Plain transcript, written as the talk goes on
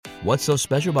What's so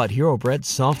special about Hero Bread's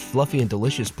soft, fluffy, and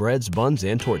delicious breads, buns,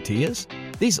 and tortillas?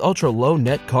 These ultra-low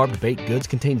net-carb baked goods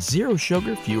contain zero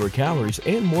sugar, fewer calories,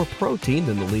 and more protein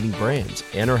than the leading brands,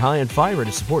 and are high in fiber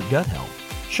to support gut health.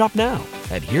 Shop now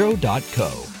at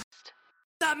hero.co.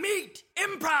 The Meat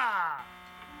Improv!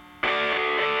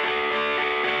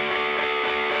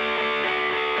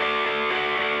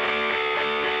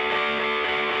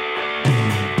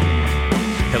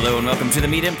 Hello and welcome to The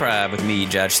Meat Improv with me,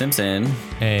 Josh Simpson.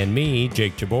 And me,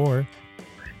 Jake Jabor.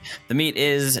 The Meat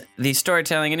is the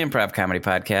storytelling and improv comedy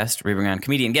podcast. We bring on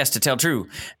comedian guests to tell true,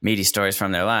 meaty stories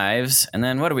from their lives. And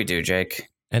then what do we do, Jake?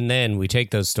 And then we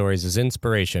take those stories as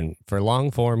inspiration for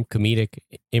long-form comedic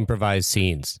improvised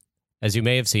scenes, as you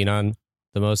may have seen on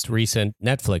the most recent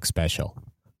Netflix special,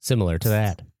 similar to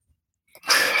that.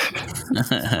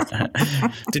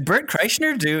 Did Bert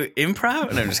Kreischer do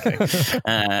improv? No, I'm just kidding.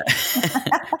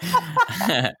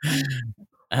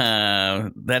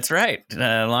 That's right.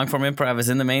 Long-form improv is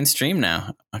in the mainstream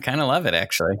now. I kind of love it,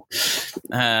 actually.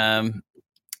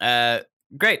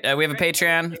 Great. We have a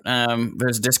Patreon.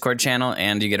 There's a Discord channel,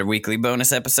 and you get a weekly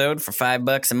bonus episode for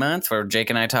 $5 a month where Jake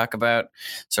and I talk about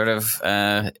sort of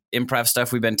improv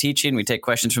stuff we've been teaching. We take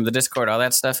questions from the Discord, all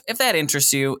that stuff. If that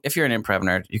interests you, if you're an improv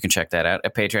nerd, you can check that out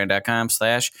at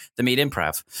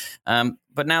patreon.com/themeatimprov.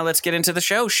 But now let's get into the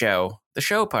show, the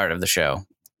show part of the show,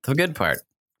 the good part.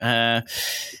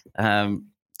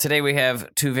 Today we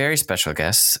have two very special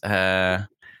guests.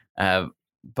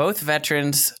 Both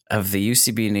veterans of the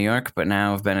UCB New York, but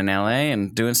now have been in LA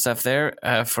and doing stuff there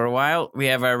for a while. We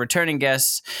have our returning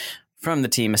guests from the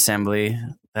team assembly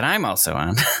that I'm also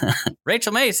on,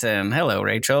 Rachael Mason. Hello,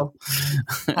 Rachael.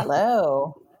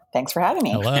 Hello. Thanks for having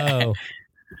me. Hello.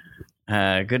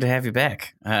 Good to have you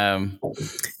back.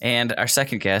 And our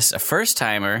second guest, a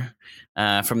first-timer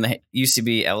from the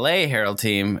UCB LA Herald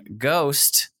team,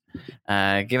 Ghost.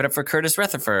 Give it up for Curtis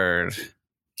Retherford.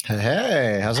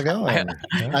 Hey, how's it going?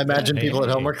 I imagine people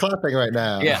at home are clapping right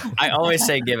now. Yeah, I always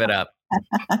say give it up.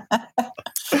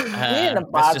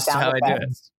 That's just how I do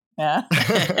it. Yeah.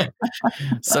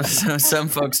 Some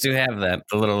folks do have that,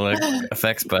 the little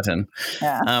effects button.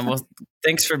 Yeah. Well,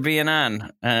 thanks for being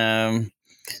on.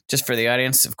 Just for the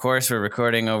audience, of course, we're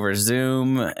recording over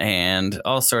Zoom, and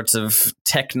all sorts of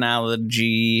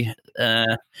technology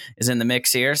is in the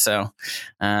mix here. So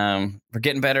we're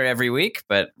getting better every week,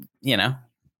 but, you know,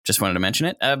 just wanted to mention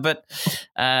it.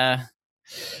 Yeah,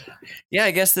 I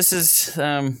guess this is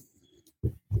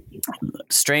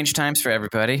strange times for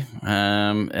everybody.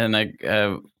 And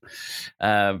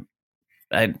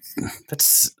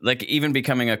that's like even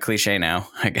becoming a cliche now,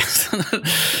 I guess.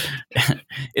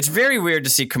 It's very weird to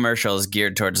see commercials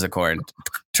geared towards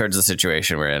the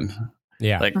situation we're in.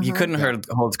 Yeah. Like you couldn't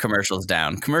hold commercials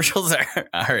down. Commercials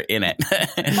are in it.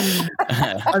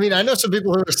 I mean, I know some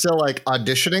people who are still like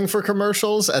auditioning for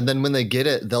commercials, and then when they get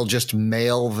it, they'll just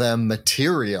mail them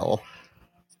material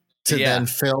to then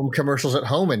film commercials at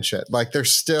home and shit. Like they're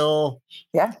still,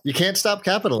 you can't stop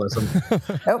capitalism.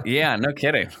 Nope. Yeah, no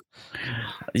kidding.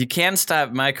 You can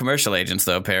stop my commercial agents,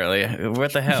 though, apparently.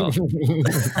 What the hell?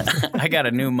 I got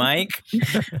a new mic.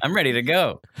 I'm ready to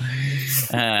go.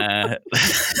 I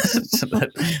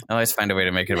always find a way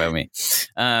to make it about me.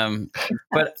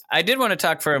 But I did want to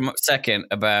talk for a second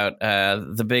about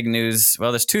the big news.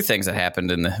 Well, there's two things that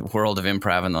happened in the world of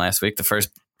improv in the last week. The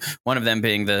first one of them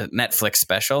being the Netflix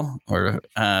special, or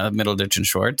Middleditch and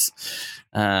Schwartz.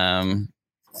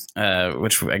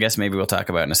 Which I guess maybe we'll talk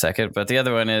about in a second. But the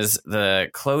other one is the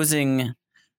closing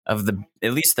of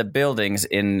at least the buildings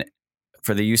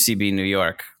for the UCB New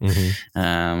York.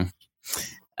 Mm-hmm.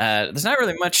 There's not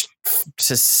really much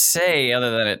to say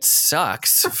other than it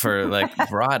sucks for like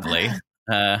broadly.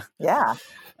 Yeah.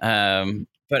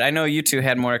 But I know you two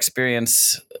had more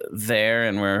experience there,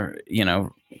 and were, you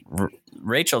know,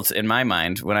 Rachel, in my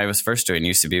mind, when I was first doing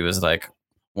UCB, was like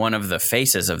one of the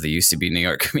faces of the UCB New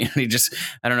York community. Just,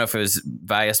 I don't know if it was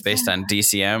bias based on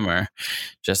DCM or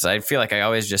just, I feel like I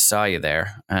always just saw you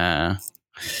there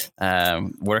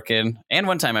working. And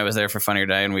one time I was there for Funny or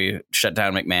Die, and we shut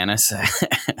down McManus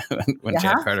when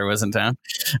Jack Carter was in town.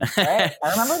 Right.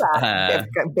 I remember that.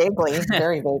 Vaguely,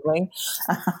 very vaguely.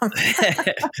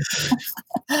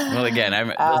 Well, again,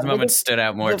 those moments stood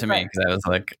out more to me because I was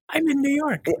like, I'm in New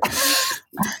York.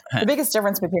 The biggest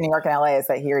difference between New York and LA is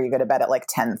that here you go to bed at like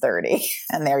 10:30,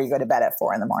 and there you go to bed at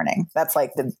 4 a.m. That's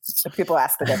like if people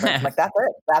ask the difference. I'm like, that's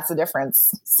it. That's the difference.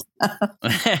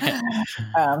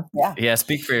 Yeah.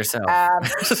 Speak for yourself. Yeah.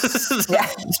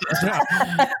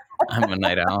 I'm a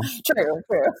night owl. True.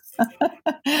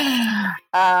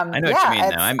 I know what you mean,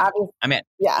 though.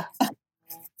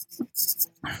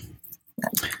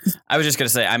 I was just going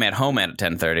to say I'm at home at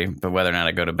 10:30, but whether or not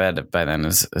I go to bed by then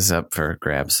is up for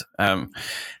grabs. I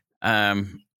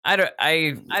don't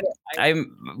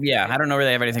know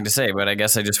really have anything to say, but I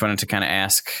guess I just wanted to kind of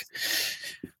ask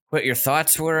what your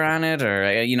thoughts were on it, or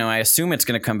I assume it's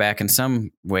going to come back in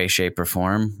some way, shape, or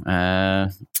form. I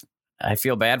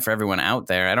feel bad for everyone out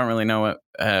there. I don't really know what.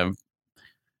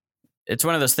 It's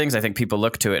one of those things I think people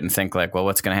look to it and think like, well,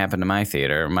 what's going to happen to my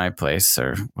theater or my place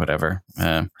or whatever.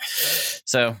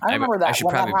 So I remember that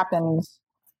when that happened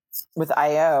with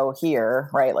IO here,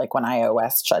 right? Like when IO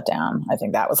West shut down, I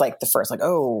think that was like the first, like,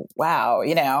 oh, wow,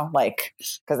 like,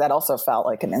 because that also felt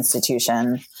like an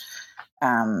institution,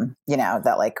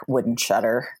 that like wouldn't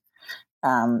shutter.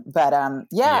 I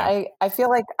feel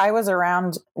like I was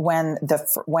around when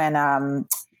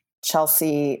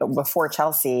Chelsea, before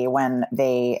Chelsea, when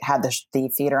they had the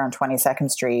theater on 22nd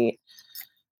Street,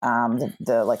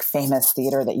 the like famous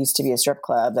theater that used to be a strip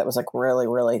club that was like really,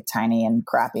 really tiny and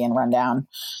crappy and rundown.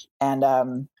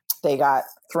 And they got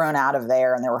thrown out of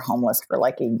there and they were homeless for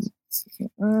like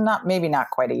not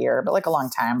quite a year, but like a long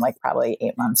time, like probably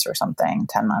 8 months or something,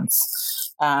 10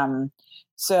 months. But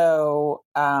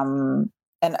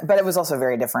it was also a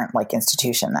very different like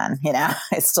institution then,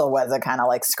 it still was a kind of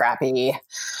like scrappy,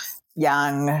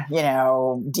 young,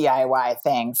 DIY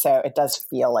thing. So it does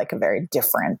feel like a very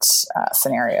different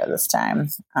scenario this time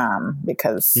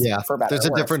because for better there's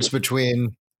a difference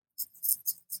between.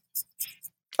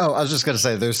 Oh, I was just going to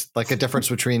say there's like a difference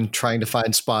between trying to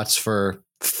find spots for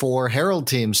 4 Herald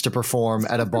teams to perform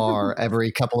at a bar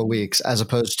every couple of weeks as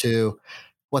opposed to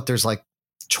there's like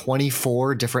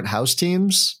 24 different house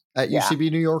teams at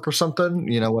UCB New York or something,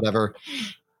 whatever.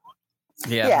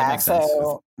 Yeah. That makes sense.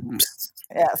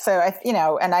 Yeah. So I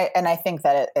think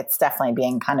that it's definitely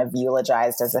being kind of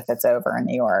eulogized as if it's over in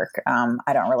New York.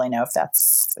 I don't really know if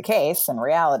that's the case in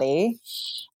reality.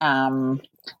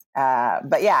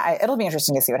 But it'll be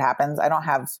interesting to see what happens.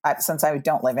 Since I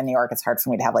don't live in New York, it's hard for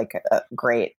me to have like a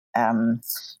great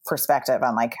perspective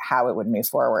on like how it would move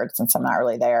forward since I'm not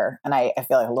really there. And I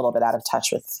feel like a little bit out of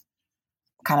touch with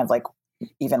kind of like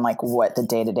even like what the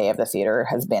day-to-day of the theater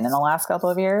has been in the last couple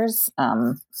of years.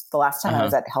 The last time I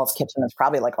was at Hell's Kitchen was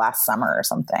probably like last summer or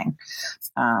something.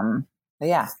 So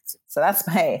that's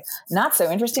my not so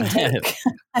interesting take.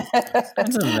 That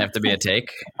doesn't have to be a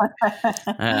take.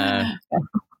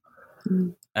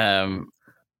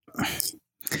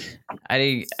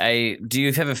 I do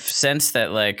you have a sense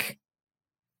that like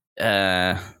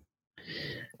I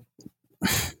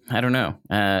don't know.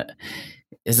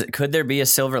 Could there be a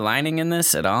silver lining in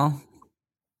this at all?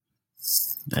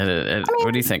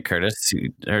 What do you think, Curtis?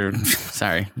 Or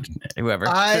sorry, whoever.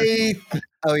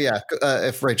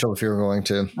 If Rachel, if you were going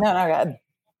to. No, go ahead.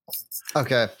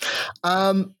 Okay.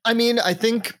 I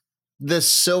think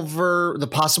the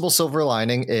possible silver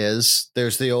lining is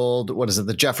there's the old,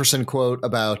 the Jefferson quote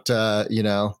about,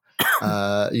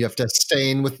 you have to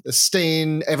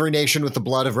stain every nation with the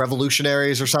blood of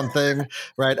revolutionaries or something,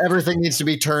 right? Everything needs to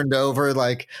be turned over.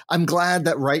 Like, I'm glad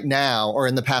that right now or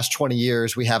in the past 20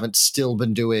 years, we haven't still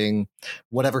been doing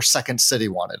whatever Second City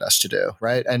wanted us to do,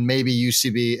 right? And maybe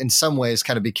UCB in some ways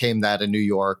kind of became that in New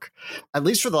York, at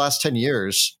least for the last 10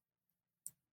 years.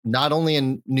 Not only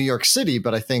in New York City,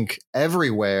 but I think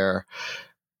everywhere,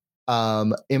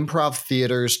 improv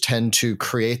theaters tend to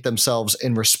create themselves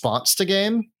in response to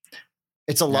game.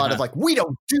 It's a lot of like, we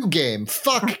don't do game,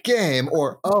 fuck game,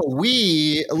 or, oh,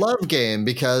 we love game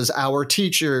because our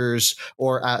teachers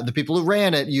or the people who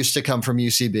ran it used to come from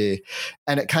UCB.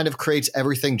 And it kind of creates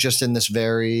everything just in this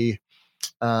very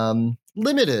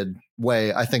limited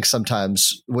way, I think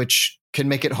sometimes, which can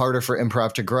make it harder for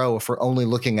improv to grow if we're only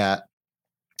looking at,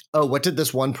 oh, what did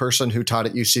this one person who taught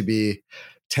at UCB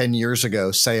 10 years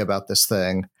ago say about this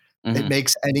thing? Mm-hmm. It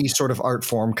makes any sort of art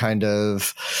form kind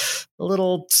of a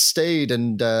little staid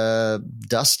and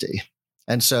dusty.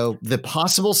 And so the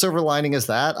possible silver lining is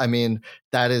that. I mean,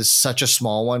 that is such a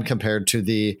small one compared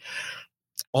to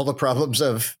all the problems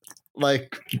of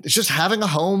like, it's just having a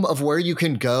home of where you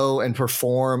can go and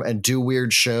perform and do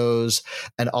weird shows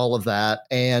and all of that.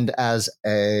 And as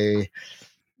a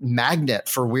magnet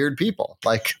for weird people,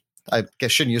 like, I guess I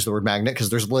shouldn't use the word magnet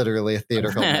because there's literally a theater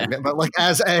called Magnet, but like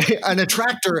as an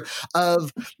attractor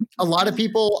of a lot of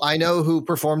people I know who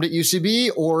performed at UCB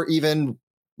or even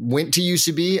went to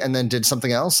UCB and then did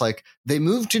something else. Like they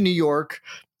moved to New York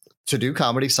to do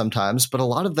comedy sometimes, but a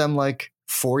lot of them like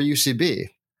for UCB.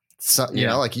 So, you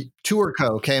know, like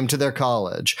Tourco came to their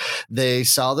college. They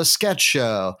saw the sketch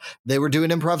show. They were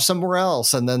doing improv somewhere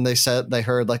else. And then they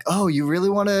heard like, oh, you really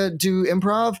want to do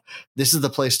improv? This is the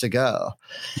place to go.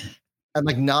 And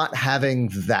like not having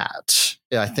that,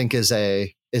 I think is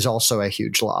a is also a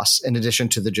huge loss. In addition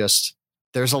to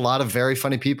there's a lot of very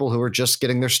funny people who are just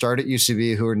getting their start at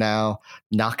UCB who are now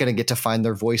not going to get to find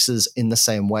their voices in the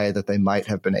same way that they might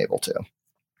have been able to.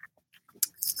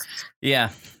 Yeah,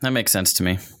 that makes sense to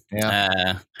me.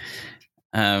 Yeah.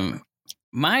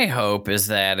 My hope is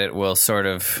that it will sort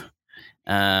of,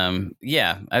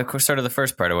 of course, sort of the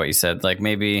first part of what you said, like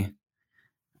maybe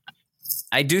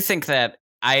I do think that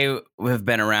I have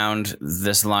been around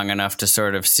this long enough to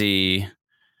sort of see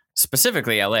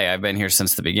specifically LA. I've been here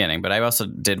since the beginning, but I also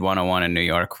did 101 in New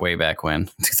York way back when,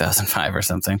 2005 or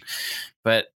something.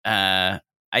 But I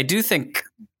do think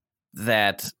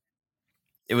that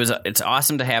it's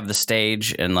awesome to have the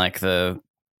stage and like the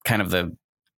kind of the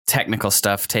technical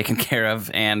stuff taken care of.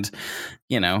 And,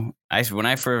 you know,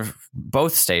 for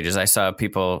both stages, I saw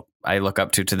people I look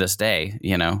up to this day,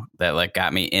 you know, that like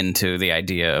got me into the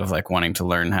idea of like wanting to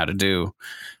learn how to do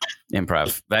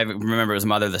improv. I remember it was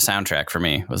Mother, the soundtrack for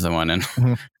me was the one. And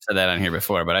I said that on here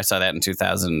before, but I saw that in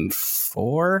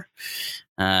 2004.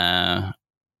 And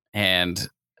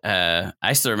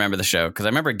I still remember the show because I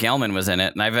remember Gelman was in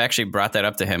it, and I've actually brought that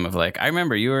up to him of like, I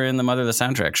remember you were in the Mother the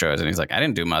soundtrack shows, and he's like, I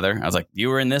didn't do Mother. I was like, you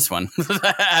were in this one.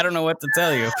 I don't know what to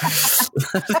tell you,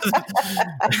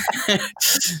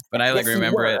 but I like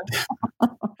remember it.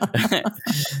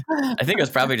 I think it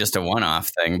was probably just a one-off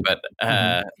thing, but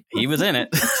he was in it.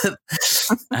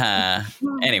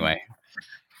 Anyway,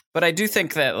 but I do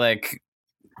think that like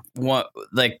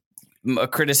a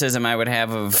criticism I would have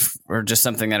of, or just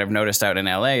something that I've noticed out in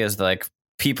LA is like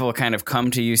people kind of come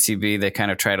to UCB, they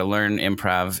kind of try to learn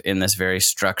improv in this very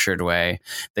structured way.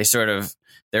 They sort of,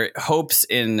 their hopes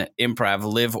in improv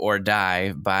live or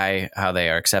die by how they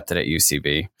are accepted at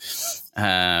UCB.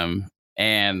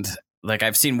 And like,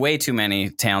 I've seen way too many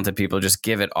talented people just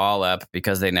give it all up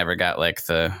because they never got like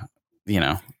the, you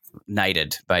know,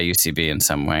 knighted by UCB in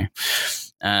some way.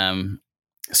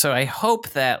 So I hope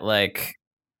that like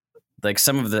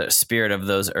some of the spirit of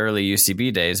those early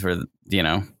UCB days where, you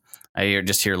know, I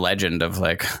hear legend of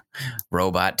like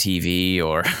robot TV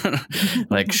or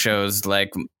like shows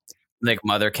like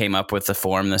Mother came up with the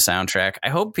soundtrack. I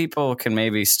hope people can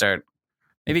maybe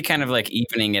kind of like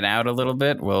evening it out a little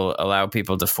bit will allow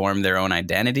people to form their own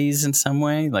identities in some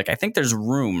way. Like, I think there's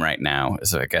room right now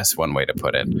is I guess one way to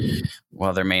put it.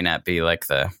 While there may not be like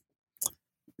the,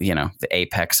 you know, the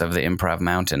apex of the improv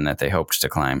mountain that they hoped to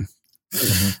climb.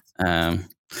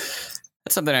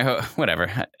 That's something I hope, whatever.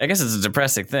 I guess it's a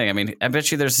depressing thing. I mean, I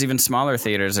bet you there's even smaller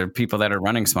theaters or people that are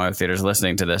running smaller theaters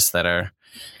listening to this that are,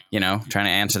 you know, trying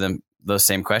to answer those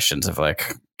same questions of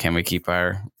like, can we keep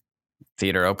our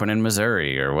theater open in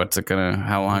Missouri or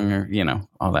how long, or, you know,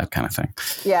 all that kind of thing.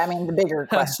 Yeah. I mean, the bigger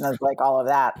question is like all of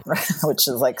that, which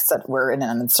is like, we're in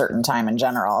an uncertain time in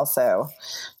general. So,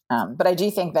 but I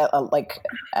do think that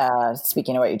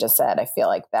speaking of what you just said, I feel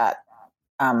like that,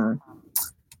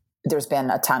 there's been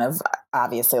a ton of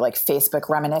obviously like Facebook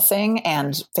reminiscing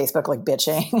and Facebook like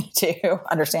bitching too,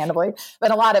 understandably, but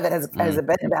a lot of it has been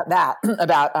about that,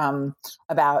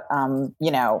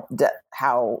 you know,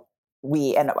 how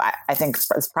we, and I think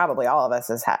it's probably all of us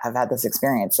have had this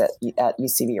experience at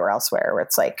UCB or elsewhere where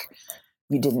it's like,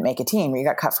 you didn't make a team or you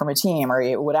got cut from a team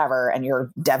or whatever, and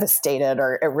you're devastated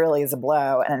or it really is a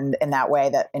blow. And in that way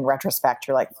that in retrospect,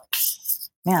 you're like,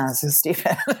 man, this is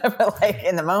stupid. But like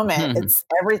in the moment, it's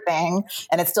everything.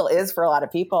 And it still is for a lot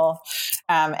of people.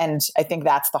 And I think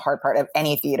that's the hard part of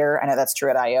any theater. I know that's true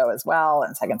at IO as well.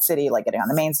 And Second City, like getting on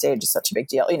the main stage is such a big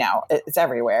deal. You know, it's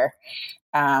everywhere.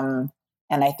 And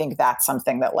I think that's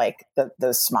something that like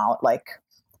those small, like,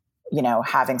 you know,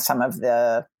 having some of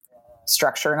the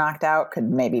structure knocked out could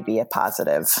maybe be a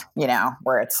positive, you know,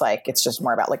 where it's like, it's just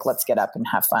more about like, let's get up and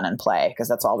have fun and play because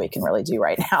that's all we can really do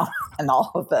right now. And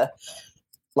all of the,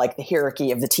 like the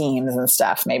hierarchy of the teams and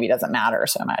stuff maybe doesn't matter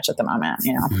so much at the moment,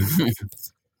 you know?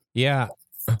 Yeah.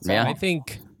 I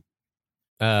think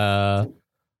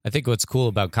what's cool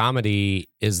about comedy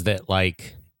is that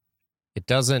like, it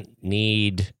doesn't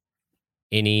need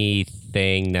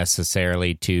anything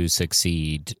necessarily to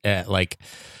succeed. Like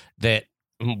that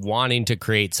wanting to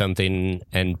create something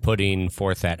and putting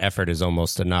forth that effort is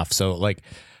almost enough. So like,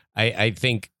 I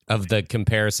think of the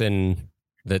comparison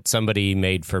that somebody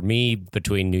made for me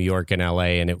between New York and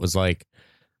LA. And it was like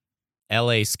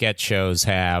LA sketch shows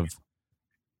have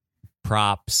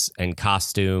props and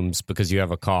costumes because you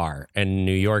have a car, and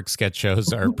New York sketch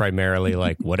shows are primarily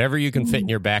like whatever you can fit in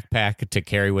your backpack to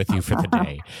carry with you for the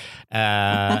day.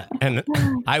 And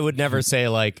I would never say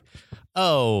like,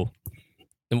 oh,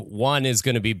 one is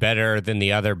going to be better than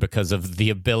the other because of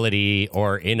the ability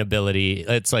or inability.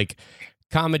 It's like,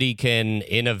 comedy can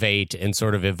innovate and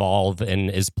sort of evolve and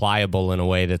is pliable in a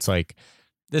way that's like,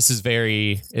 this is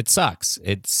it sucks.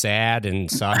 It's sad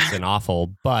and sucks and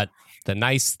awful. But the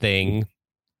nice thing,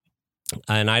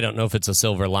 and I don't know if it's a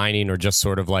silver lining or just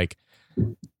sort of like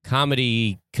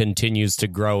comedy continues to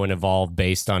grow and evolve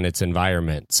based on its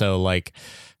environment. So like,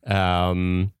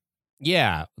 and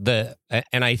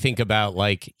I think about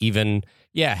like even,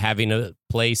 having a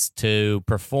place to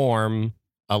perform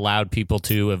allowed people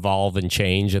to evolve and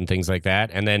change and things like that.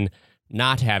 And then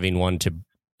not having one to,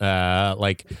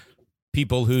 like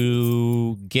people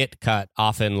who get cut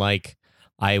often, like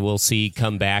I will see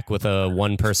come back with a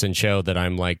 1-person show that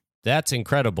I'm like, that's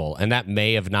incredible. And that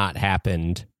may have not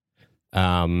happened.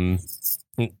 Part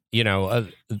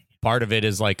of it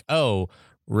is like,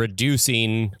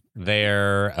 reducing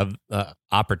their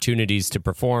opportunities to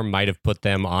perform might have put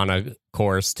them on a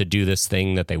course to do this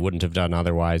thing that they wouldn't have done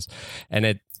otherwise.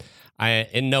 And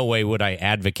in no way would I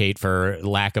advocate for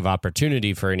lack of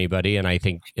opportunity for anybody. And I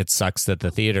think it sucks that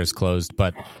the theater's closed,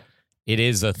 but it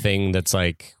is a thing that's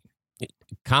like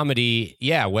comedy.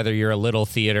 Yeah. Whether you're a little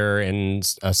theater in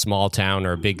a small town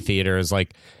or a big theater is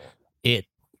like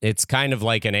it's kind of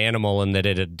like an animal in that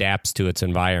it adapts to its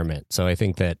environment. So I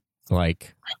think that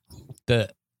like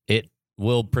it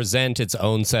will present its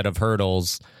own set of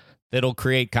hurdles that'll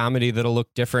create comedy that'll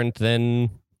look different than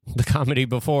the comedy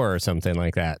before or something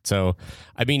like that. So,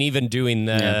 I mean, even doing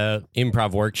the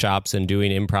improv workshops and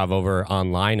doing improv over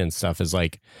online and stuff is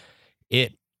like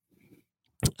it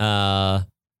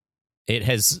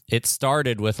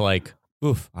started with like,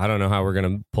 I don't know how we're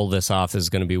going to pull this off. This is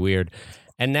going to be weird.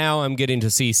 And now I'm getting to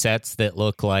see sets that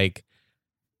look like,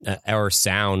 or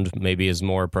sound maybe is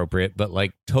more appropriate, but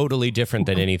like totally different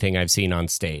than anything I've seen on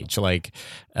stage. Like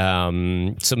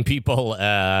some people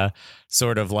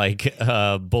sort of like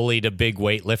bullied a big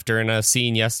weightlifter in a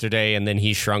scene yesterday, and then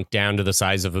he shrunk down to the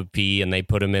size of a pea and they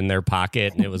put him in their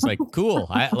pocket. And it was like, cool.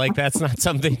 That's not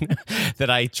something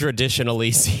that I traditionally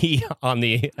see on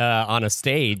a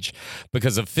stage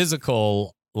because of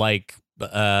physical, like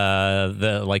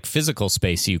the like physical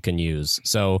space you can use.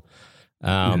 So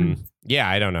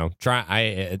I don't know.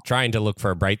 Trying to look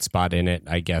for a bright spot in it,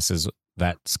 I guess,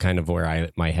 that's kind of where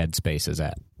my headspace is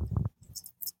at.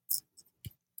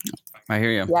 I hear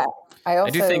you. Yeah, I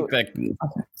do think like. Okay.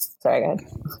 Sorry, go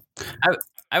ahead.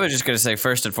 I was just going to say,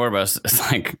 first and foremost, it's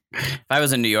like if I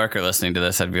was a New Yorker listening to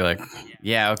this, I'd be like,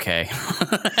 yeah, okay.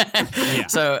 Yeah.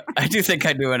 So I do think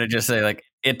I do want to just say, like,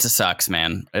 it sucks,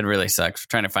 man. It really sucks. We're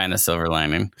trying to find the silver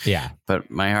lining. Yeah.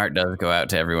 But my heart does go out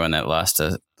to everyone that lost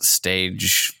a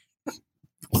stage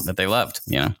that they loved,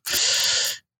 you know.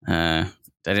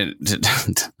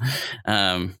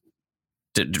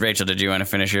 Rachel, did you want to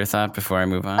finish your thought before I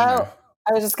move on? Oh,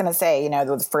 I was just going to say,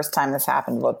 the first time this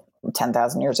happened, about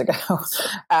 10,000 years ago,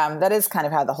 that is kind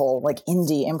of how the whole like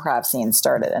indie improv scene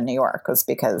started in New York, was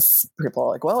because people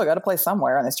were like, well, I got to play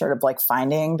somewhere. And they started like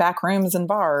finding back rooms and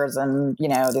bars, and,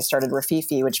 they started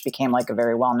Rafifi, which became like a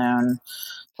very well-known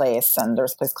place. And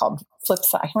there's a place called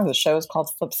Flipside. I can't remember the show was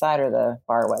called Flipside or the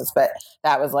bar was, but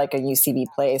that was like a UCB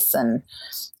place. And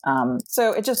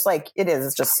so it just like, I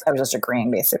was just agreeing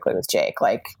basically with Jake.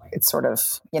 Like, it's sort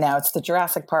of, it's the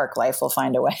Jurassic Park, life will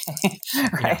find a way,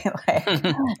 right? Yeah. Like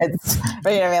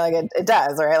but like it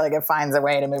does, right? Like it finds a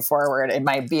way to move forward. It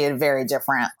might be a very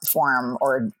different form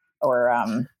or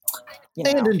and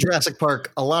in Jurassic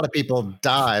Park, a lot of people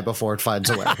die before it finds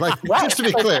a way. Like, right. Just to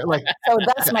be clear, like, so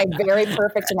that's my very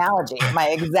perfect analogy, my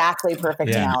exactly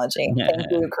perfect analogy.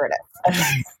 Thank you, Curtis.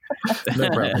 No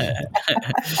problem.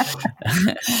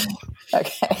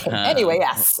 Okay. Anyway,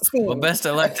 yes. Well, best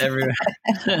of luck to everyone.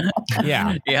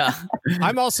 Yeah.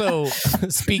 I'm also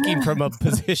speaking from a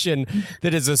position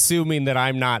that is assuming that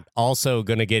I'm not also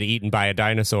going to get eaten by a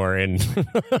dinosaur, and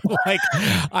like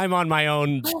I'm on my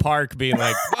own park being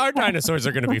like, our dinosaurs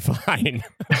are going to be fine.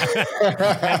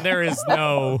 And there is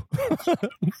no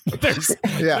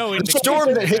the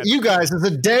storm that hit you guys is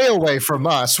a day away from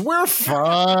us. We're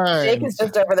fine. Jake is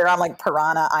just over there on like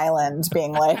Piranha Island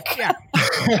being like,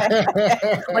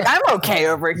 like, I'm okay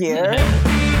over here.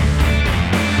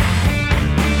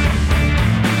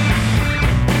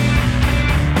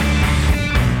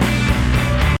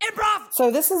 Improv!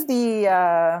 So this is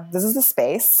the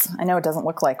space. I know it doesn't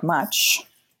look like much.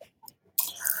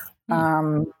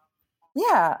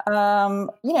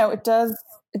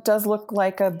 It does look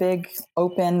like a big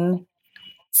open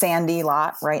sandy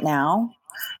lot right now.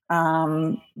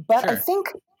 But sure. I think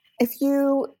if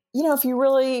you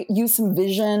really use some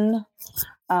vision,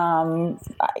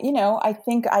 I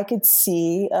think I could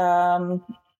see,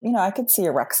 I could see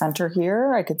a rec center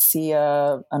here. I could see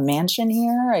a mansion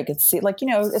here. I could see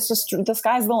it's just, the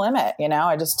sky's the limit. I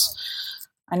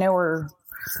know we're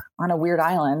on a weird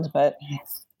island, but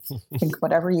I think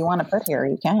whatever you want to put here,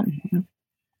 you can.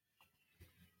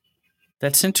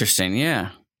 That's interesting. Yeah.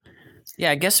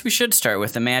 Yeah, I guess we should start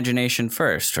with imagination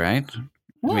first, right?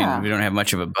 Yeah. I mean, we don't have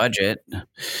much of a budget.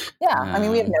 Yeah. I mean,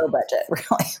 we have no budget,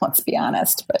 really, let's be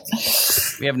honest. But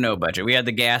we have no budget. We had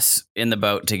the gas in the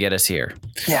boat to get us here.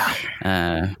 Yeah.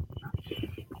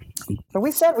 But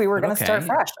we said we were going to start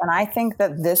fresh. And I think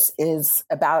that this is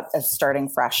about as starting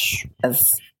fresh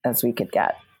as we could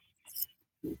get.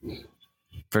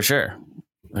 For sure.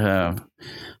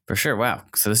 For sure. Wow.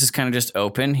 So this is kind of just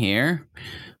open here.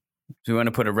 We want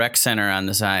to put a rec center on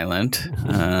this island.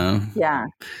 Yeah.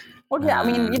 Well, yeah. I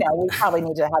mean, we probably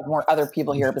need to have more other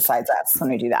people here besides us when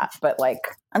we do that. But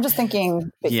I'm just thinking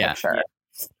big picture. Yeah.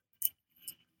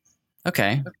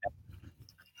 Okay.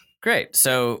 Great.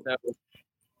 So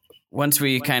once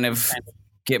we kind of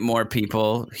get more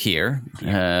people here,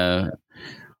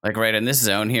 right in this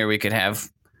zone here, we could have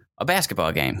a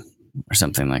basketball game or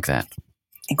something like that.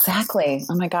 Exactly.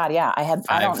 Oh my God. Yeah. I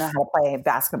don't know how to play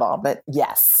basketball, but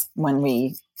yes,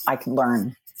 I can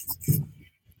learn.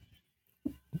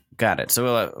 Got it.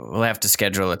 So we'll have to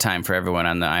schedule a time for everyone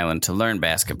on the island to learn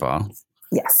basketball.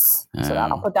 Yes. So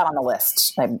I'll put that on the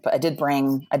list. I did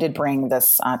bring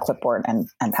this clipboard and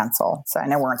pencil. So I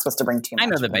know we weren't supposed to bring too much. I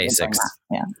know the basics.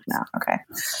 Yeah. No. Okay.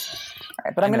 All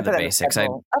right. But I'm going to put the basics.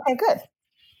 Okay. Good.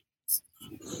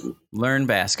 Learn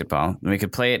basketball. We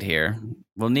could play it here.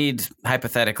 We'll need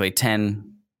hypothetically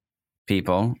 10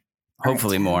 people,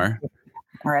 hopefully more.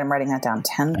 All right. I'm writing that down.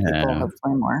 10 people,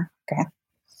 hopefully more. Okay.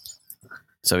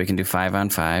 So we can do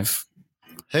 5-on-5.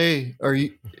 Hey, are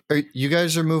you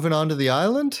guys are moving on to the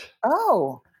island?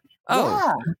 Oh.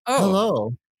 Yeah. Oh.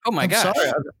 Hello. Oh my gosh.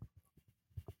 Sorry.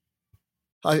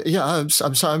 I'm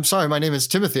sorry. My name is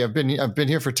Timothy. I've been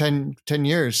here for 10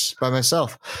 years by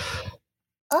myself.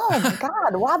 Oh my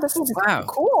God. Wow. This is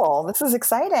cool. This is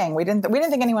exciting. We didn't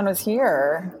think anyone was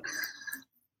here.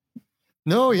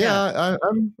 No. Yeah.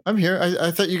 I'm here.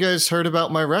 I thought you guys heard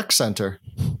about my rec center.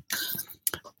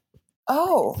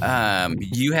 Oh.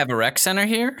 You have a rec center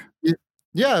here?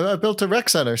 Yeah, I built a rec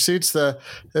center. See, it's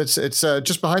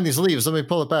just behind these leaves. Let me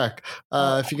pull it back.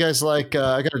 If you guys like,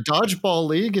 I got a dodgeball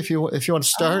league. If you want to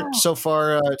start. So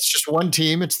far, it's just one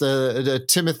team. It's the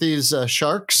Timothy's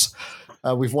Sharks.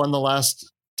 We've won the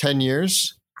last 10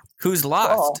 years. Who's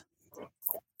lost?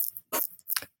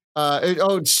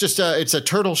 It's a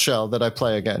turtle shell that I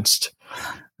play against.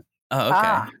 Oh,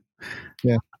 okay.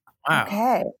 Yeah. Wow.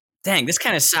 Okay. Dang, this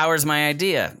kind of sours my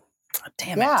idea.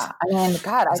 Damn it. Yeah. I mean,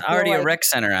 God, there's already a rec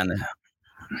center on the.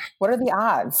 What are the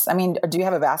odds? I mean, do you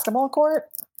have a basketball court?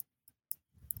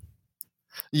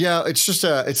 Yeah, it's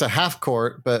a half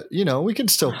court, but we can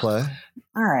still play.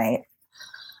 All right.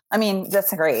 I mean,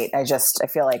 that's great. I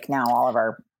feel like now all of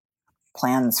our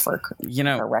plans for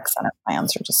our rec center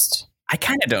plans are just. I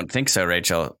kind of don't think so,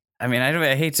 Rachel. I mean,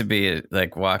 I hate to be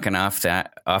like walking off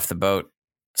the boat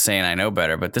saying I know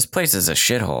better, but this place is a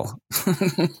shithole.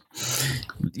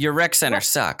 Your rec center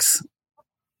sucks.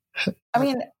 I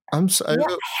mean, I'm sorry.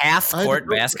 Half court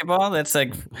basketball? That's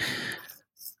like,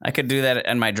 I could do that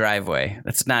in my driveway.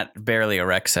 That's not barely a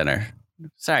rec center.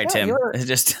 Sorry, Tim. It's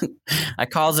just, I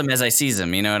calls them as I sees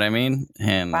them. You know what I mean?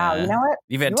 And wow, you know what?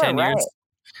 You've had 10 years.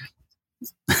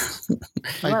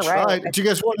 I tried. Right. Do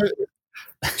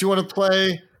you want to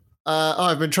play?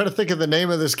 I've been trying to think of the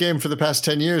name of this game for the past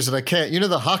 10 years and I can't.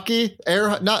 The hockey,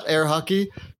 not air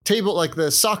hockey, table, like the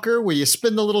soccer where you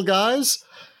spin the little guys.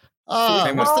 What's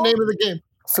the name of the game?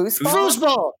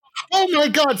 Foosball. Oh my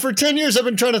God. For 10 years, I've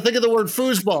been trying to think of the word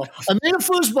foosball. I made a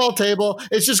foosball table.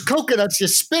 It's just coconuts. You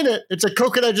spin it. It's a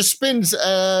coconut just spins,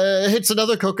 hits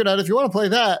another coconut. If you want to play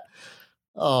that.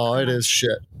 Oh, it is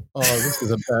shit. Oh, this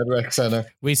is a bad rec center.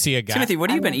 We see a guy. Timothy, what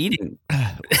have you been eating?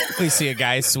 We see a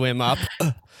guy swim up.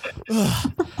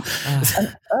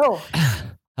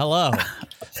 Hello.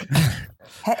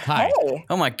 Hi.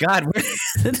 Oh my God.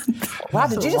 Wow,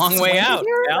 did you just long way out?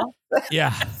 Here?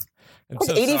 Yeah.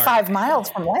 Like 85 miles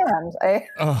from land.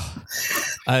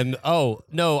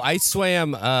 No, I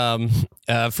swam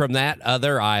from that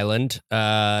other island.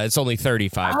 It's only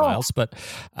 35 miles, but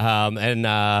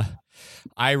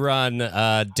I run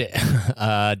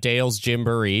Dale's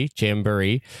Jamboree,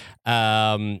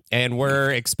 and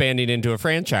we're expanding into a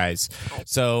franchise.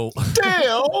 So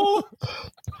Dale,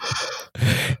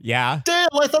 yeah, Dale,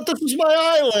 I thought this was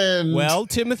my island. Well,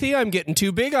 Timothy, I'm getting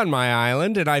too big on my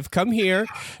island, and I've come here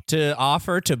to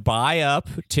offer to buy up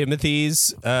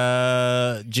Timothy's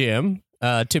gym.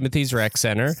 Timothy's Rec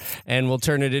Center, and we'll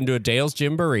turn it into a Dale's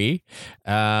Jamboree.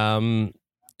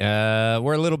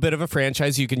 We're a little bit of a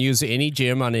franchise. You can use any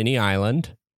gym on any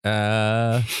island.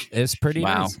 It's pretty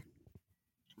nice.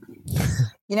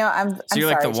 I'm you're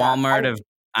sorry, like the Walmart of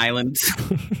islands.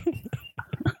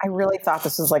 I really thought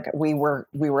this was like we were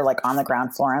like on the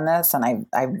ground floor in this, and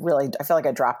I feel like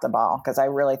I dropped the ball because I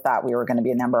really thought we were going to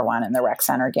be number one in the rec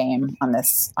center game on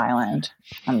this island.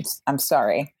 I'm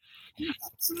sorry.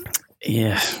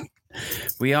 Yeah,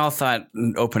 we all thought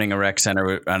opening a rec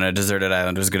center on a deserted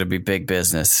island was going to be big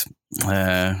business.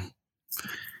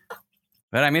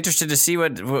 But I'm interested to see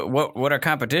what our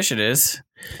competition is.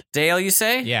 Dale, you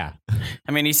say? Yeah.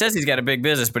 I mean, he says he's got a big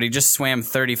business, but he just swam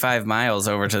 35 miles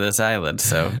over to this island.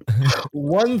 So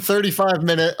 35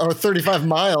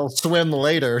 mile swim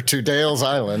later to Dale's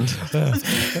Island. We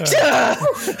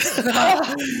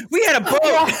had a boat.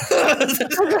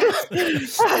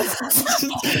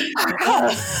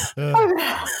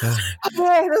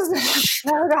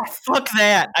 Fuck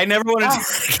that. I never want to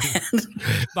do it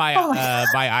again.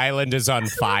 My island is on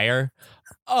fire.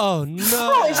 Oh, no.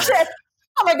 Holy shit.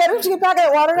 Oh my God, we have to get back in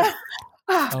the water now.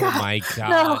 Oh my God.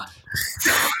 No.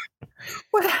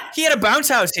 He had a bounce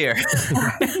house here.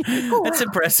 That's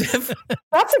impressive.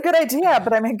 That's a good idea,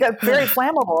 but I mean, very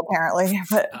flammable apparently.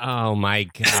 But oh my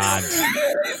God.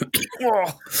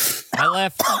 I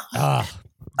left.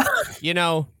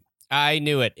 I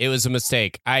knew it. It was a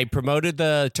mistake. I promoted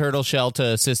the turtle shell to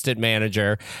assistant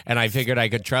manager, and I figured I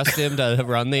could trust him to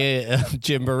run the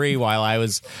Gymboree while I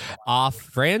was off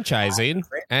franchising.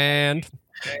 And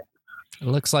it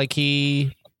looks like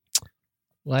he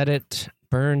let it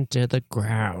burn to the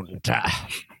ground.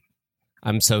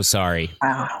 I'm so sorry.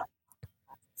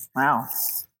 Wow.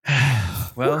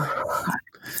 Well,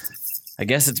 I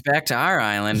guess it's back to our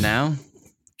island now.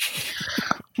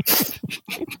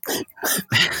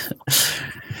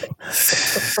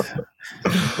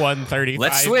 1:35.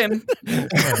 Let's swim.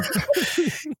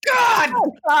 God!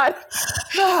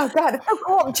 Oh God! It's so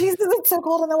cold. Jesus, it's so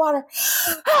cold in the water.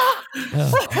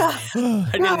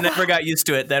 I never got used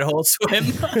to it. That whole swim.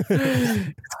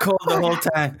 It's cold the whole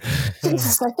time.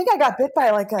 Jesus, I think I got bit by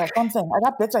something. I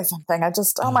got bit by something.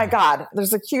 Oh my God!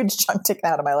 There's a huge chunk taken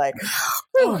out of my leg.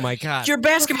 Oh my God! Your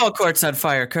basketball court's on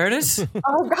fire, Curtis.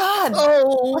 Oh God!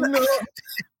 Oh no!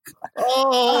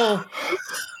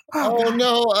 Oh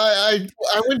no! I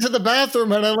went to the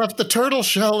bathroom and I left the turtle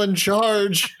shell in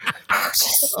charge.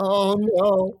 Oh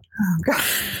no!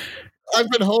 I've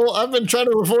been trying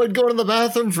to avoid going to the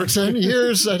bathroom for 10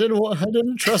 years. I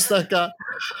didn't trust that guy.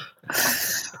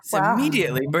 Wow.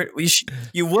 Immediately,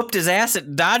 you whooped his ass at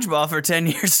dodgeball for 10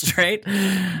 years straight.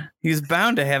 He's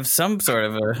bound to have some sort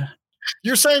of a.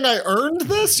 You're saying I earned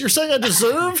this? You're saying I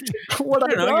deserved what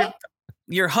I got?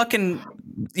 You're hucking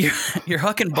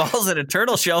balls at a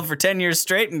turtle shell for 10 years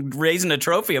straight and raising a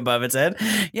trophy above its head.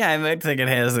 Yeah, I might think it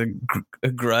has a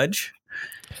grudge.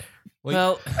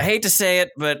 Well, I hate to say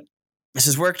it, but this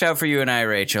has worked out for you and I,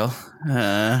 Rachel.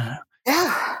 There's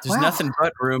nothing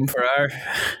but room for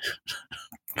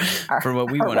for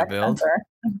what we want to build.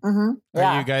 Mm-hmm.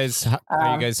 Yeah. Are you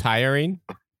guys hiring?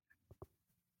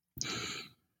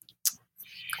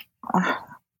 I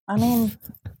mean,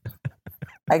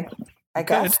 I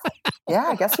guess. Yeah,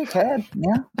 I guess we could.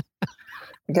 Yeah.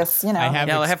 I guess,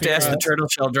 I'll have to ask the turtle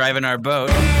shell driving our boat.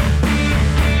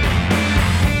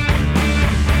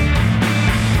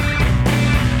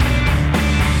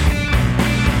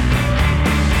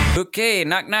 Okay,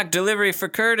 knock knock delivery for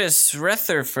Curtis,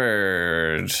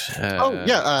 Retherford.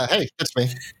 Hey, that's me.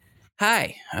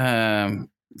 Hi.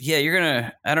 You're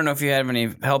gonna. I don't know if you have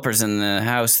any helpers in the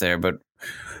house there, but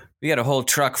we got a whole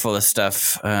truck full of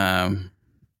stuff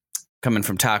coming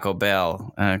from Taco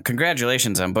Bell.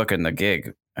 Congratulations on booking the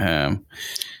gig.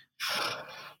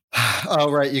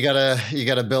 Oh right, you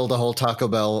gotta build a whole Taco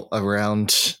Bell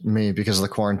around me because of the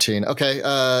quarantine. Okay,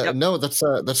 yep. No,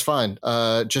 that's fine.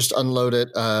 Just unload it.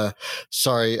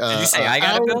 Sorry. Did you say I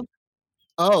gotta build?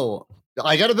 Oh,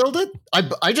 I gotta build it.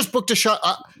 I just booked a shot.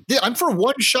 I'm for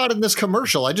one shot in this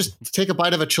commercial. I just take a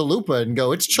bite of a chalupa and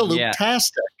go. It's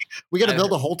chalupa-tastic. We gotta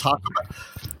build a whole Taco Bell.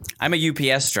 I'm a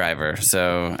UPS driver,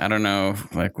 so I don't know.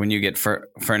 Like when you get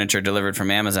furniture delivered from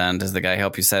Amazon, does the guy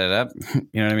help you set it up?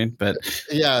 You know what I mean? But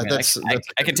yeah,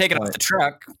 I can take it off the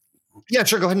truck. Yeah,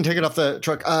 sure. Go ahead and take it off the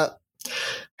truck.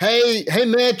 Hey,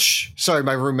 Mitch. Sorry,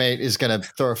 my roommate is gonna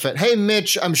throw a fit. Hey,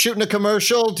 Mitch, I'm shooting a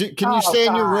commercial. Can you stay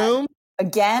in your room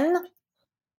again?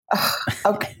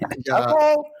 Okay.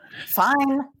 Okay.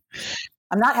 Fine.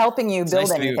 I'm not helping you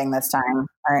build anything this time.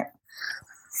 All right.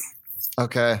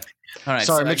 Okay. All right.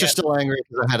 Sorry, Mitch is still angry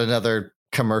because I had another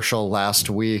commercial last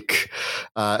week.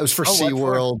 It was for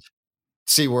SeaWorld.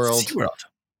 SeaWorld.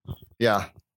 Yeah.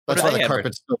 That's why the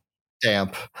carpet's so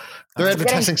damp. They're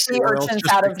advertising SeaWorld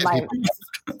out of my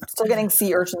Still getting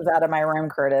sea urchins out of my room,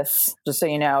 Curtis. Just so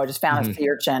you know, I just found a sea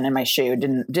urchin in my shoe.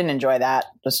 Didn't enjoy that.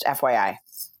 Just FYI.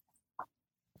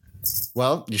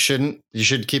 Well, you shouldn't. You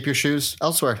should keep your shoes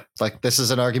elsewhere. Like, this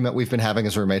is an argument we've been having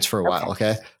as roommates for a while.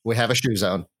 Okay, we have a shoe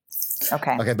zone.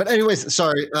 Okay. But anyways,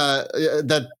 sorry.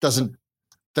 That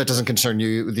doesn't concern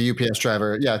you, the UPS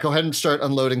driver. Yeah, go ahead and start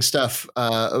unloading stuff.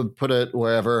 Put it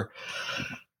wherever.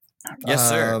 Yes,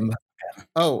 sir.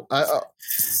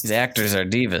 These actors are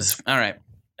divas. All right.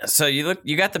 So you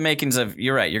got the makings of.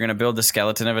 You're right. You're going to build the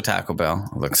skeleton of a Taco Bell.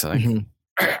 It looks like.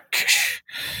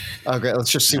 Oh, great. Let's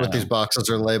just see what these boxes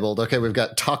are labeled. Okay, we've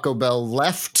got Taco Bell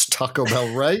left, Taco Bell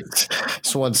right.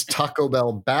 This one's Taco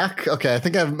Bell back. Okay, I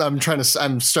think I'm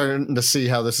starting to see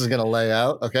how this is going to lay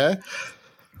out. Okay.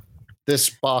 This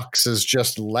box is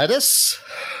just lettuce.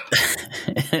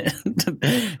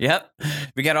 Yep.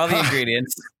 We got all the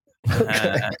ingredients.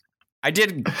 Okay.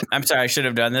 I'm sorry, I should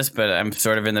have done this, but I'm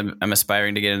sort of I'm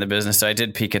aspiring to get in the business. So I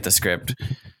did peek at the script.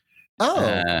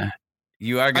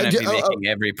 You are going to be making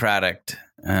every product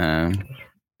and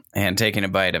taking a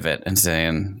bite of it and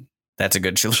saying, that's a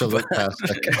good chalupa.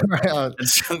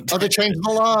 They changed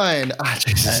the line.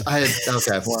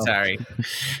 Sorry.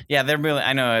 Yeah, they're really,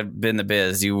 I know I've been in the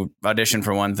biz. You audition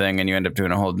for one thing and you end up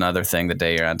doing a whole nother thing the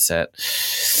day you're on set.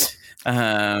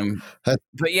 But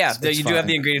yeah, you do have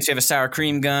the ingredients. You have a sour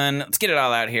cream gun. Let's get it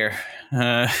all out here.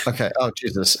 Okay. Oh,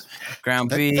 Jesus. Ground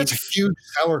beef. That's a huge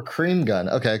sour cream gun.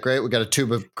 Okay, great. We got a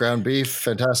tube of ground beef.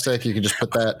 Fantastic. You can just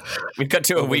put that. We cut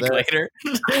to a week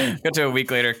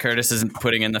later. Curtis is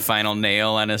putting in the final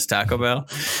nail on his Taco Bell.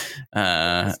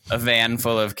 A van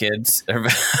full of kids. A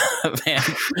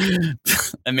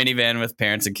minivan with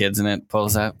parents and kids in it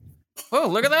pulls up. Oh,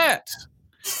 look at that.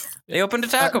 They opened a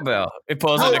Taco Bell. It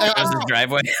pulls into Curtis's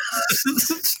driveway.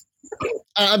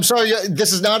 I'm sorry.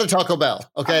 This is not a Taco Bell.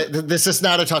 Okay. This is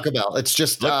not a Taco Bell. It's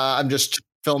just, I'm just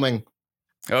filming.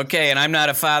 Okay. And I'm not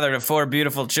a father of 4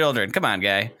 beautiful children. Come on,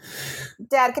 guy.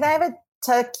 Dad, can I have a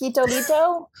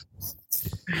taquito-lito?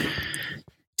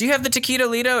 Do you have the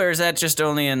taquito-lito or is that just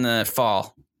only in the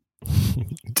fall?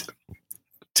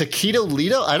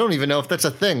 Taquito-lito? I don't even know if that's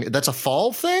a thing. That's a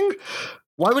fall thing?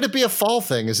 Why would it be a fall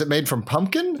thing? Is it made from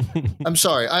pumpkin? I'm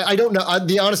sorry. I don't know.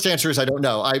 The honest answer is I don't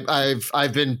know.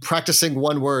 I've been practicing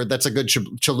one word that's a good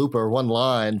chalupa or one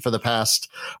line for the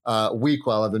past week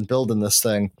while I've been building this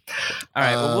thing. All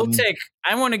right. Well,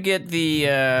 I want to get the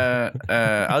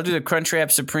I'll do the Crunchwrap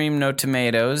Supreme, no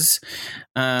tomatoes.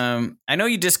 I know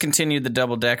you discontinued the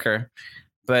double decker,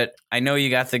 but I know you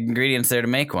got the ingredients there to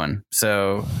make one.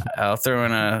 So I'll throw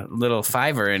in a little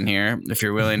 $5 in here if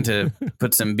you're willing to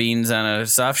put some beans on a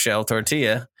soft shell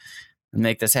tortilla and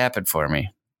make this happen for me.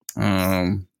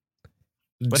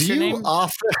 What's your name?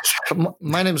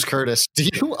 My name's Curtis. Do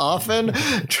you often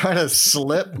try to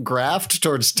slip graft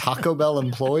towards Taco Bell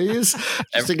employees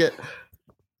just to get...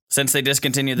 Since they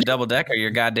discontinued the double decker,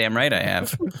 you're goddamn right I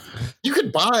have. You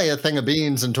could buy a thing of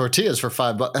beans and tortillas for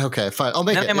 $5. Okay, fine. I'll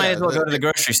make it. I might as well go to the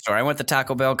grocery store. I want the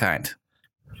Taco Bell kind.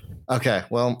 Okay,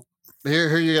 well,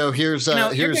 here you go. Where's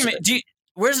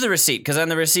the receipt? Because on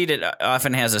the receipt, it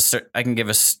often has I can do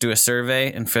a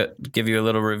survey and give you a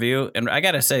little review. And I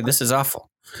got to say, this is awful.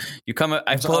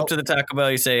 I pull up to the Taco Bell.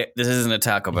 You say, this isn't a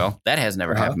Taco Bell. That has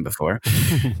never happened before.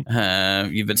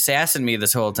 You've been sassing me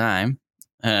this whole time.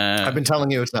 I've been telling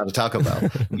you it's not a Taco Bell.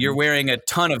 You're wearing a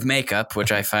ton of makeup,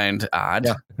 which I find odd.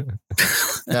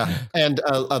 Yeah. And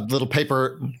a little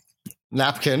paper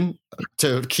napkin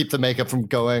to keep the makeup from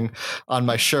going on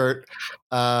my shirt.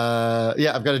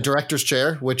 I've got a director's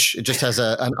chair, which just has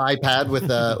an iPad with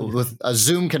a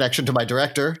Zoom connection to my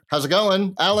director. How's it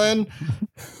going, Alan?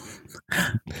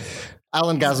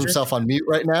 Alan has himself on mute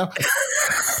right now.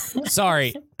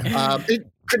 Sorry. It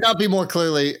could not be more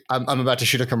clearly. I'm about to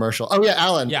shoot a commercial. Oh yeah,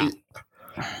 Alan. Yeah.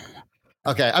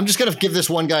 Okay, I'm just gonna give this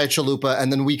one guy a chalupa,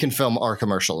 and then we can film our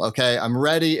commercial. Okay, I'm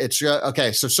ready. It's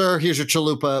okay. So, sir, here's your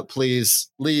chalupa. Please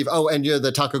leave. Oh, and you're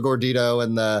the taco gordito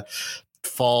and the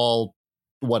fall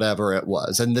whatever it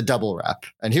was, and the double wrap.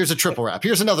 And here's a triple wrap.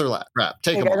 Here's another wrap.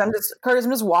 Take guys, Curtis,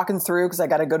 I'm just walking through because I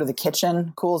got to go to the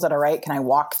kitchen. Cool, is that all right? Can I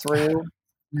walk through?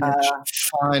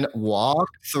 Fine, walk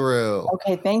through.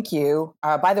 Okay, thank you.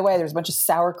 By the way, there's a bunch of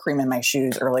sour cream in my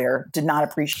shoes earlier. Did not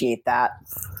appreciate that.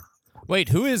 Wait,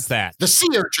 who is that? The sea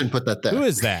urchin put that there. Who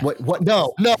is that? What?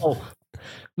 No,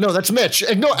 that's Mitch.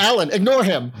 Ignore Alan. Ignore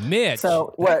him. Mitch.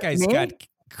 So what? That guy's got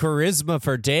charisma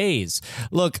for days.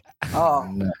 Look.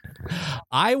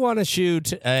 I want to shoot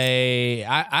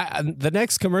the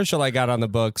next commercial I got on the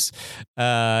books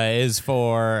is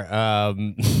for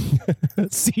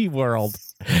SeaWorld,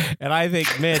 and I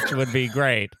think Mitch would be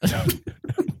great.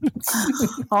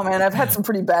 Oh man, I've had some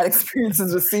pretty bad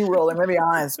experiences with SeaWorld, I'm gonna be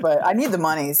honest, but I need the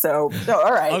money, so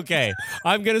all right. Okay,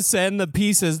 I'm gonna send the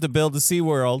pieces to build a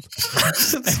SeaWorld.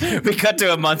 We cut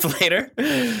to a month later.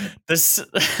 This and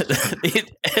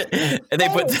they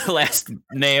put the last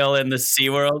nail in the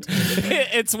SeaWorld.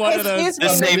 It's one of those. The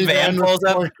same van pulls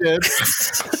up. The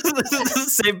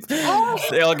same,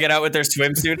 they all get out with their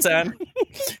swimsuits on.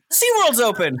 SeaWorld's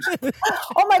open.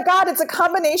 Oh my God, it's a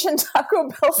combination Taco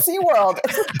Bell SeaWorld.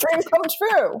 It's a dream come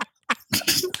true.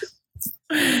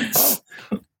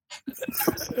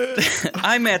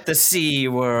 I'm at the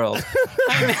SeaWorld.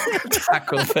 I'm at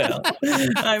Taco Bell.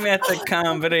 I'm at the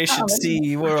combination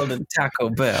SeaWorld and Taco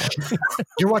Bell.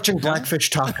 You're watching Blackfish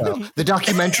Taco, the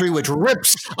documentary which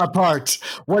rips apart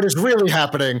what is really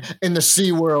happening in the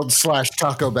SeaWorld /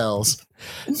 Taco Bells.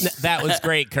 That was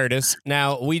great, Curtis.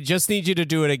 Now, we just need you to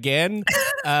do it again.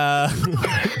 But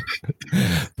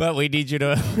we need you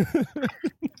to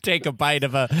take a bite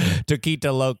of a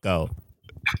Taquito Loco.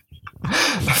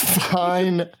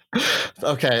 Fine.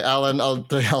 Okay, Alan, I'll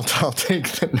take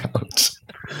the notes.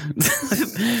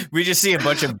 We just see a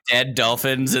bunch of dead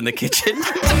dolphins in the kitchen.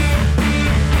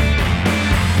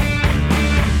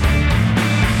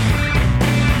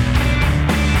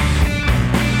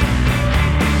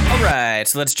 All right,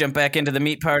 so let's jump back into the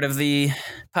meat part of the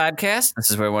podcast. This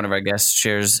is where one of our guests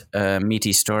shares a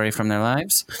meaty story from their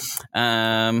lives.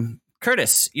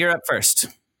 Curtis, you're up first.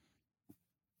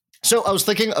 So I was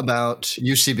thinking about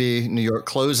UCB New York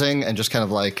closing and just kind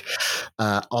of like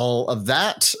all of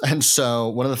that. And so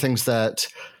one of the things that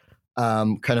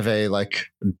kind of a like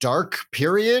dark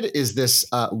period is this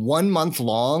 1 month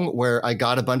long where I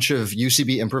got a bunch of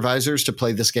UCB improvisers to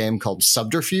play this game called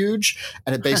Subterfuge.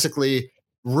 And it basically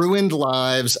ruined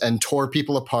lives and tore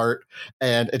people apart.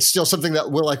 And it's still something that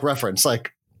we'll like reference.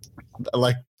 Like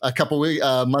a couple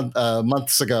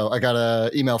months ago, I got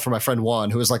an email from my friend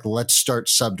Juan who was like, let's start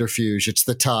Subterfuge. It's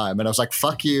the time. And I was like,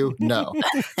 fuck you. No.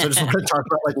 So I just want to talk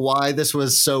about like why this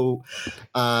was so,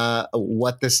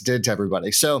 what this did to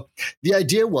everybody. So the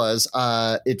idea was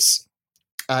it's,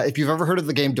 if you've ever heard of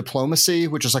the game Diplomacy,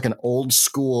 which is like an old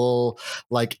school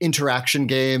like interaction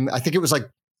game, I think it was like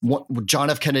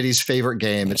John F. Kennedy's favorite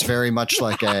game. It's very much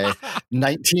like a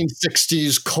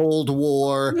 1960s Cold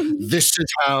War. This is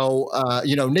how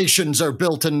nations are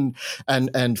built and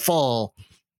fall.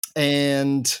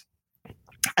 And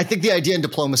I think the idea in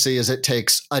Diplomacy is it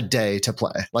takes a day to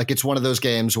play. Like it's one of those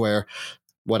games where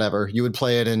whatever, you would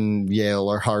play it in Yale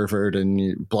or Harvard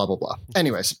and blah, blah, blah.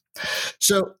 Anyways,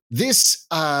 so this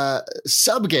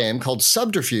sub game called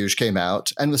Subterfuge came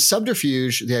out. And with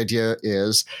Subterfuge, the idea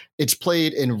is it's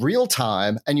played in real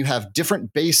time and you have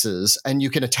different bases and you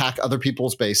can attack other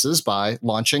people's bases by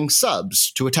launching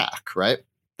subs to attack, right?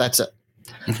 That's it.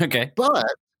 Okay.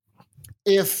 But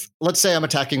if, let's say I'm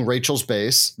attacking Rachel's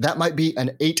base, that might be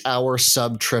an 8-hour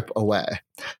sub trip away.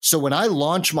 So when I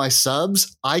launch my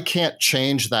subs, I can't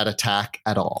change that attack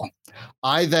at all.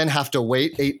 I then have to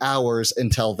wait 8 hours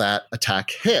until that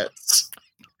attack hits.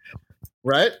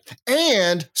 Right?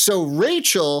 And so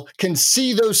Rachel can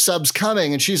see those subs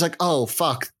coming and she's like, oh,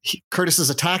 fuck, Curtis is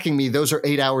attacking me. Those are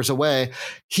 8 hours away.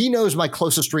 He knows my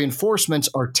closest reinforcements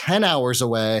are 10 hours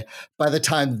away. By the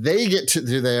time they get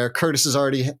to there, Curtis is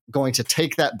already going to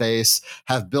take that base,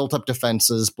 have built up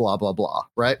defenses, blah, blah, blah.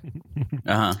 Right?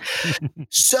 Uh-huh.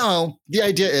 So the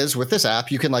idea is with this app,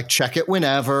 you can like check it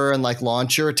whenever and like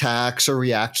launch your attacks or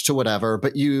react to whatever,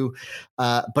 but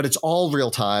it's all real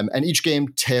time. And each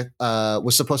game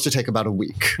was supposed to take about a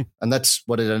week. And that's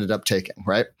what it ended up taking.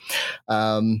 Right.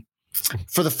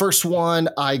 For the first one,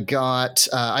 I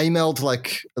emailed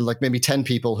like maybe 10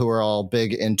 people who are all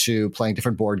big into playing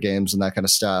different board games and that kind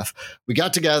of stuff. We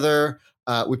got together,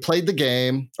 we played the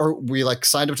game, or we like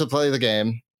signed up to play the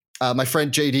game. My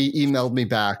friend JD emailed me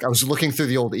back. I was looking through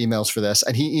the old emails for this,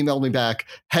 and he emailed me back,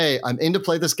 hey, I'm in to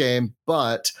play this game,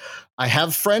 but I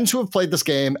have friends who have played this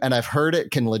game, and I've heard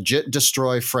it can legit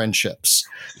destroy friendships.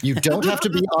 You don't have to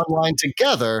be online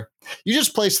together. You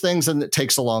just place things, and it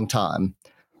takes a long time.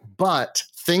 But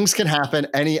things can happen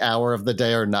any hour of the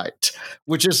day or night,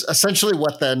 which is essentially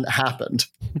what then happened.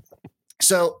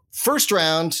 So first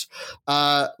round,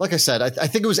 like I said, I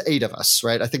think it was 8 of us,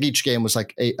 right? I think each game was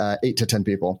like 8 to 10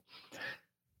 people.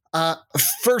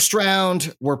 First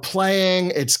round, we're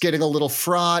playing. It's getting a little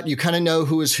fraught. You kind of know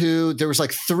who is who. There was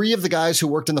like 3 of the guys who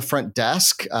worked in the front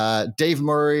desk. Dave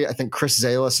Murray, I think Chris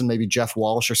Zalis, and maybe Jeff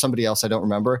Walsh or somebody else. I don't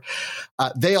remember.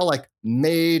 They all like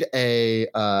made an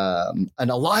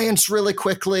alliance really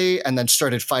quickly and then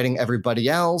started fighting everybody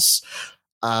else.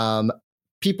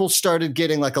 people started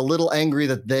getting like a little angry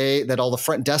that all the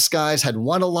front desk guys had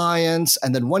one alliance,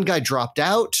 and then one guy dropped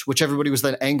out, which everybody was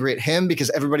then angry at him because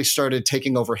everybody started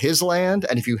taking over his land.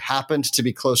 And if you happened to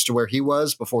be close to where he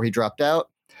was before he dropped out,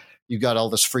 you got all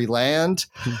this free land.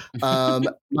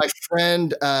 My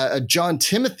friend John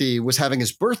Timothy was having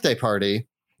his birthday party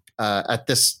at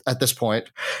this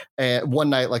point, one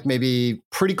night, like maybe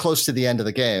pretty close to the end of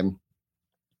the game.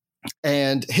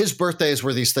 And his birthdays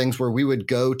were these things where we would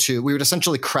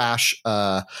essentially crash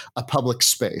a public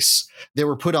space. They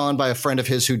were put on by a friend of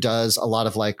his who does a lot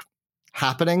of like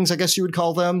happenings, I guess you would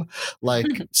call them, like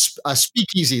a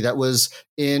speakeasy that was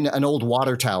in an old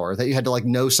water tower that you had to like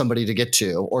know somebody to get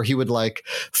to, or he would like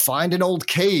find an old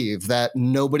cave that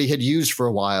nobody had used for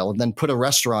a while and then put a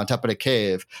restaurant up in a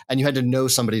cave and you had to know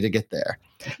somebody to get there.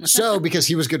 So because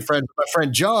he was good friend with my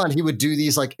friend John, he would do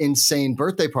these like insane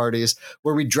birthday parties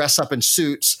where we dress up in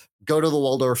suits, go to the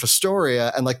Waldorf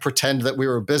Astoria and like pretend that we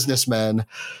were businessmen,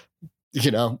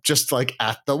 just like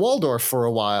at the Waldorf for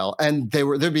a while. And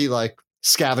there'd be like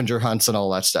scavenger hunts and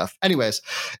all that stuff. Anyways,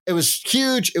 it was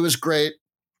huge. It was great.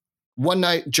 One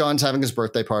night, John's having his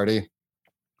birthday party.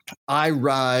 I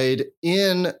ride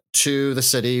into the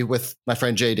city with my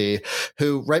friend JD,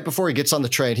 who right before he gets on the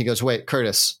train, he goes, "Wait,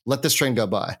 Curtis, let this train go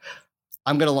by.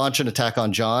 I'm going to launch an attack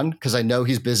on John because I know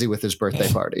he's busy with his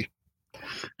birthday party."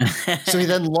 So he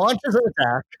then launches an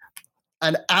attack.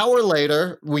 An hour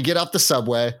later, we get off the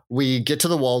subway. We get to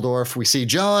the Waldorf. We see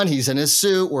John. He's in his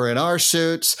suit. We're in our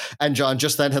suits. And John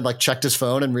just then had like checked his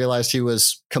phone and realized he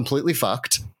was completely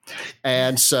fucked.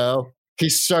 And so he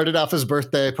started off his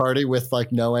birthday party with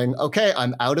like knowing, okay,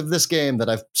 I'm out of this game that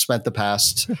I've spent the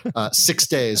past 6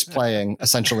 days playing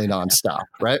essentially nonstop,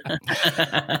 right?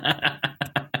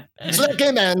 So that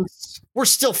game ends. We're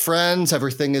still friends.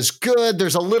 Everything is good.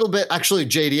 There's a little bit, actually,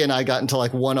 JD and I got into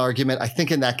like one argument, I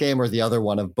think in that game or the other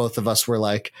one, of both of us were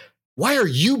like, "Why are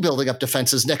you building up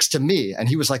defenses next to me?" And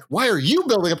he was like, "Why are you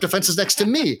building up defenses next to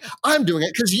me? I'm doing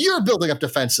it because you're building up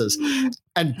defenses."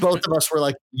 And both of us were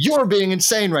like, "You're being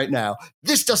insane right now.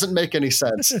 This doesn't make any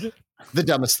sense." The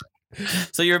dumbest thing.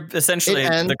 So you're essentially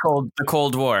the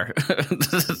Cold War.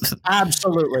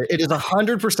 Absolutely. It is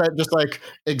 100% just like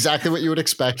exactly what you would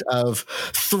expect of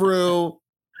through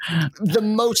the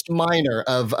most minor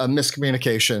of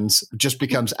miscommunications just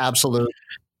becomes absolute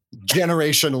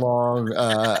generation-long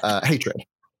hatred.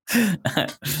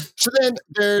 So then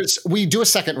we do a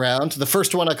second round. The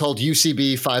first one I called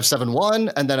UCB 571,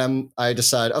 and then I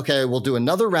decide, okay, we'll do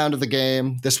another round of the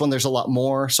game. This one there's a lot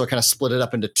more, so I kind of split it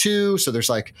up into two. So there's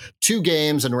like 2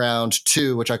 games in round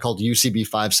 2, which I called UCB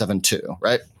 572,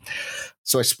 right?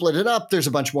 So I split it up. There's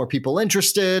a bunch more people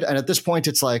interested. And at this point,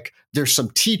 it's like there's some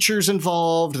teachers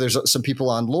involved. There's some people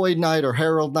on Lloyd night or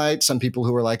Herald night, some people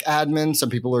who are like admins,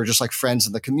 some people who are just like friends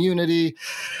in the community.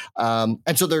 And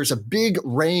so there's a big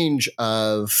range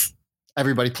of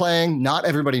everybody playing. Not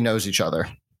everybody knows each other.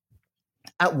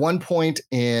 At one point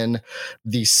in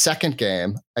the second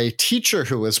game, a teacher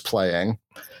who was playing,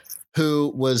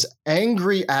 who was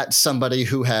angry at somebody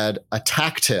who had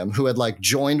attacked him, who had like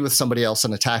joined with somebody else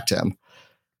and attacked him.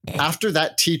 After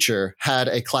that teacher had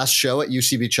a class show at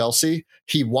UCB Chelsea,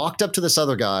 he walked up to this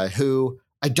other guy who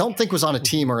I don't think was on a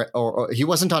team or he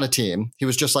wasn't on a team. He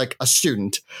was just like a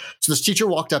student. So this teacher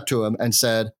walked up to him and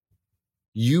said,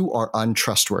 "You are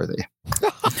untrustworthy."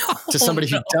 To somebody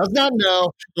who does not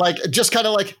know, like just kind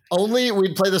of like only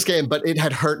we'd play this game, but it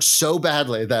had hurt so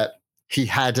badly that he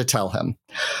had to tell him.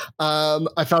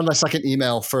 I found my second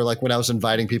email for like when I was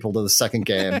inviting people to the second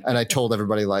game, and I told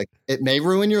everybody like, it may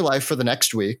ruin your life for the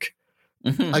next week.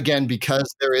 Mm-hmm. Again,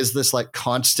 because there is this like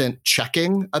constant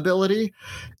checking ability.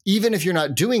 Even if you're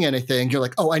not doing anything, you're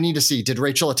like, "Oh, I need to see, did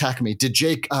Rachel attack me? Did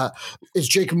Jake, is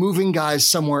Jake moving guys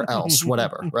somewhere else?"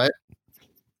 Whatever, right?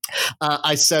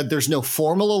 I said there's no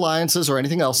formal alliances or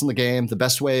anything else in the game. The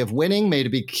best way of winning may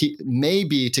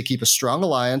be to keep a strong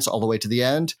alliance all the way to the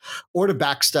end, or to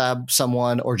backstab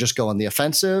someone or just go on the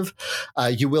offensive.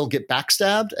 You will get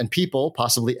backstabbed, and people,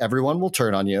 possibly everyone, will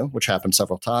turn on you, which happened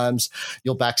several times.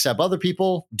 You'll backstab other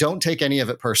people. Don't take any of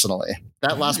it personally.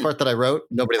 That last part that I wrote,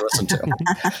 nobody listened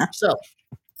to. So,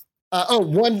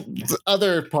 one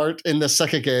other part in the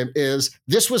second game is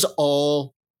this was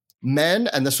all men,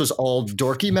 and this was all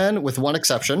dorky men with one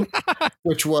exception,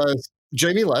 which was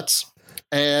Jamie Lutz.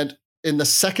 And in the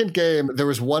second game, there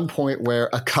was one point where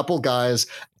a couple guys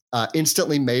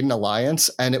instantly made an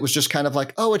alliance, and it was just kind of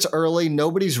like, oh, it's early.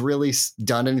 Nobody's really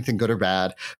done anything good or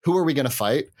bad. Who are we going to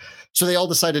fight? So they all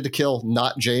decided to kill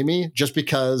not Jamie, just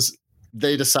because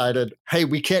they decided, hey,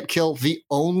 we can't kill the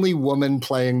only woman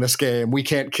playing this game. We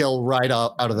can't kill right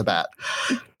out of the bat.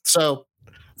 So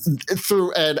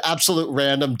through an absolute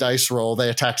random dice roll, they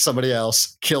attacked somebody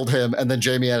else, killed him, and then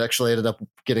Jamie actually ended up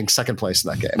getting second place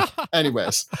in that game.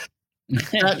 Anyways,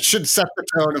 that should set the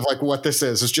tone of like what this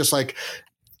is. It's just like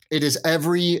it is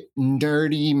every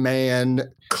nerdy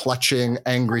man clutching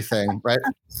angry thing, right?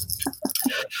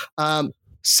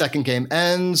 Second game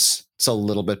ends. It's a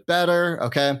little bit better.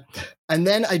 Okay. And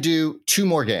then I do 2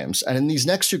 more games. And in these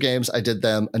next 2 games, I did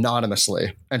them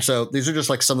anonymously. And so these are just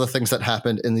like some of the things that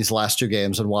happened in these last 2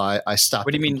 games and why I stopped.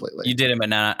 What do you mean completely. You did them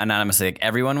anonymously? Like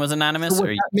everyone was anonymous? So what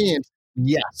that means,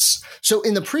 yes. So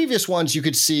in the previous ones, you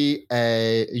could see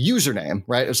a username,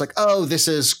 right? It was like, oh, this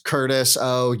is Curtis.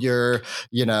 Oh, you're,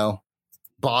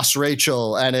 Boss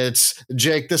Rachael, and it's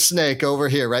Jake the Snake over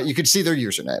here, right? You could see their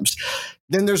usernames.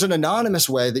 Then there's an anonymous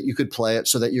way that you could play it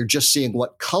so that you're just seeing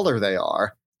what color they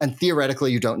are. And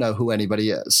theoretically, you don't know who anybody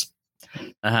is.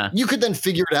 Uh-huh. You could then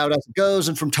figure it out as it goes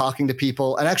and from talking to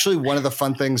people. And actually, one of the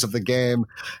fun things of the game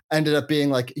ended up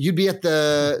being like you'd be at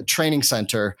the training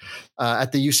center,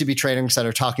 at the UCB training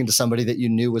center, talking to somebody that you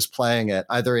knew was playing it,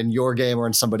 either in your game or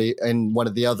in one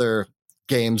of the other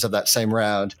games of that same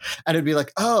round. And it'd be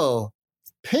like, oh,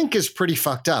 Pink is pretty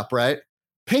fucked up, right?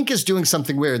 Pink is doing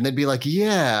something weird. And they'd be like,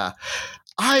 yeah,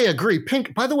 I agree.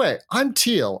 Pink, by the way, I'm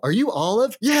teal. Are you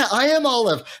olive? Yeah, I am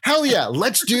olive. Hell yeah.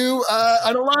 Let's do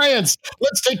an alliance.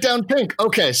 Let's take down Pink.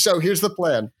 Okay, so here's the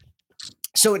plan.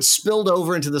 So it spilled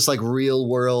over into this like real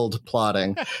world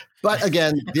plotting. But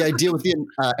again, the idea with the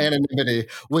anonymity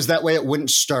was that way it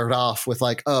wouldn't start off with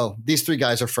like, oh, these 3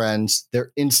 guys are friends.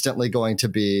 They're instantly going to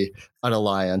be an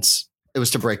alliance. It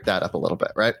was to break that up a little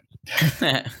bit, right?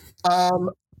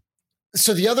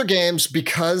 So the other games,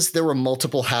 because there were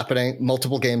multiple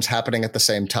games happening at the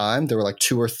same time, there were like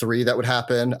 2 or 3 that would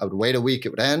happen. I would wait a week, it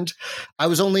would end. I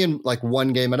was only in like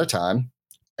 1 game at a time.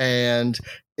 And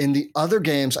in the other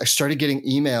games, I started getting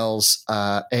emails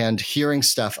and hearing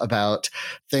stuff about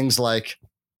things like,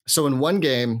 so in one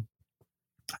game,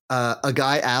 a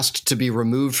guy asked to be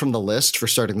removed from the list for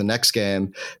starting the next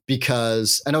game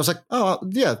and I was like, oh,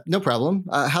 yeah, no problem.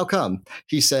 How come?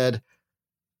 He said,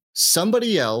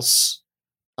 somebody else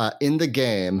in the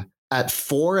game at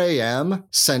 4 a.m.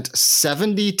 sent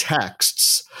 70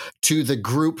 texts to the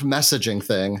group messaging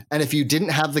thing. And if you didn't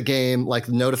have the game, like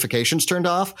notifications turned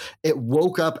off, it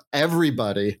woke up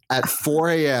everybody at 4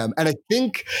 a.m. And I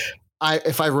think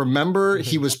if I remember,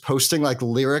 he was posting like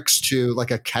lyrics to like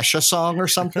a Kesha song or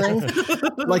something,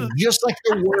 like just like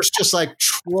the worst, just like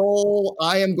troll.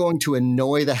 I am going to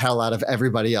annoy the hell out of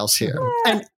everybody else here.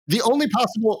 And the only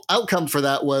possible outcome for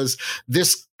that was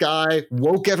this guy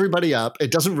woke everybody up.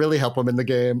 It doesn't really help him in the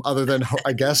game other than,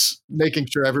 I guess, making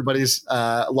sure everybody's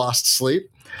lost sleep.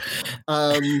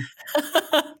 So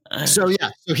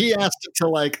he asked to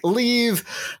like leave.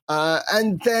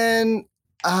 And then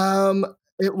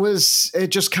it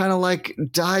just kind of like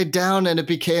died down and it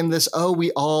became this, oh,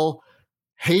 we all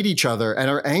hate each other and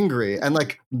are angry. And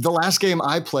like the last game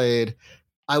I played,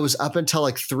 I was up until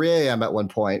like 3 a.m. at one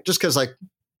point, just because like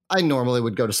I normally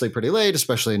would go to sleep pretty late,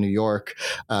 especially in New York,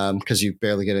 because you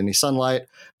barely get any sunlight.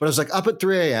 But I was like up at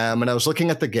 3 a.m. and I was looking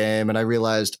at the game and I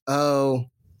realized, oh,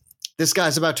 this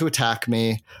guy's about to attack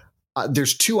me.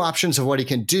 There's 2 options of what he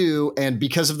can do. And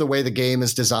because of the way the game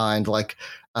is designed, like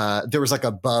there was like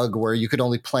a bug where you could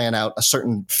only plan out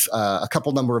a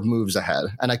couple number of moves ahead.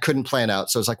 And I couldn't plan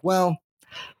out. So I was like, well,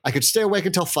 I could stay awake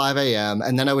until 5 a.m.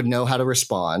 and then I would know how to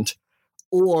respond.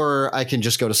 Or I can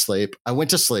just go to sleep. I went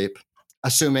to sleep,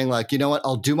 assuming like, you know what,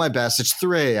 I'll do my best. It's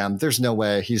 3 a.m. There's no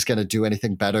way he's going to do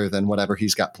anything better than whatever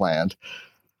he's got planned.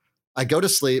 I go to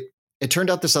sleep. It turned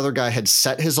out this other guy had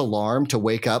set his alarm to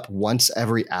wake up once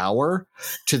every hour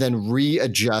to then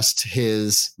readjust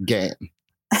his game.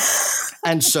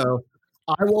 And so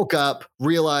I woke up,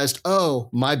 realized, oh,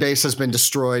 my base has been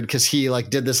destroyed because he like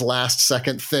did this last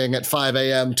second thing at 5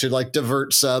 a.m. to like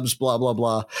divert subs, blah, blah,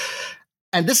 blah.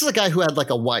 And this is a guy who had like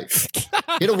a wife.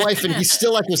 He had a wife and he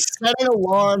still like was setting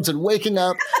alarms and waking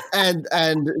up. And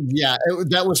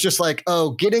that was just like,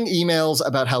 oh, getting emails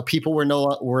about how people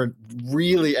were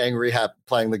really angry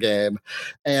playing the game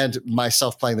and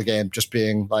myself playing the game, just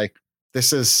being like,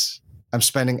 I'm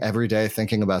spending every day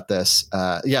thinking about this.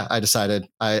 I decided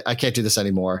I can't do this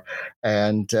anymore.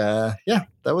 And that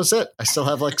was it. I still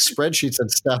have like spreadsheets and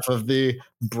stuff of the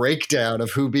breakdown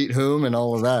of who beat whom and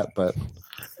all of that. But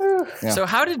yeah. So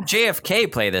how did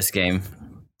JFK play this game?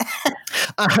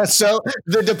 So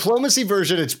the diplomacy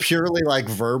version, it's purely like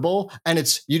verbal, and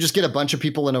you just get a bunch of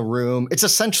people in a room. It's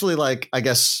essentially like, I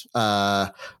guess,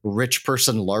 rich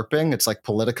person LARPing. It's like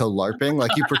Politico LARPing.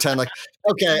 Like you pretend like,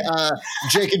 okay,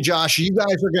 Jake and Josh, you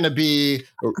guys are going to be,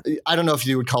 I don't know if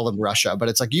you would call them Russia, but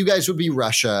it's like you guys would be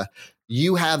Russia.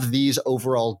 you have these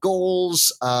overall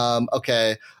goals.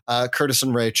 Okay, Curtis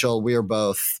and Rachel, we are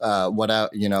both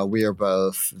we are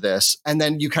both this. And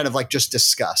then you kind of like just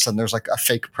discuss, and there's like a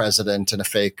fake president and a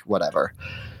fake whatever.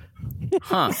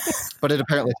 Huh. But it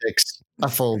apparently takes a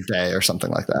full day or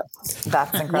something like that.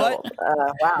 That's incredible.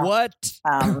 Wow.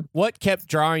 What kept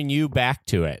drawing you back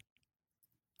to it?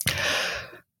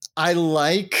 I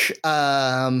like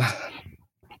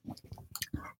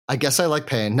I guess I like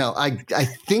pain. No, I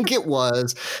think it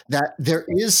was that there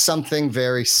is something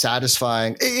very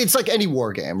satisfying. It's like any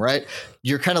war game, right?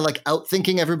 You're kind of like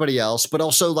outthinking everybody else, but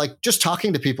also like just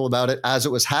talking to people about it as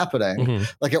it was happening. Mm-hmm.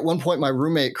 Like at one point, my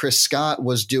roommate, Chris Scott,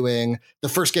 was doing the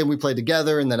first game we played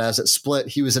together. And then as it split,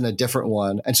 he was in a different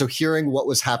one. And so hearing what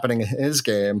was happening in his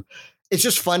game, it's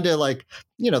just fun to like,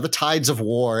 the tides of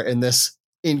war in this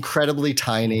incredibly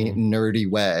tiny, nerdy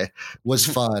way was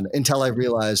fun until I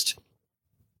realized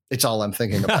it's all I'm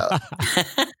thinking about.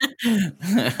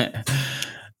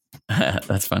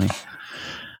 That's funny.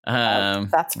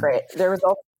 That's great. There was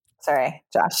also, sorry,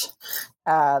 Josh.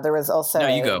 There was also no,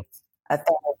 you go. A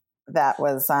thing that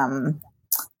was there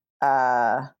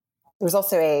was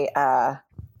also a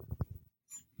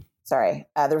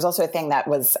thing that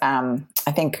was I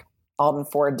think Alden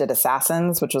Ford did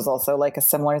Assassins, which was also like a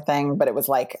similar thing, but it was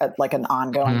like an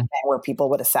ongoing thing where people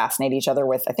would assassinate each other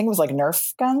with, I think it was like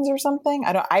Nerf guns or something.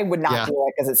 I would not do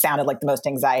it because it sounded like the most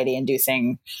anxiety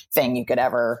inducing thing you could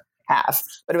ever have,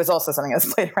 but it was also something that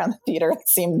was played around the theater. It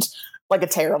seemed like a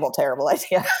terrible, terrible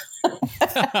idea.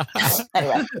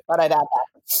 Anyway, thought I'd add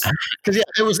that. Because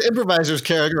it was improvisers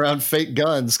carrying around fake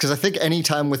guns. Because I think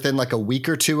anytime within like a week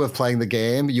or two of playing the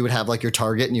game, you would have like your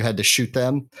target and you had to shoot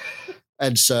them.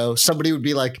 And so somebody would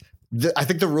be like, I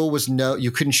think the rule was no,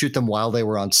 you couldn't shoot them while they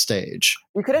were on stage.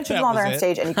 You couldn't shoot them while they're on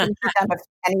stage, and you couldn't shoot them if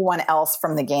anyone else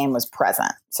from the game was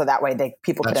present. So that way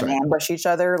people couldn't ambush each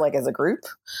other like as a group.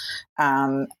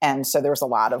 And so there was a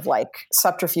lot of like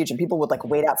subterfuge, and people would like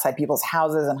wait outside people's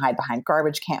houses and hide behind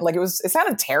garbage cans. Like it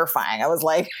sounded terrifying. I was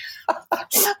like,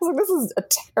 this is a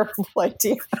terrible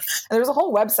idea. And there was a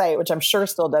whole website, which I'm sure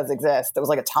still does exist. That was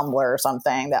like a Tumblr or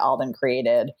something that Alden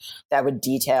created that would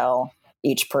detail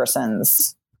each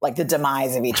person's, like the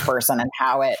demise of each person and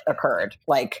how it occurred.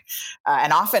 Like,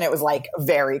 and often it was like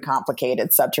very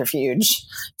complicated subterfuge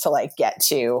to like get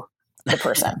to the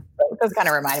person. It does kind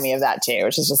of remind me of that too,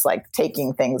 which is just like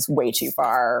taking things way too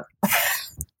far,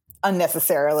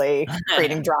 unnecessarily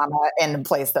creating drama in a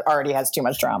place that already has too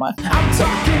much drama. I'm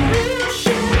talking real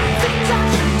shit.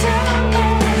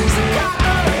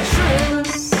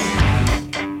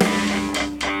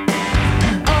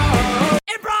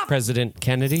 President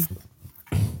Kennedy.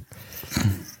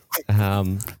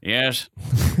 Yes.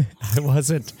 I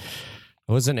wasn't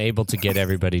able to get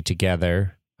everybody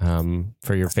together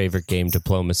for your favorite game,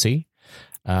 Diplomacy,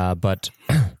 but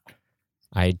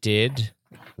I did.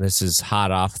 This is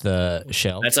hot off the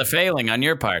shelf. That's a failing on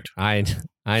your part. I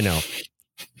know,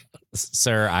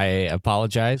 sir. I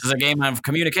apologize. This is a game of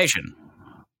communication.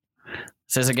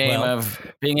 This is a game of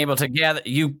being able to gather.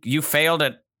 You failed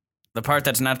at the part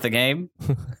that's not the game.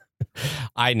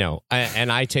 I know, and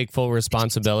I take full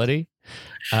responsibility.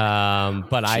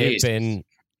 But I've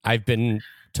been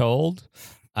told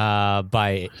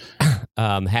by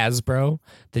Hasbro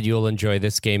that you'll enjoy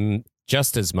this game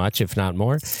just as much, if not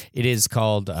more. It is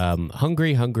called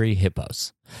Hungry Hungry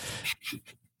Hippos.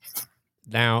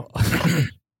 Now,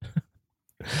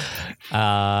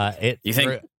 you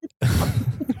think?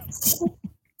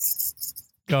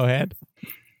 Go ahead.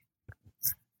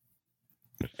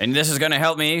 And this is going to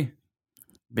help me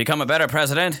become a better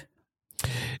president?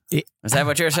 Is that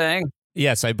what you're saying?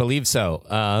 Yes, I believe so.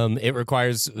 It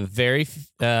requires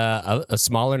a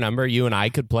smaller number. You and I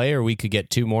could play, or we could get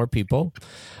 2 more people.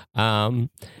 And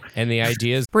the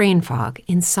idea is brain fog,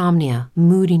 insomnia,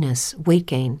 moodiness, weight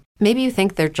gain. Maybe you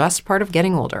think they're just part of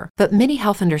getting older, but MIDI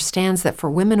Health understands that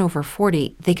for women over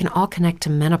 40, they can all connect to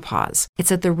menopause.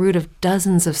 It's at the root of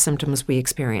dozens of symptoms we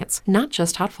experience, not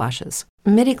just hot flashes.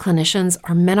 MIDI clinicians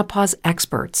are menopause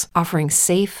experts, offering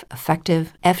safe,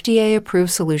 effective,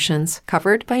 FDA-approved solutions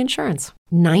covered by insurance.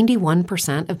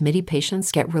 91% of MIDI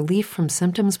patients get relief from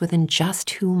symptoms within just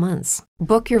 2 months.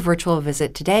 Book your virtual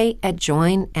visit today at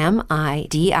joinmidi.com.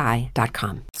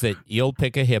 That you'll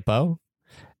pick a hippo,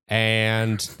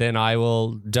 and then I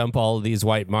will dump all of these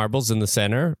white marbles in the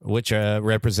center, which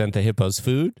represent the hippo's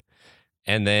food.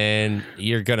 And then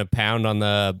you're going to pound on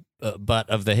the butt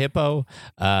of the hippo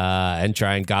and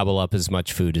try and gobble up as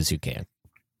much food as you can.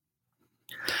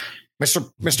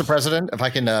 Mr. President, if I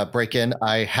can break in,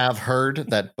 I have heard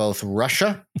that both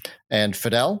Russia and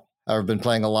Fidel or been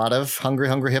playing a lot of Hungry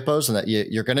Hungry Hippos, and that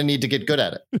you're going to need to get good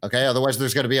at it. Okay, otherwise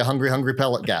there's going to be a Hungry Hungry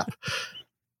pellet gap.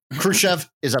 Khrushchev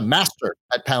is a master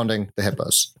at pounding the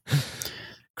hippos.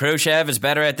 Khrushchev is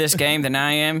better at this game than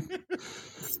I am.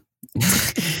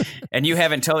 And you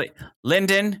haven't told it.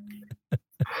 Lyndon,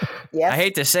 Yes. I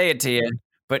hate to say it to you,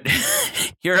 but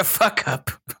you're a fuck up.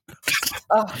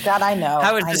 Oh God, I know.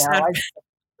 How is I this know. not-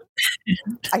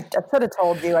 I should have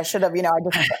told you. I should have.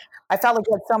 I felt like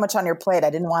you had so much on your plate. I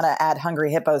didn't want to add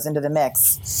Hungry Hippos into the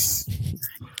mix.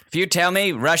 If you tell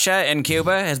me Russia and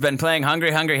Cuba has been playing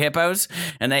Hungry Hungry Hippos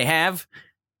and they have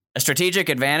a strategic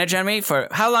advantage on me, for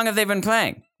how long have they been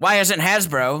playing? Why hasn't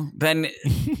Hasbro been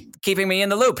keeping me in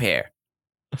the loop here?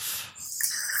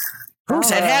 Who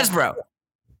said Hasbro?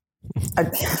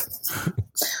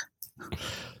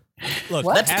 Look,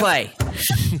 Let's play.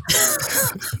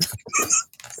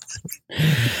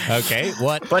 Okay,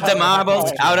 what? Put the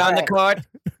marbles out on the court.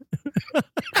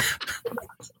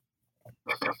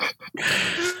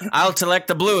 I'll select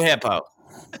the blue hippo.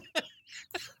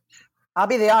 I'll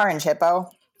be the orange hippo.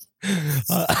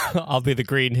 I'll be the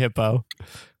green hippo.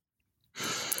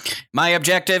 My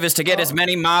objective is to get as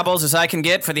many marbles as I can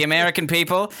get for the American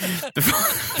people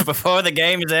before the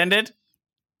game is ended.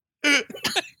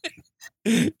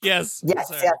 Yes. Yes,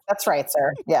 sir. yes, that's right,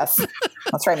 sir. Yes,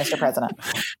 that's right, Mr. President.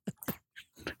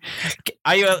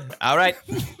 Are you all right?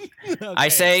 Okay. I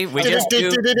say we just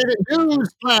do.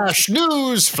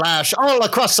 News flash! All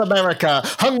across America,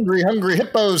 Hungry Hungry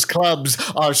Hippos clubs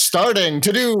are starting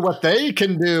to do what they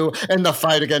can do in the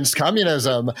fight against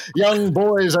communism. Young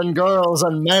boys and girls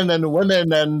and men and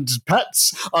women and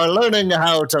pets are learning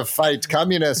how to fight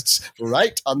communists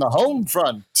right on the home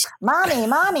front.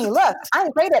 Mommy, look,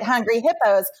 I'm great at Hungry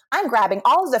Hippos. I'm grabbing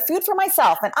all of the food for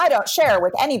myself and I don't share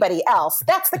with anybody else.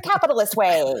 That's the capitalist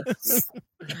way.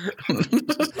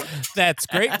 That's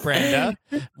great, Brenda.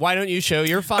 Why don't you show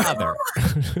your father?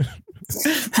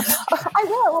 I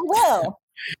will.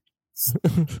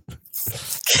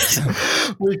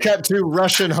 We cut to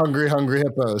Russian Hungry Hungry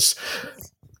Hippos.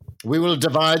 We will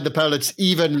divide the pellets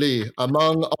evenly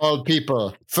among all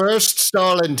people. First,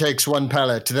 Stalin takes one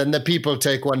pellet, then the people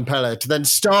take one pellet, then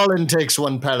Stalin takes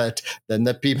one pellet, then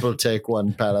the people take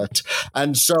one pellet,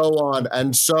 and so on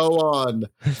and so on.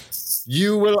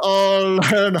 You will all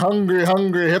learn Hungry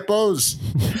Hungry Hippos.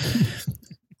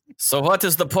 So what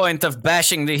is the point of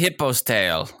bashing the hippo's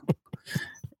tail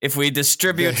if we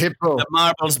distribute the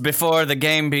marbles before the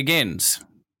game begins?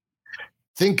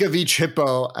 Think of each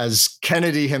hippo as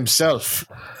Kennedy himself.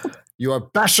 You are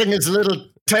bashing his little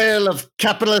tail of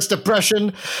capitalist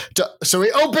oppression so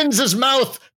he opens his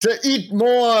mouth to eat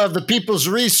more of the people's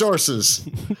resources.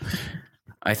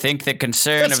 I think the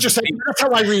concern That's of how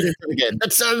I read it again.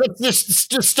 That's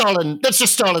just Stalin. That's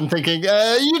just Stalin thinking.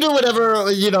 You do whatever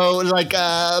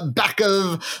back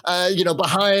of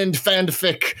behind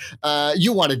fanfic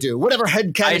you want to do. Whatever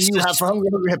headcanon you have for Hungry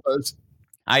Hungry Hippos.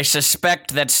 I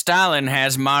suspect that Stalin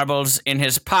has marbles in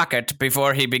his pocket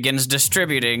before he begins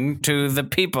distributing to the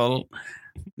people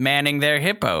manning their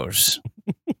hippos.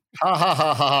 Ha ha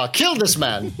ha ha ha! Kill this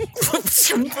man!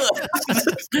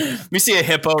 We see a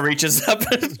hippo reaches up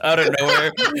out of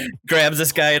nowhere, grabs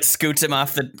this guy and scoots him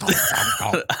off the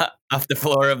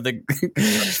floor of the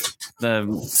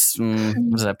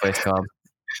what's that place called?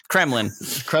 Kremlin.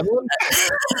 Kremlin?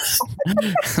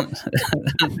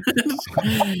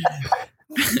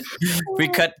 We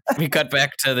cut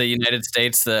back to the United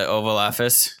States, the Oval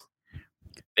Office.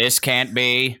 This can't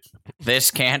be.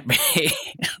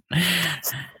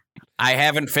 I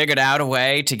haven't figured out a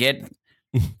way to get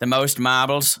the most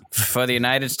marbles for the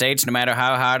United States, no matter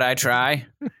how hard I try.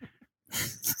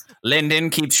 Lyndon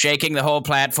keeps shaking the whole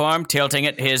platform, tilting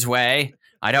it his way.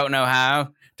 I don't know how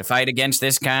to fight against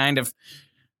this kind of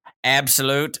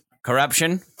absolute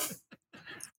corruption.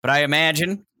 But I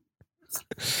imagine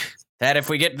that if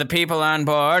we get the people on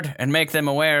board and make them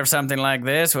aware of something like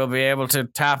this, we'll be able to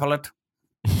topple it.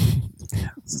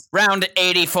 Round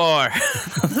 84.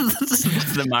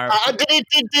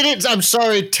 I'm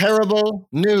sorry, terrible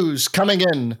news coming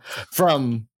in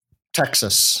from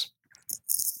Texas.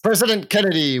 President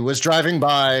Kennedy was driving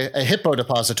by a hippo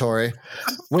depository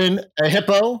when a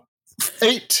hippo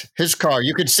ate his car.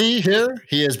 You can see here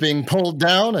he is being pulled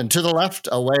down and to the left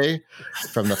away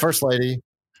from the First Lady,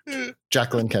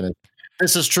 Jacqueline Kennedy.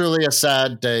 This is truly a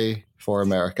sad day for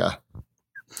America.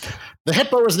 The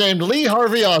hippo is named Lee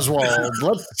Harvey Oswald.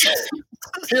 Let's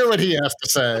hear what he has to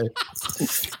say.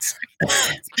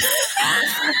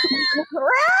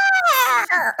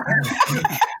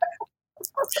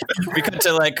 We cut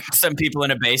to some people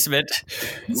in a basement.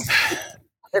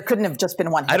 There couldn't have just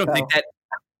been one hippo. I don't think that.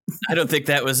 I don't think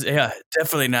that was,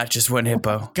 definitely not just one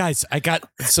hippo. Guys, I got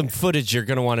some footage you're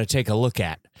going to want to take a look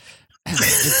at.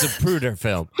 It's a Zapruder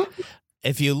film.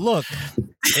 If you look,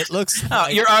 it looks. Oh,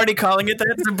 you're already calling it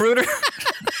that, Zapruder?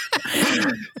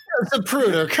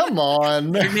 Zapruder, come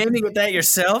on. You're naming it that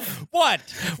yourself? What?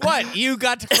 You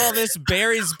got to call this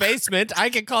Barry's Basement. I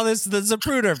can call this the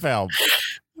Zapruder film.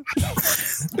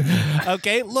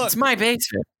 Okay, look. It's my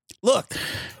basement. Look.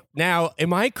 Now,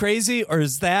 am I crazy, or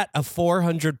is that a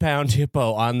 400-pound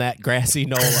hippo on that grassy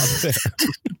knoll up there?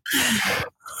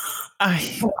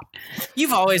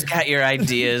 You've always got your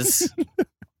ideas.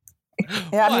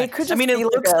 Yeah, I mean, it could just be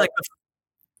looks like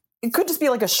it could just be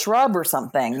like a shrub or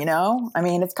something, you know? I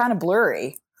mean, it's kind of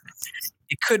blurry.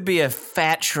 It could be a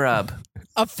fat shrub.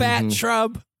 A fat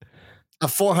shrub? A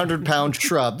 400-pound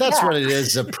shrub. That's what it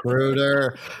is,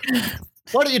 Zapruder.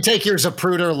 Why don't you take your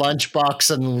Zapruder lunchbox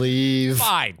and leave?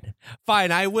 Fine.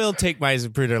 I will take my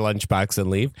Zapruder lunchbox and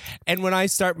leave. And when I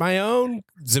start my own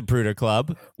Zapruder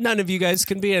club, none of you guys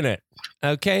can be in it.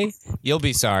 Okay? You'll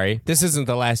be sorry. This isn't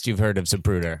the last you've heard of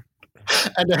Zapruder.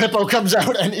 And the hippo comes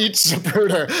out and eats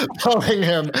Zapruder, pulling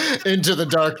him into the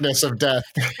darkness of death.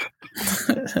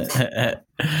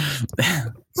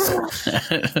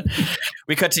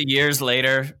 We cut to years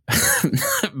later.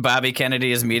 Bobby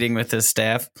Kennedy is meeting with his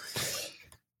staff.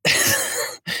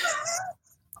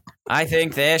 I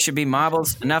think there should be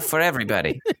marbles enough for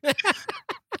everybody.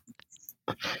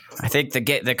 I think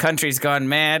the country's gone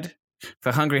mad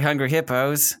for hungry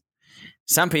hippos.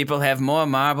 Some people have more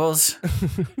marbles.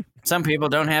 Some people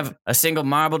don't have a single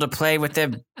marble to play with their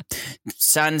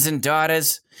sons and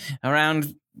daughters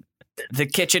around the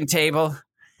kitchen table.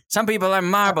 Some people are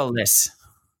marbleless.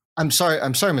 I'm sorry,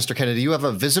 Mr. Kennedy. You have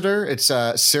a visitor? It's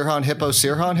Sirhan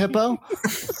Hippo.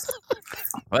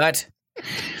 What?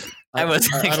 I was.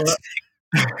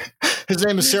 His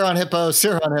name is Sirhan Hippo.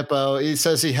 He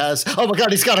says he has. Oh my God,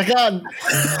 he's got a gun.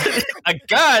 A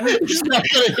gun? He's not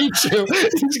going to eat you.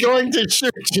 He's going to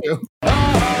shoot you.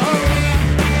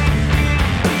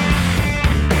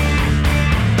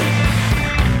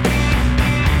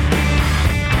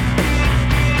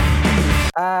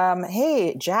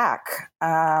 Hey, Jack.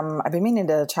 I've been meaning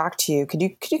to talk to you. Could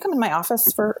you come in my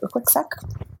office for a quick sec?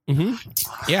 Mm-hmm.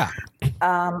 Yeah.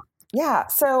 Yeah.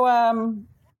 So, I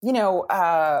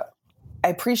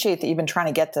appreciate that you've been trying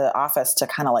to get the office to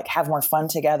kind of like have more fun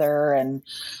together and,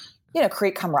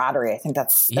 create camaraderie. I think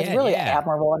that's really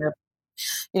admirable. And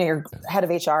you're head of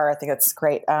HR. I think that's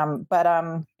great. But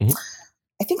I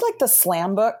think like the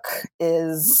slam book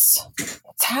it's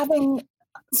having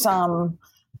some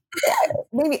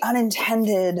maybe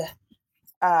unintended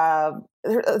I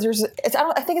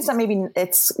think it's not, maybe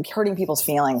it's hurting people's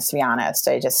feelings, to be honest.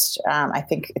 I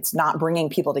think it's not bringing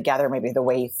people together maybe the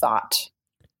way you thought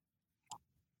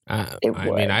I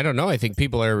mean, I don't know. I think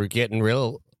people are getting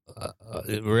really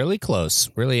close,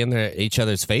 really in each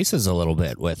other's faces a little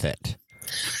bit with it.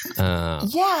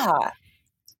 Yeah,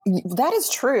 that is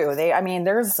true.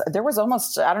 There was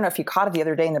almost, I don't know if you caught it the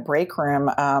other day in the break room,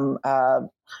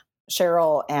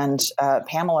 Cheryl and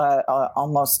Pamela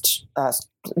almost,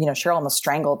 Cheryl almost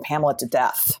strangled Pamela to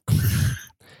death.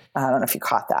 I don't know if you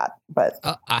caught that, but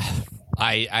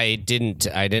I didn't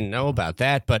know about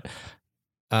that, but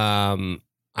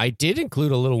I did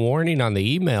include a little warning on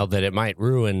the email that it might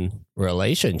ruin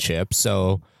relationships.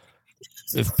 So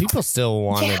if people still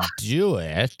want to do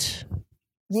it.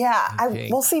 Yeah.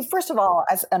 Well, see, first of all,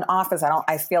 as an office,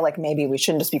 I feel like maybe we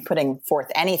shouldn't just be putting forth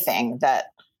anything that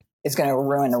is going to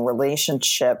ruin a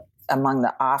relationship among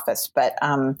the office. But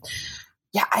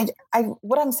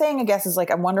what I'm saying, I guess, is like,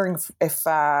 I'm wondering if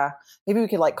maybe we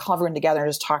could like call everyone together and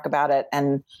just talk about it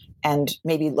and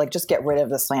maybe like just get rid of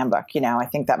the slam book. I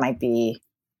think that might be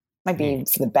for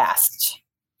the best.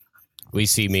 We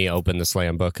see me open the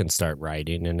slam book and start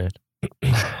writing in it.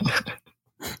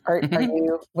 Are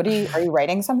you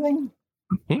writing something?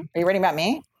 Are you writing about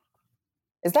me?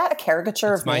 Is that a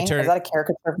caricature of me? Is that a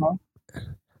caricature of me?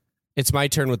 It's my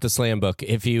turn with the slam book.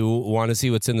 If you want to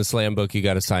see what's in the slam book, you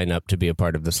got to sign up to be a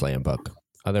part of the slam book.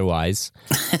 Otherwise,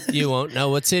 you won't know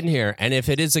what's in here. And if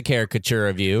it is a caricature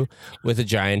of you with a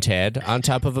giant head on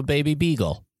top of a baby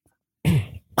beagle.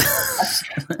 Okay,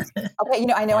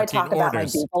 I know I talk about my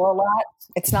beagle a lot.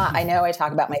 It's not, I know I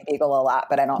talk about my beagle a lot,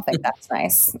 but I don't think that's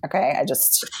nice. Okay, I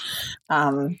just,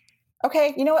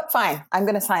 okay, you know what? Fine. I'm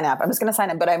going to sign up. I'm just going to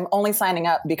sign up, but I'm only signing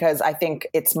up because I think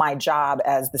it's my job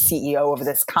as the CEO of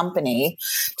this company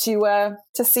to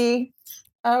see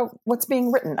what's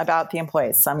being written about the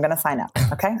employees. So I'm going to sign up.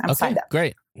 Okay, I'm signed up.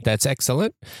 Great. That's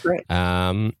excellent. Great.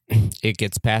 It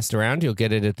gets passed around. You'll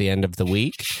get it at the end of the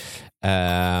week.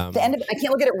 The end of, I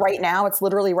can't look at it right now. It's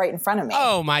literally right in front of me.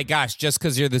 Oh my gosh! Just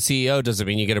because you're the CEO doesn't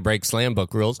mean you get to break slam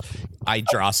book rules. I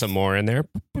draw some more in there.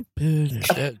 All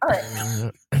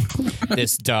right.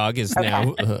 This dog is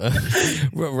now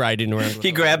riding around.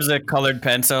 He grabs a colored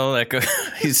pencil, like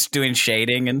he's doing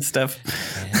shading and stuff.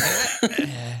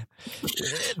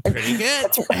 Pretty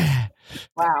good.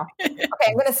 Wow. Okay,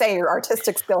 I'm going to say your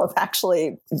artistic skill is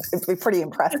actually pretty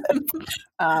impressive.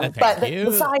 But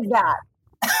besides that,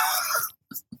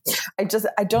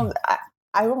 I don't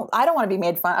want to be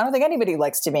made fun. I don't think anybody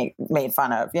likes to be made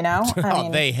fun of, you know? I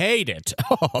mean, they hate it.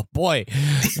 Oh boy.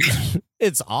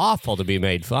 It's awful to be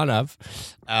made fun of.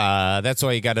 That's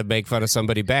why you got to make fun of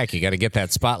somebody back. You got to get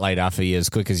that spotlight off of you as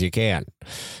quick as you can.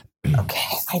 Okay.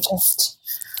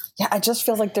 I just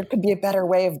feel like there could be a better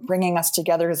way of bringing us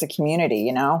together as a community,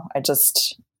 you know?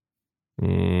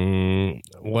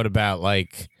 What about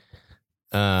like,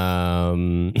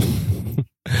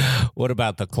 what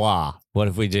about the claw? What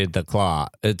if we did the claw?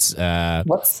 It's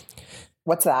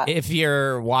what's that? If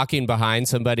you're walking behind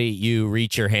somebody, you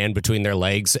reach your hand between their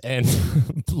legs and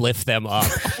lift them up.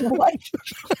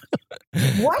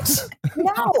 What?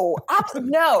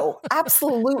 No,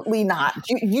 absolutely not.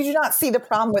 You do not see the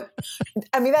problem with.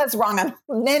 I mean, that's wrong on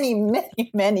many, many,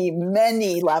 many,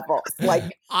 many levels.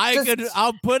 Like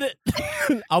I'll put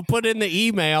in the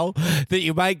email that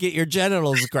you might get your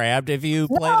genitals grabbed if you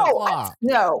play the claw.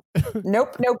 No.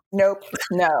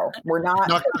 We're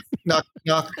not. Knock.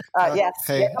 Yes.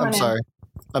 Hey, I'm sorry.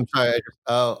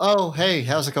 Hey,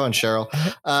 how's it going, Cheryl?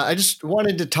 I just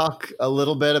wanted to talk a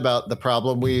little bit about the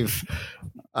problem we've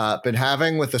been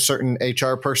having with a certain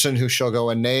HR person who shall go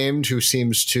unnamed, who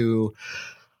seems to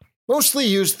mostly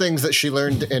use things that she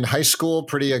learned in high school,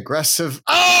 pretty aggressive.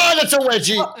 Oh, that's a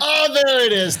wedgie. Oh, there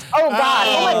it is. Oh, God.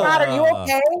 Oh, my God. Are you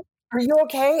okay? Are you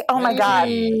okay? Oh, my God.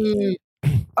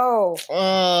 Oh,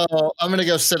 I'm going to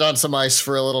go sit on some ice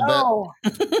for a little bit.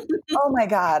 Oh my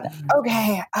God.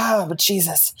 Okay. Oh, but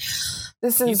Jesus.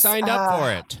 You signed up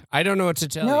for it. I don't know what to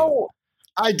tell you. No.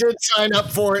 I did sign up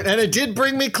for it, and it did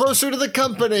bring me closer to the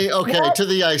company. Okay, what? To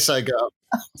the ice I go.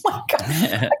 Oh my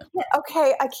God.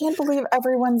 I can't believe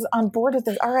everyone's on board with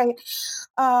this. All right.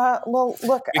 Well,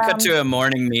 look. We cut to a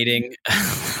morning meeting,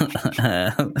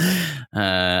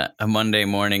 a Monday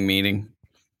morning meeting.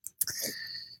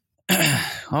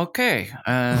 Okay.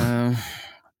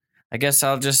 I guess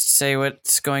I'll just say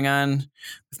what's going on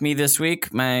with me this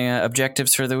week, my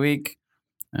objectives for the week,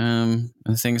 the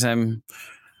things I'm,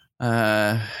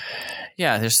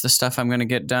 there's the stuff I'm going to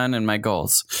get done and my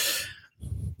goals.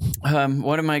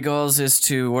 One of my goals is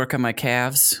to work on my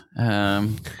calves. I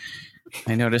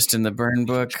noticed in the burn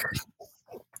book,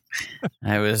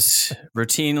 I was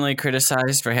routinely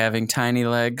criticized for having tiny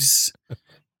legs.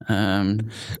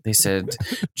 They said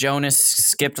Jonas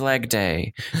skipped leg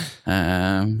day.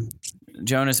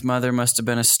 Jonas' mother must have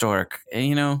been a stork,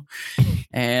 you know,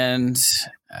 and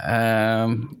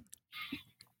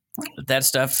that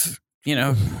stuff, you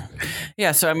know.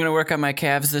 Yeah, so I'm going to work on my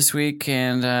calves this week,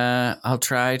 and I'll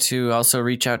try to also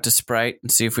reach out to Sprite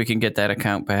and see if we can get that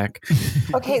account back.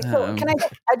 Okay, so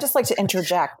I'd just like to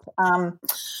interject.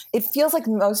 It feels like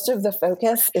most of the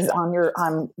focus is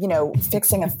on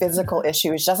fixing a physical issue,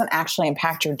 which doesn't actually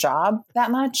impact your job that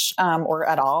much, or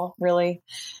at all, really.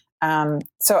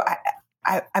 So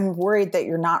I'm worried that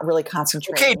you're not really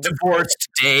concentrating. Okay, divorced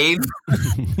Dave.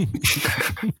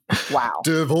 Wow.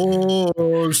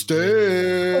 Divorced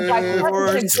Dave.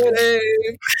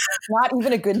 Not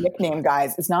even a good nickname,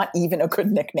 guys. It's not even a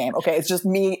good nickname. Okay, it's just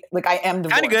me. Like, I am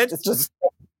divorced. Kind of good. It's just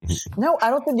no.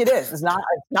 I don't think it is. It's not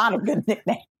a good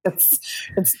nickname.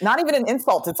 It's not even an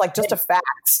insult. It's like just a fact.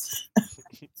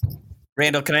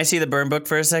 Randall, can I see the burn book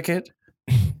for a second?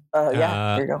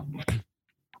 Yeah. Here you go.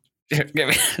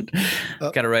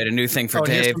 Got to write a new thing for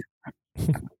Dave.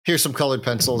 Here's some colored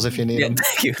pencils if you need them.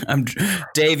 Thank you.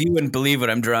 Dave, you wouldn't believe what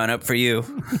I'm drawing up for you.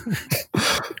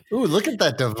 Ooh, look at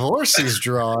that divorce he's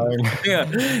drawing. Yeah,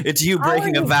 it's you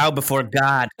breaking a vow before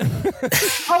God.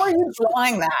 How are you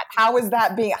drawing that? How is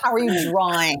that being? How are you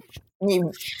drawing? I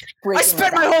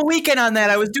spent my whole weekend on that.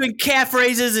 I was doing calf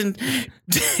raises and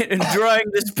drawing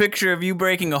this picture of you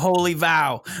breaking a holy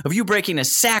vow, of you breaking a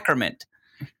sacrament.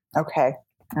 Okay.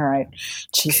 All right.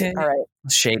 Jesus. Okay. All right.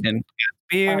 Shaving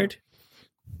beard.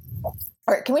 All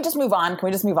right. Can we just move on?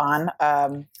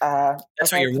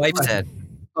 That's what your wife said.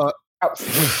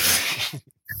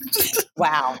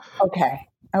 Wow. Okay.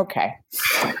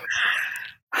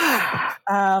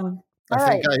 I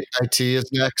think IT is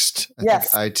next.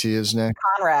 Yes. I think IT is next.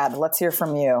 Conrad, let's hear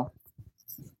from you.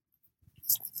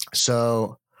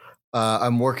 So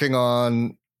I'm working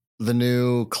on the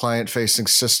new client-facing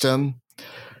system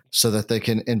so that they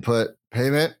can input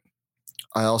payment.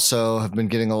 I also have been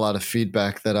getting a lot of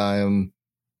feedback that I am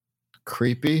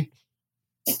creepy,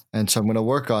 and so I'm going to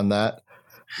work on that.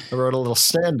 I wrote a little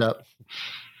stand-up.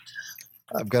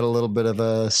 I've got a little bit of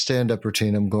a stand-up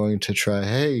routine I'm going to try.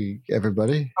 Hey,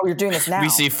 everybody. Oh, you're doing this now. We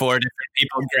see 4 different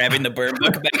people grabbing the burn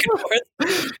book back and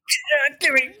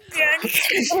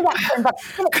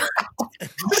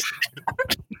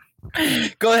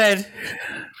forth. Go ahead.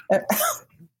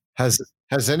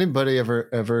 Has anybody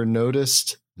ever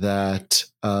noticed that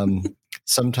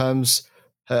sometimes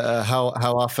how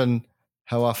often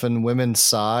women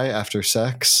sigh after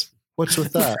sex? What's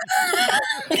with that?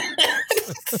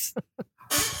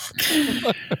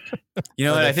 You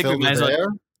know what? I think we might as well.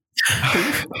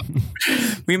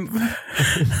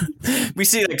 we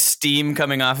see like steam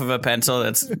coming off of a pencil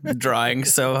that's drawing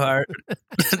so hard,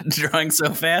 drawing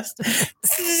so fast.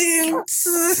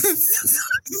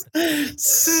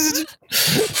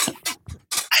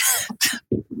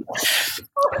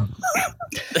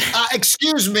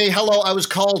 Excuse me. Hello. I was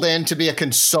called in to be a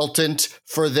consultant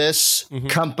for this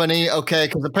company. Okay.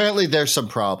 Because apparently there's some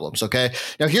problems. Okay.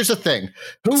 Now here's the thing.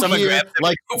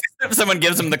 Someone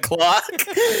gives him the clock.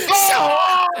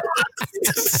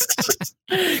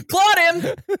 Clawed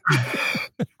him.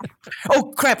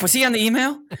 Oh crap. Was he on the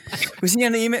email?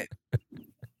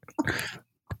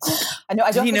 I know.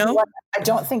 I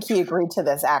don't think he agreed to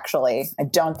this, actually. I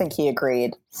don't think he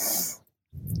agreed.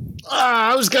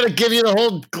 I was going to give you the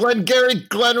whole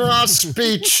Glenn Ross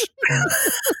speech.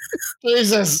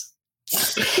 Jesus.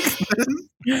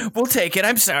 We'll take it.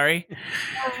 I'm sorry.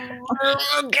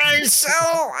 Okay, so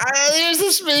here's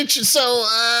the speech. So,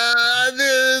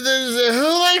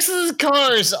 who likes these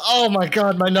cars? Oh my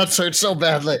God, my nuts hurt so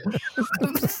badly.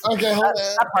 Okay, hold on.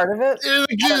 That part of it? Here's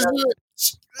the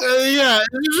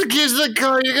keys to the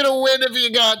car. You're gonna win if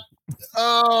you got.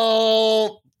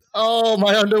 Oh,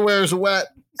 my underwear's wet.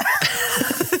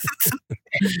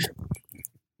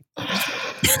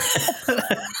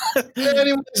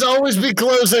 Anyways, always be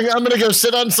closing. I'm gonna go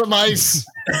sit on some ice.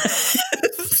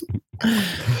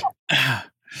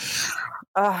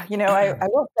 I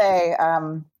will say,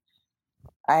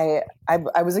 I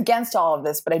was against all of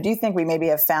this, but I do think we maybe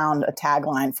have found a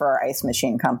tagline for our ice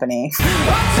machine company.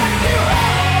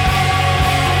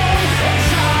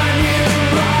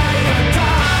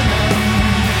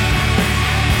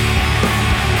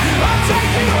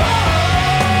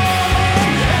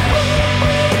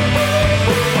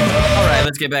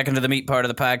 Let's get back into the meat part of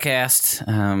the podcast.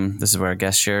 This is where our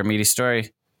guests share a meaty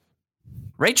story.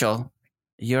 Rachel,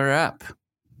 you're up.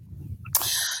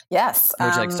 Yes. What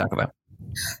would you like to talk about?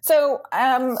 So,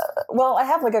 I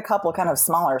have like a couple kind of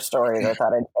smaller stories I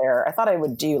thought I'd share. I thought I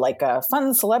would do like a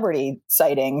fun celebrity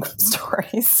sighting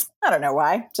stories. I don't know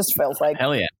why. Just feels like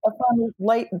Hell yeah. a fun,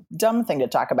 light, dumb thing to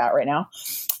talk about right now.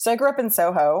 So I grew up in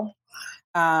Soho.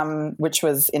 Which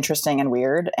was interesting and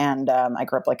weird. And I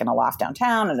grew up like in a loft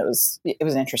downtown, and it was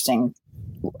an interesting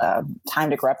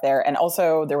time to grow up there. And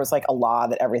also there was like a law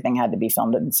that everything had to be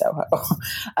filmed in Soho.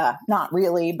 Not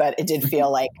really, but it did feel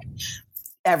like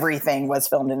everything was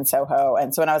filmed in Soho.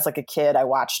 And so when I was like a kid, I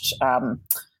watched,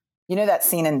 that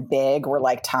scene in Big where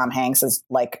like Tom Hanks is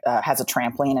like has a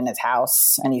trampoline in his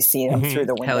house, and you see him through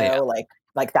the window, yeah.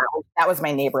 like that was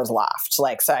my neighbor's loft.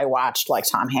 Like, so I watched like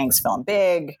Tom Hanks film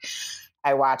Big.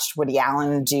 I watched Woody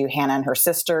Allen do Hannah and Her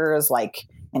Sisters. Like,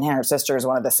 in Hannah and Her Sisters,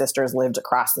 one of the sisters lived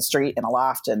across the street in a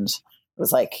loft, and it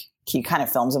was like he kind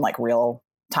of films in like real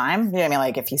time. You know what I mean?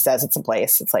 Like if he says it's a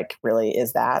place, it's like really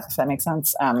is that, if that makes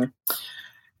sense. So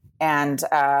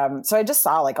I just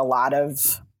saw like I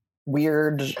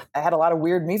had a lot of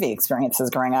weird movie experiences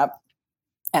growing up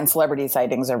and celebrity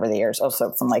sightings over the years,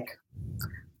 also from like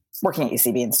working at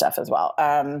UCB and stuff as well.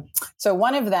 So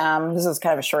one of them, this is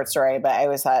kind of a short story, but I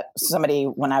always thought somebody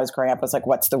when I was growing up was like,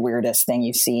 what's the weirdest thing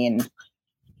you've seen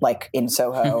like in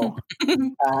Soho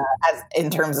as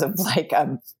in terms of like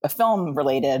a film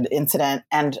related incident.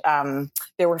 And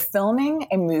they were filming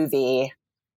a movie,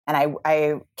 and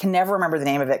I can never remember the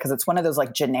name of it because it's one of those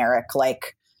like generic,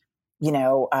 like,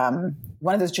 one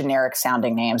of those generic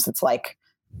sounding names. It's like,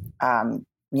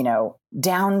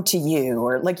 Down to You,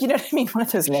 or like, you know what I mean? One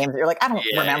of those names. You're like, I don't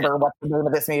remember what the name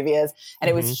of this movie is. And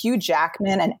it was Hugh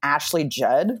Jackman and Ashley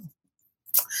Judd.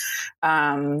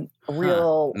 Now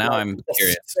I'm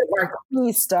curious.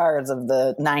 Marquee stars of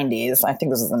the 90s. I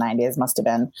think this was the 90s, must have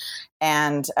been.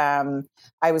 And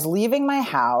I was leaving my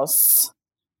house,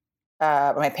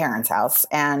 my parents' house,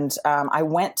 and I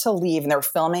went to leave, and they were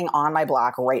filming on my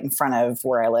block right in front of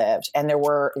where I lived. And there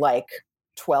were like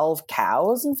 12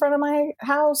 cows in front of my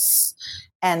house,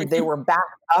 and they were backed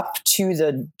up to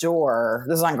the door.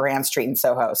 This is on Grand Street in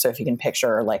Soho. So if you can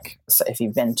picture, like, if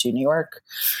you've been to New York,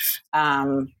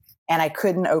 and I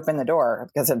couldn't open the door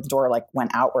because the door like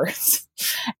went outwards,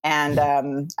 and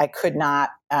I could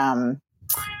not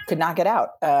get out.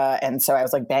 And so I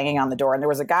was like banging on the door, and there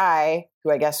was a guy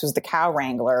who I guess was the cow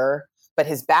wrangler, but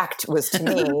his back was to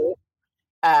me.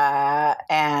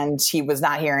 And he was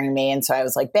not hearing me. And so I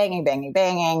was like banging.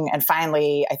 And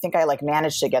finally, I think I like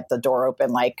managed to get the door open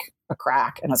like a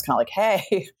crack, and I was kind of like,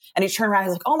 hey, and he turned around.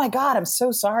 He's like, oh my God, I'm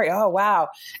so sorry. Oh, wow.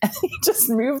 And he just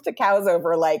moved the cows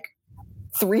over like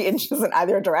 3 inches in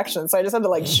either direction. So I just had to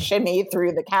like shimmy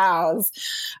through the cows,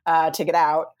 to get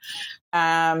out.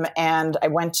 And I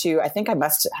went to, I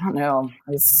don't know,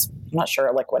 I'm not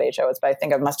sure like what age I was, but I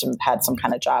think I must have had some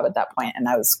kind of job at that point, and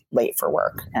I was late for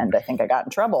work, and I think I got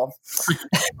in trouble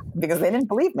because they didn't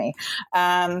believe me.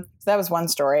 So that was one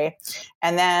story.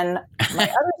 And then my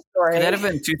other story. Could that have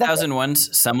been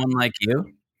 2001's Someone Like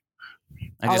You?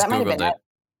 I just Googled it.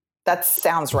 That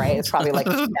sounds right. It's probably like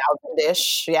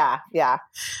 2000-ish. Yeah.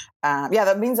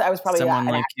 That means I was probably in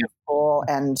acting school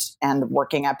and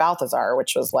working at Balthazar,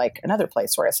 which was like another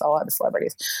place where I saw a lot of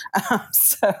celebrities.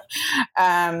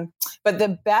 But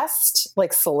the best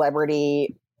like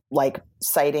celebrity like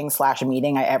sighting /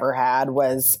 meeting I ever had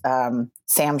was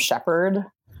Sam Shepard.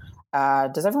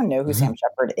 Does everyone know who Sam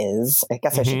Shepard is? I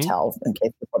guess I should tell in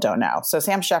case people don't know. So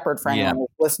Sam Shepard, for anyone who's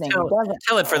listening,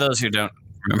 tell it for those who don't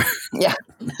remember. Yeah,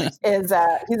 he's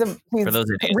for those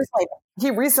idiots.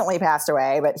 He recently passed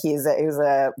away, but he was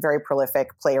a very prolific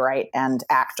playwright and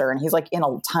actor, and he's like in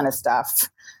a ton of stuff.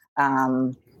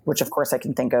 Which of course I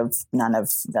can think of none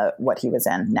of what he was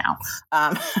in now.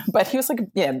 But he was like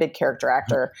a big character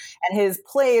actor, and his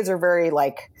plays are very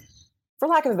like, for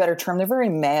lack of a better term, they're very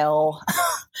male,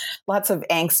 lots of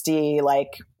angsty,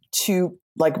 like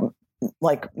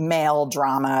male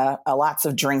drama, lots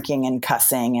of drinking and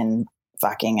cussing and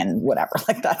fucking and whatever.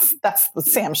 Like that's the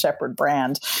Sam Shepard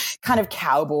brand, kind of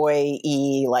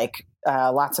cowboy-y, like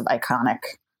lots of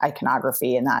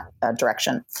iconography in that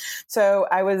direction. So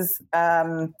I was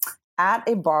at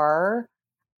a bar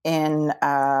in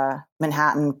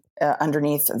Manhattan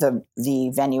underneath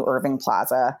the venue Irving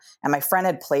Plaza, and my friend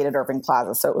had played at Irving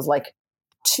Plaza. So it was like,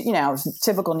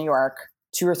 typical New York,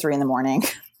 2 or 3 in the morning.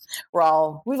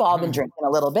 We've all been drinking a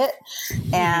little bit,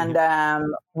 and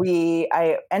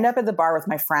I end up at the bar with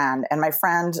my friend, and my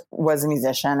friend was a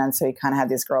musician, and so he kind of had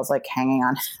these girls like hanging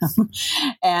on him,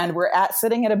 and we're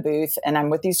sitting at a booth, and I'm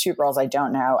with these 2 girls I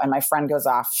don't know, and my friend goes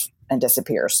off and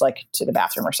disappears like to the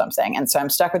bathroom or something, and so I'm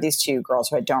stuck with these 2 girls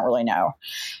who I don't really know,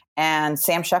 and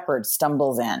Sam Shepard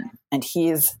stumbles in, and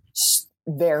he's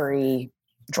very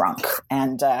drunk,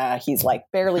 and he's like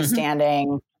barely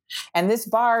standing. And this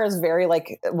bar is very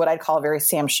like what I'd call a very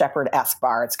Sam Shepard-esque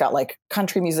bar. It's got like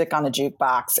country music on the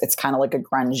jukebox. It's kind of like a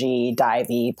grungy,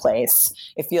 divey place.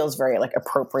 It feels very like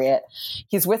appropriate.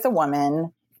 He's with a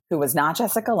woman who was not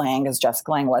Jessica Lange, as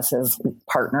Jessica Lange was his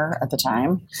partner at the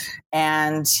time.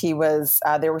 And they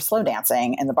were slow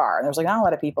dancing in the bar. And there was like not a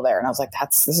lot of people there. And I was like,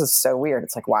 this is so weird.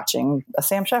 It's like watching a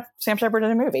Sam Shepard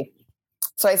in a movie.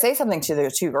 So I say something to the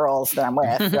 2 girls that I'm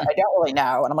with that I don't really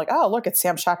know. And I'm like, oh, look, it's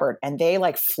Sam Shepard. And they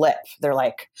like flip. They're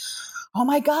like, oh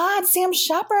my God, Sam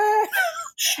Shepard.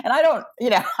 And I don't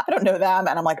know them.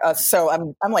 And I'm like, oh, so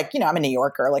I'm like, I'm a New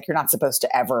Yorker. Like, you're not supposed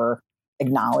to ever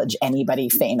acknowledge anybody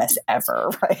famous ever.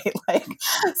 Right. Like,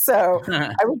 so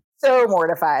I was so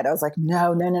mortified. I was like,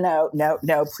 no,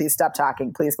 please stop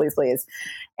talking. Please.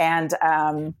 And,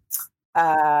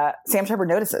 Sam Shepard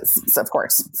notices, of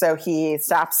course. So he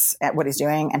stops at what he's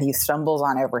doing and he stumbles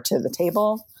on over to the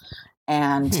table,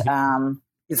 and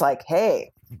he's like,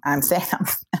 hey, I'm Sam.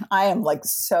 And I am like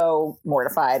so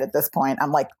mortified at this point.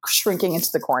 I'm like shrinking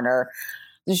into the corner.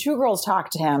 The 2 girls talk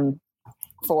to him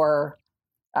for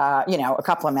a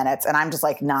couple of minutes, and I'm just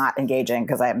like not engaging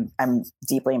because I'm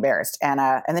deeply embarrassed. And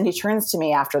then he turns to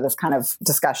me after this kind of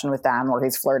discussion with them where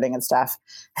he's flirting and stuff.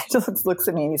 He just looks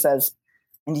at me and he says,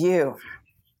 and you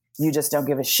just don't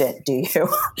give a shit, do you?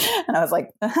 And I was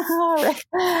like, all right.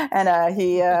 And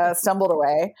he stumbled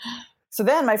away. So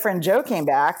then my friend Joe came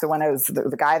back,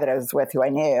 the guy that I was with who I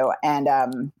knew.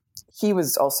 And he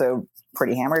was also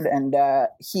pretty hammered. And I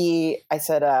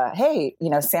said, hey,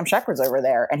 Sam Shepard's over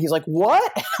there. And he's like,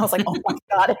 what? And I was like, oh my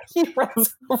God. And he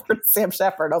runs over to Sam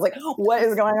Shepard. I was like, what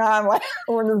is going on? Like,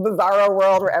 we're in this bizarro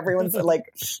world where everyone's like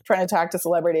trying to talk to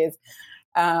celebrities.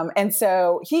 And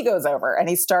so he goes over and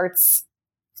he starts,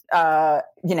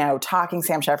 talking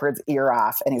Sam Shepard's ear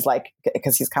off. And he's like,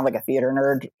 because he's kind of like a theater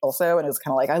nerd also. And it was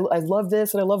kind of like, I love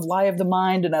this, and I love Lie of the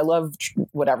Mind, and I love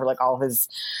whatever, like all of his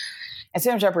And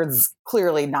Sam Shepard's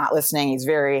clearly not listening. He's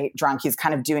very drunk. He's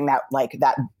kind of doing that, like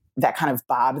that kind of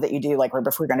bob that you do, like right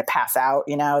before you're going to pass out,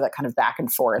 that kind of back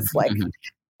and forth, like,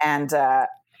 and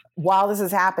while this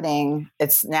is happening,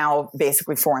 it's now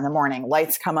basically 4 a.m.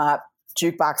 Lights come up,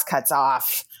 jukebox cuts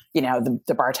off.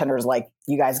 The bartender's like,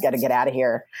 "You guys got to get out of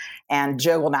here." And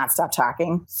Joe will not stop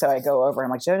talking. So I go over. I'm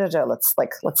like, Joe, let's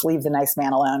leave the nice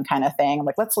man alone, kind of thing. I'm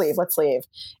like, let's leave.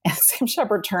 And Sam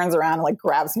Shepard turns around and like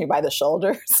grabs me by the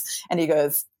shoulders, and he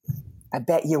goes, "I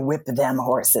bet you whip them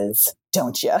horses,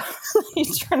 don't you?" He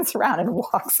turns around and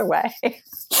walks away.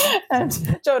 And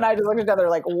Joe and I just looked at each other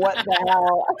like, what the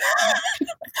hell?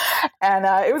 And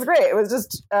it was great. It was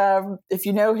just, if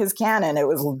you know his canon, it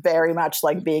was very much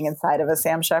like being inside of a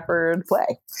Sam Shepard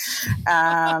play.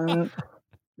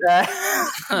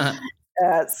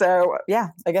 So, yeah,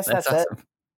 I guess that's awesome. It.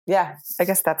 Yeah, I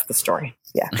guess that's the story.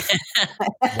 Yeah.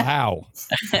 Wow.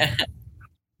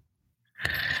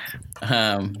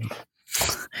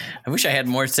 I wish I had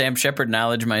more Sam Shepard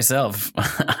knowledge myself.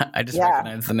 I just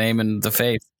recognize the name and the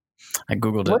face. I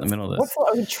Googled it in the middle of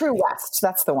this. True West.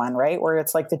 That's the one, right? Where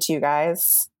it's like the two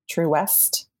guys, True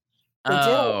West.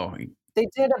 They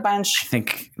did a bunch. I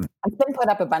think I've been put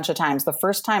up a bunch of times. The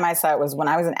first time I saw it was when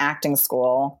I was in acting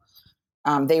school.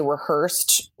 They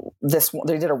rehearsed this.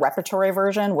 They did a repertory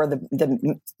version where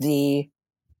the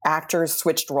actors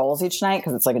switched roles each night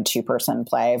because it's like a 2-person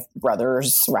play of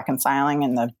brothers reconciling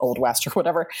in the Old West or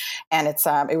whatever. And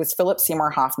it was Philip Seymour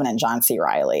Hoffman and John C.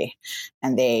 Reilly,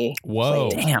 and they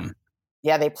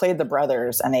they played the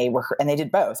brothers, and they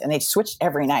did both, and they switched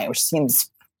every night, which seems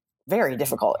very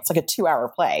difficult. It's like a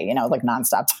 2-hour play, like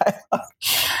nonstop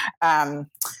dialogue.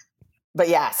 But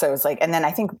yeah, so it was like, and then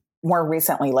I think more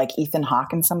recently, like Ethan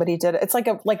Hawke and somebody did it. It's like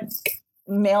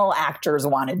male actors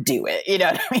want to do it, you know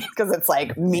what I mean? Because it's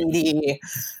like meaty,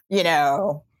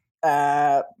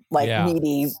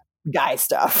 meaty guy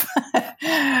stuff.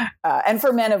 And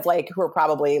for men of like, who are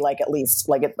probably like, at least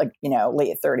late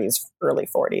 30s, early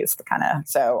 40s, the kind of,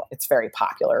 so it's very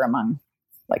popular among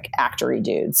like actory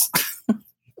dudes.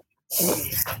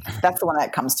 That's the one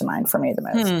that comes to mind for me the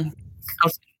most.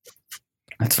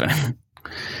 That's funny.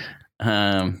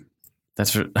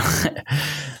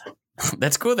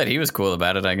 That's cool that he was cool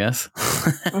about it, I guess.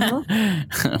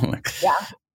 Mm-hmm.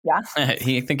 Yeah. I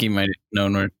think he might have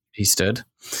known where he stood.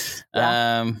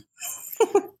 Yeah.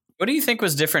 What do you think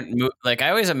was different? Like, I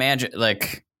always imagine,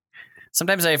 like,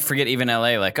 sometimes I forget even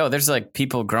LA, like, oh, there's like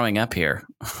people growing up here.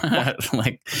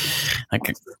 like I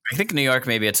think New York,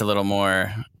 maybe it's a little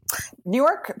more. New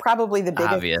York, probably the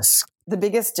biggest, obvious. The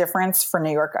biggest difference for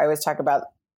New York, I always talk about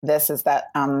this, is that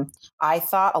I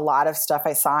thought a lot of stuff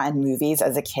I saw in movies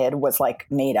as a kid was like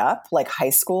made up, like high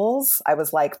schools. I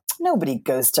was like, nobody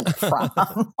goes to prom.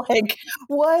 Like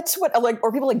what, like,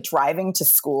 or people like driving to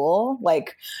school.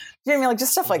 Like, you know what I mean? Like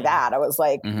just stuff like that. I was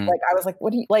like,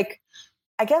 what do you like?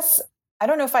 I guess, I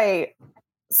don't know if I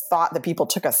thought that people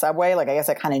took a subway. Like, I guess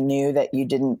I kind of knew that you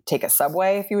didn't take a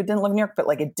subway if you didn't live in New York, but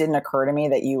like, it didn't occur to me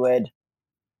that you would,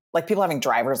 like people having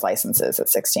driver's licenses at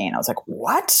 16. I was like,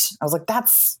 what? I was like,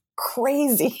 that's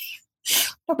crazy.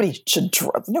 Nobody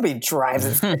drives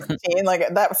at 16.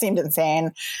 Like that seemed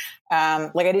insane.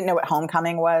 Like I didn't know what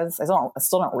homecoming was. I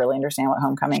still don't really understand what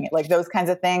homecoming, like those kinds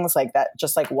of things like that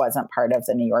just like wasn't part of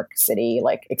the New York City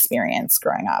like experience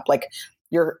growing up. Like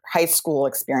your high school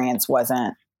experience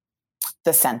wasn't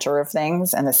the center of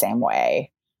things in the same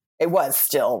way. It was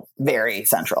still very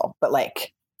central, but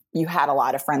like you had a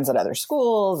lot of friends at other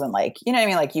schools and like, you know what I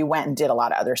mean? Like you went and did a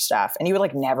lot of other stuff, and you would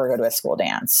like never go to a school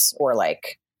dance or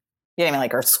like, you know what I mean?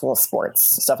 Like, or school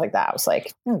sports, stuff like that. I was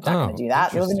like, I'm not going to do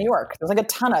that. You live in New York. There's like a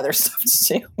ton of other stuff to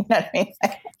do. You know what I mean?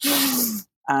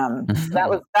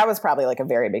 That was probably like a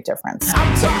very big difference.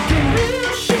 I'm talking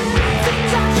real shit.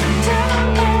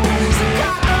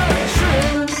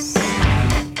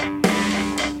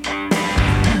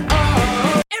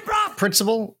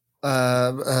 Principal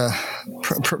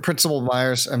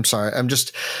Myers, I'm sorry. I've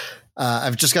just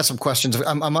got some questions.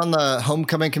 I'm on the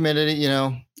homecoming committee, you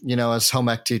know, as home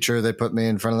ec teacher, they put me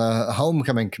in front of the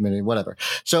homecoming committee, whatever.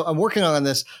 So I'm working on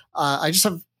this. I just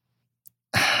have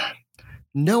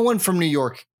no one from New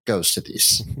York goes to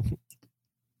these,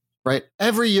 right?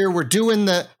 Every year we're doing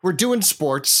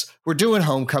sports, we're doing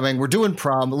homecoming, we're doing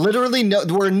prom. Literally, no,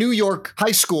 we're in New York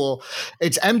high school.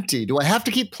 It's empty. Do I have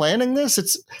to keep planning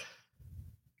this?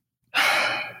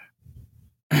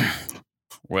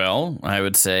 Well, I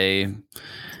would say,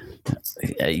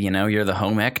 you're the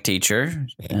home ec teacher.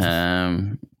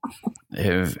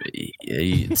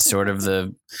 It's sort of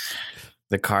the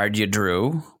card you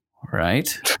drew,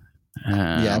 right?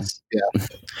 Yes. Yeah.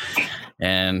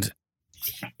 And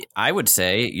I would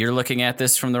say you're looking at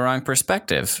this from the wrong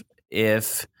perspective.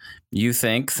 If you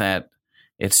think that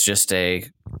it's just a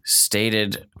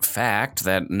stated fact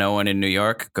that no one in New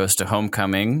York goes to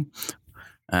homecoming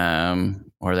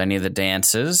or any of the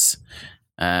dances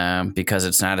because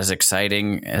it's not as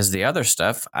exciting as the other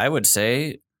stuff, I would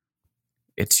say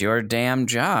it's your damn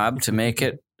job to make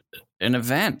it an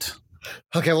event.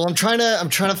 Okay, well, I'm trying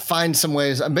to find some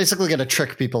ways. I'm basically going to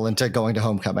trick people into going to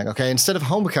homecoming. Okay, instead of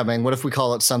homecoming, what if we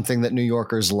call it something that New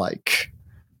Yorkers like?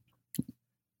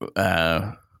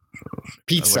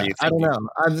 Pizza. I don't know.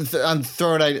 I'm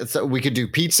throwing out. We could do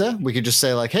pizza. We could just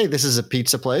say like, "Hey, this is a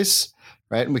pizza place,"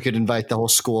 right? And we could invite the whole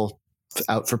school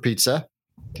out for pizza.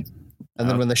 And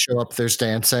then when they show up, there's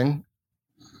dancing.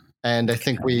 And I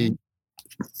think we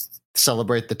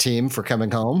celebrate the team for coming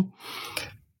home.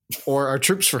 Or our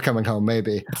troops for coming home,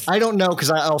 maybe. I don't know, because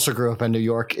I also grew up in New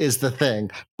York, is the thing.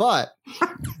 But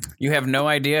you have no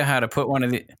idea how to put one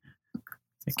of the...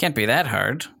 It can't be that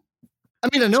hard. I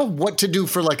mean, I know what to do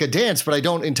for like a dance, but I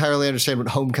don't entirely understand what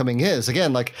homecoming is.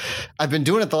 Again, like I've been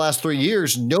doing it the last 3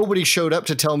 years. Nobody showed up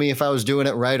to tell me if I was doing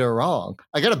it right or wrong.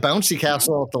 I got a bouncy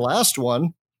castle at the last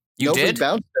one. Nobody did?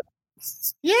 Bounced it.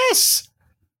 Yes.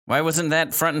 Why wasn't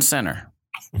that front and center?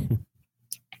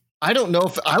 I don't know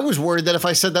if I was worried that if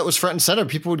I said that was front and center,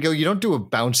 people would go, "You don't do a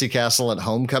bouncy castle at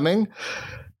homecoming."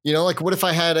 You know, like what if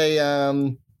I had a,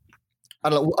 I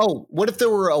don't know. Oh, what if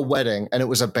there were a wedding and it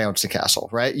was a bouncy castle,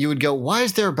 right? You would go, "Why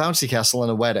is there a bouncy castle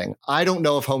in a wedding?" I don't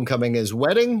know if homecoming is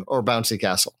wedding or bouncy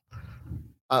castle.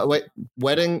 Wait,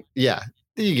 wedding. Yeah,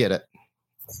 you get it.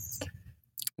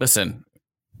 Listen,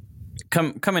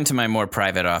 come into my more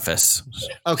private office.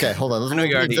 Okay, hold on. I know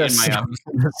you're already in my office.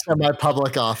 My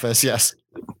public office, yes.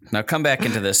 Now come back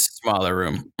into this smaller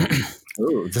room.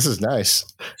 Ooh, this is nice.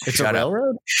 It's Shut a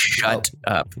railroad? Shut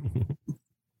up.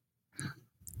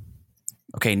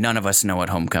 Okay, none of us know what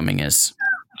homecoming is.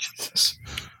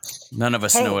 None of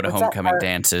us know what a homecoming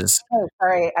dance is. Oh,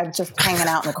 sorry. I'm just hanging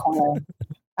out in the corner.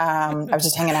 I was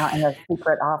just hanging out in the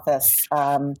secret office.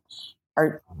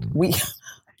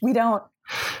 We don't.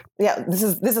 Yeah, this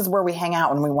is where we hang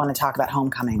out when we want to talk about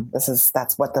homecoming.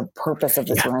 That's what the purpose of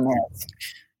this room is.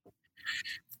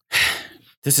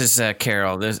 This is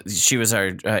Carol. She was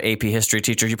our AP history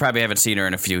teacher. You probably haven't seen her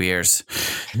in a few years.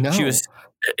 No.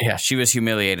 She was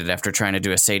humiliated after trying to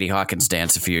do a Sadie Hawkins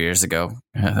dance a few years ago.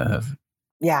 I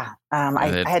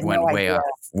had no idea.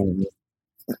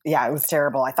 Yeah, it was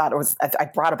terrible. I thought I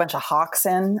brought a bunch of hawks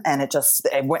in, and it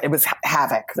was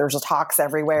havoc. There was just hawks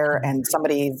everywhere, and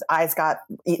somebody's eyes got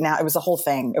eaten out. It was a whole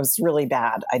thing. It was really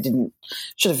bad.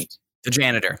 Should have.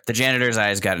 The janitor's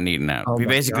eyes got eaten out. Oh, we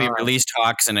basically released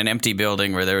hawks in an empty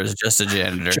building where there was just a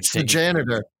janitor. Just a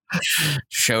janitor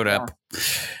showed up.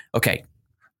 Okay.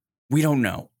 We don't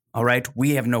know. All right.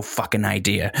 We have no fucking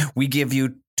idea. We give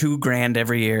you $2,000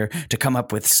 every year to come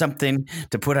up with something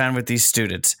to put on with these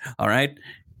students. All right.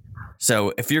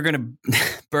 So if you're going to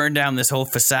burn down this whole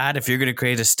facade, if you're going to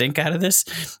create a stink out of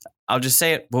this, I'll just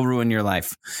say it will ruin your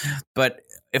life. But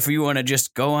if you want to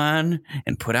just go on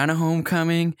and put on a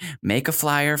homecoming, make a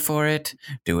flyer for it,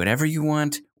 do whatever you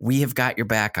want, we have got your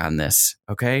back on this,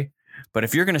 okay? But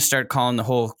if you're going to start calling the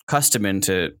whole custom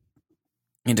into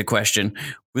question,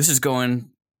 this is going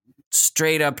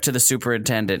straight up to the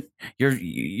superintendent.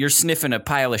 You're sniffing a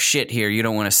pile of shit here you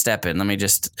don't want to step in. Let me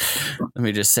just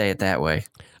say it that way.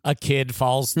 A kid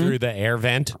falls through the air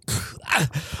vent.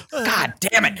 God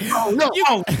damn it. Oh, no.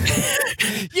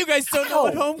 You guys don't know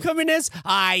what homecoming is?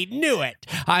 I knew it.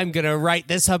 I'm going to write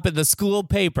this up in the school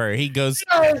paper. He goes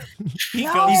through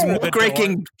the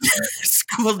breaking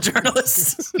school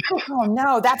journalists. Oh,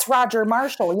 no, that's Roger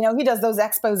Marshall. You know, he does those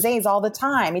exposés all the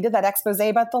time. He did that expose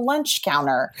about the lunch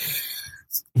counter.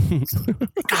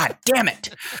 God damn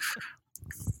it.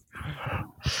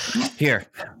 Here.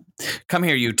 Come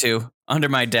here, you two. Under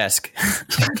my desk.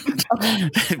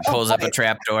 Pulls up a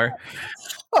trap door.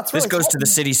 This goes to the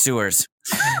city sewers.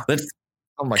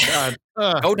 Oh my God.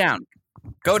 Go down.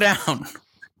 Go down.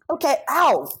 Okay.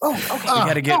 Ow. Oh, okay. We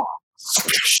gotta get.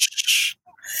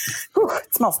 Whew,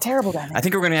 it smells terrible down there. I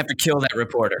think we're gonna have to kill that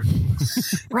reporter.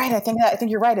 Right. I think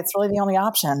you're right. It's really the only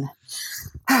option.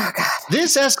 Oh God.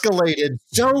 This escalated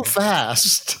so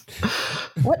fast.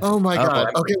 What? Oh my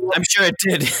God. Okay. I'm sure it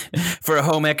did for a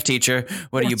home ec teacher.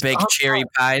 What do you bake cherry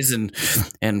pies and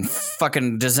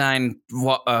fucking design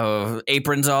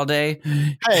aprons all day?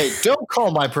 Hey, don't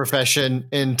call my profession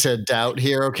into doubt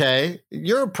here, okay?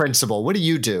 You're a principal. What do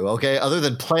you do, okay? Other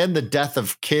than plan the death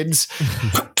of kids?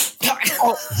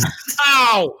 Oh.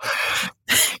 Ow!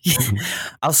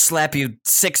 I'll slap you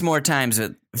 6 more times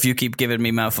if you keep giving me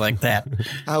mouth like that.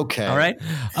 Okay. All right?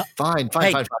 Fine.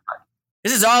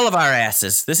 This is all of our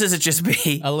asses. This isn't just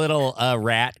me. A little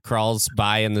rat crawls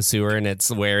by in the sewer, and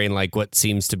it's wearing like what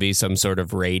seems to be some sort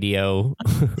of radio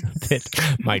that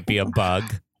might be a bug.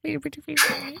 Oh,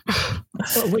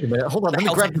 wait a minute. Hold on. Let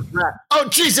me grab the rat. Oh,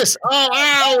 Jesus. Oh,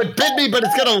 ow. It bit me, but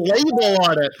it's got a label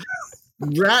on it.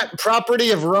 Rat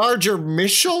property of Roger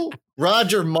Mitchell?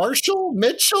 Roger Marshall?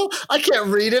 Mitchell? I can't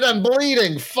read it. I'm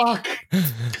bleeding. Fuck.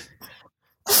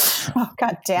 Oh,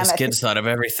 God damn it. This kid's thought of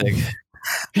everything.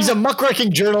 He's a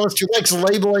muckraking journalist who likes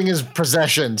labeling his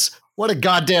possessions. What a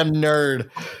goddamn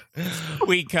nerd.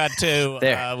 We cut to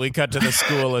the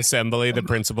school assembly. The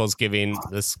principal's giving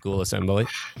the school assembly.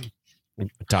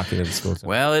 Talking to the school assembly.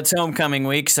 Well, it's homecoming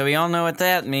week, so we all know what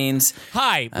that means.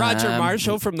 Hi, Roger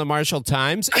Marshall from the Marshall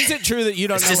Times. Is it true that you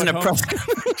don't know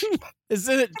Is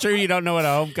it true you don't know what a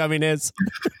homecoming is?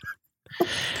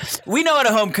 We know what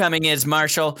a homecoming is,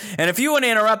 Marshall. And if you want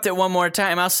to interrupt it one more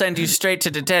time, I'll send you straight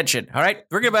to detention. All right?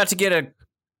 We're about to get a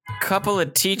couple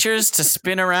of teachers to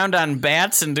spin around on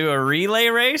bats and do a relay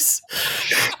race.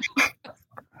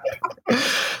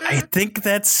 I think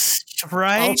that's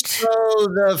right. Also,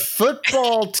 the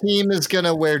football team is going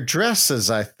to wear dresses,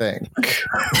 I think.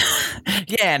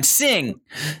 Yeah, and sing.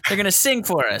 They're going to sing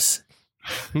for us.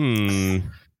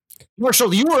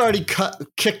 Marshall, you were already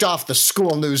kicked off the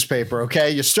school newspaper, okay?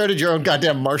 You started your own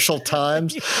goddamn Marshall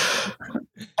Times.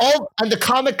 And the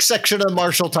comic section of the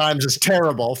Marshall Times is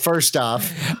terrible, first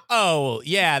off. Oh,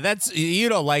 yeah, you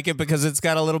don't like it because it's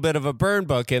got a little bit of a burn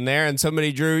book in there, and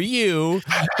somebody drew you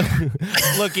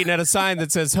looking at a sign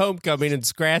that says homecoming and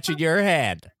scratching your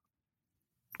head.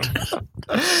 We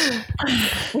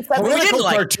suddenly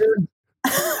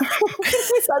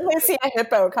see a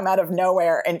hippo come out of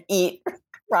nowhere and eat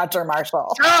Roger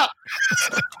Marshall. Ah!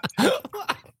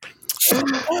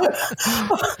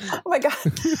 Oh my God.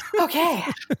 Okay.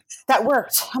 That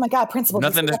worked. Oh my God, Principal.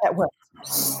 That worked.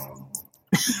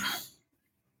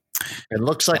 It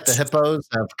looks like the hippos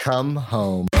have come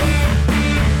home.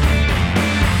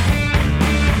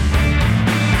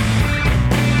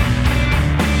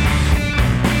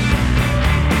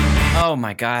 Oh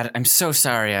my God. I'm so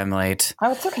sorry I'm late.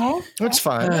 Oh, it's okay. It's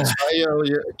fine.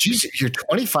 You're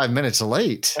 25 minutes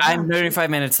late. I'm 35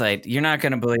 minutes late. You're not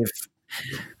going to believe.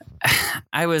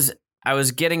 I was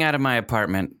getting out of my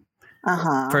apartment.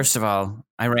 First of all,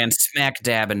 I ran smack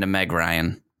dab into Meg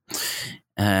Ryan.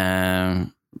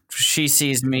 She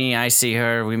sees me. I see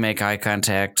her. We make eye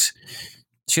contact.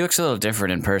 She looks a little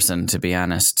different in person, to be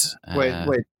honest. Wait.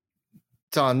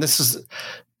 Don, this is...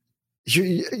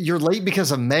 You're late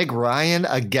because of Meg Ryan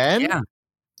again? Yeah.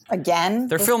 Again?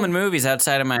 They're filming movies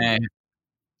outside of my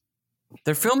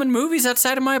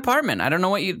apartment. I don't know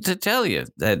what to tell you.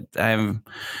 It's a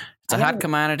hot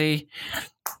commodity.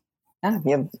 Yeah,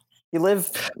 you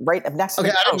live right next to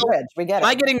the bridge. We get it. Am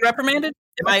I getting reprimanded?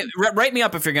 Write me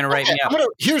up if you're going to write me up.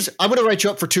 I'm going to write you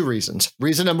up for two reasons.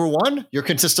 Reason number one, you're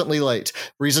consistently late.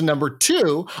 Reason number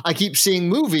two, I keep seeing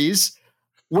movies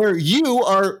where you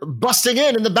are busting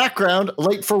in the background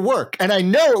late for work. And I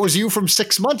know it was you from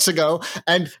 6 months ago.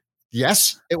 And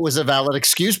yes, it was a valid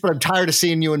excuse, but I'm tired of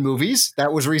seeing you in movies.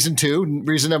 That was reason two.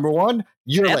 Reason number one,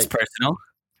 you're late. That's personal.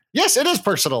 Yes, it is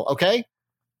personal, okay?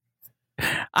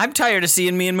 I'm tired of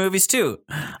seeing me in movies too.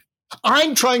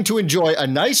 I'm trying to enjoy a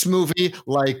nice movie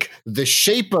like The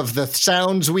Shape of the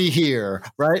Sounds We Hear,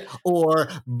 right? Or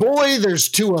Boy, There's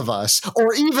Two of Us.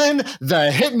 Or even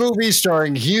the hit movie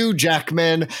starring Hugh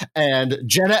Jackman and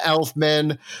Jenna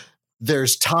Elfman,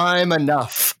 There's Time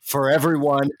Enough for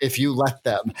Everyone If You Let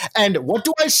Them. And what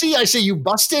do I see? I see you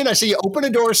bust in. I see you open a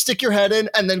door, stick your head in,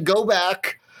 and then go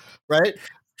back, right?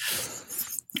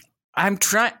 I'm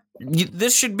trying.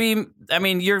 This should be,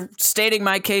 you're stating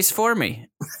my case for me.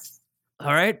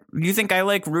 All right. You think I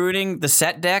like ruining the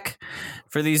set deck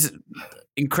for these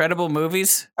incredible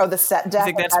movies? Oh, the set deck. I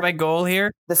think that's my goal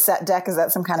here. The set deck, is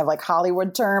that some kind of like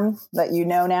Hollywood term that you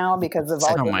know now because of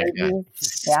all your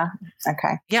movies? God. Yeah.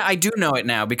 Okay. Yeah, I do know it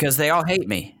now because they all hate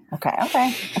me. Okay. All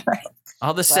right.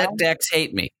 All the set decks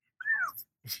hate me.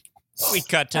 We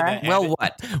cut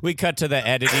to We cut to the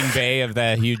editing bay of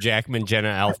the Hugh Jackman, Jenna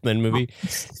Elfman movie.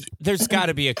 There's got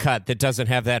to be a cut that doesn't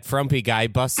have that frumpy guy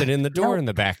busted in the door in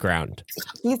the background.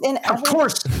 He's in Of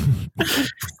course.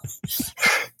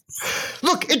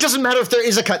 Look, it doesn't matter if there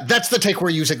is a cut. That's the take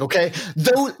we're using, okay?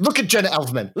 Though, look at Jenna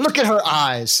Elfman. Look at her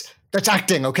eyes. That's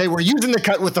acting, okay? We're using the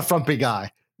cut with the frumpy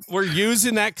guy. We're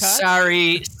using that cut?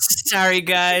 Sorry,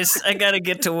 guys. I got to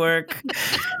get to work.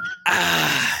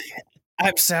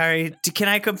 I'm sorry. Can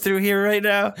I come through here right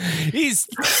now? He's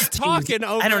talking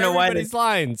over everybody's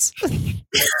lines.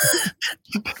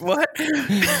 What?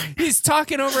 He's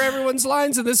talking over everyone's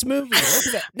lines in this movie. Look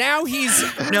at that. Now he's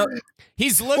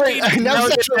He's looking.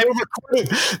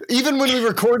 Even when we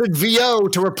recorded VO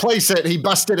to replace it, he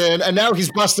busted in, and now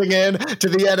he's busting in to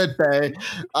the edit bay.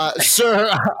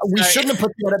 Sir, we shouldn't have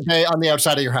put the edit bay on the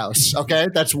outside of your house, okay?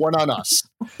 That's one on us.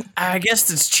 I guess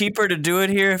it's cheaper to do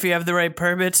it here if you have the right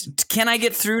permits. Can I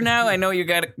get through now? I know you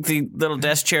got the little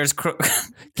desk chairs.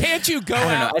 Can't you go I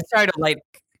don't out? know. I started to light.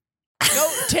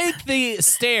 Go take the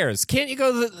stairs. Can't you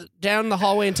go down the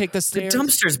hallway and take the The stairs?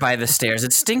 dumpster's by the stairs.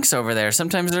 It stinks over there.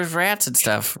 Sometimes there's rats and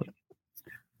stuff.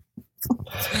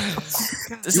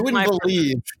 You wouldn't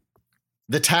believe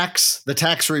the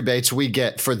tax rebates we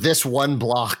get for this one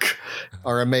block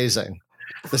are amazing.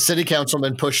 The city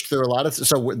councilman pushed through a lot of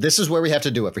so this is where we have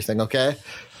to do everything, okay?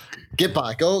 Get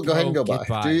by. Go ahead and go by.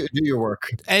 Do your work.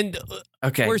 And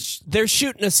okay, they're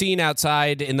shooting a scene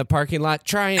outside in the parking lot.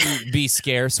 Try and be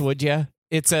scarce, would you?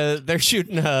 They're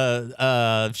shooting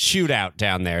a shootout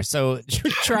down there, so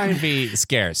try and be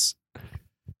scarce.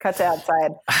 Cut to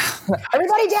outside.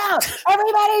 Everybody down!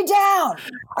 Everybody down!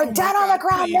 Down on the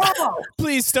ground now!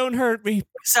 Please don't hurt me.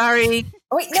 Sorry.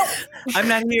 Wait, no. I'm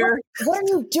not here. What are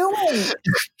you doing?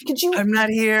 Could you? I'm not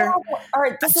here. All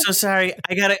right. I'm so sorry.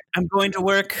 I'm going to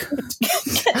work.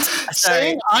 Sorry.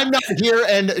 Saying I'm not here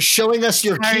and showing us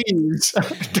your keys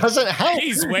doesn't help.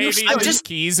 He's waving his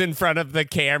keys in front of the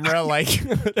camera like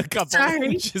a couple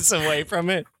inches away from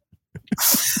it.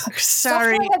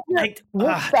 Sorry.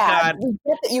 God.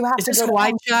 Is this a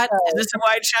wide shot? Is this a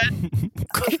wide shot?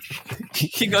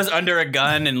 He goes under a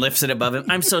gun and lifts it above him.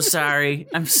 I'm so sorry.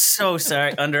 I'm so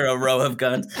sorry. Under a row of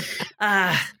guns.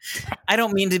 I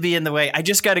don't mean to be in the way. I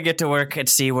just got to get to work at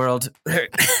SeaWorld.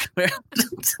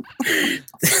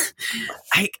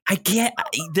 I can't.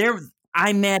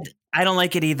 I'm mad. I don't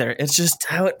like it either. It's just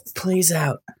how it plays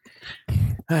out.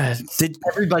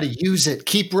 Everybody use it.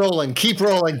 Keep rolling. Keep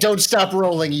rolling. Don't stop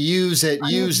rolling. Use it.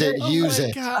 Use it. Use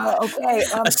it. Okay.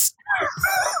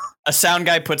 A sound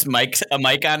guy puts a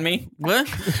mic on me. What?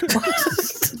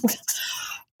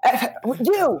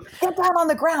 You get down on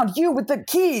the ground. You with the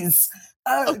keys.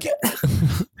 Okay.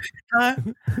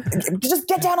 Just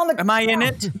get down on the. Am I in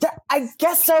it? I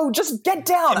guess so. Just get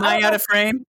down. Am I out of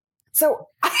frame? So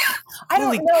I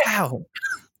Holy don't know. cow!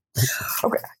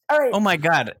 Okay. All right. Oh my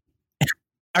god.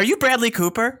 Are you Bradley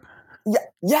Cooper?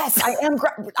 Yes, I am.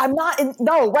 I'm not in.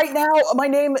 No, right now my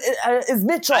name is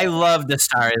Mitchell. I love The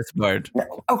Star Is Born.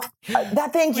 Okay,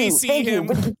 thank you. Thank you.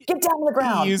 But get down on the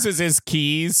ground. He uses his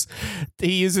keys.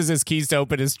 He uses his keys to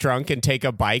open his trunk and take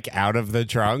a bike out of the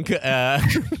trunk.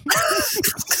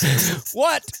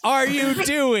 What are you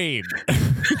doing?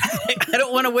 I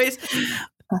don't want to waste.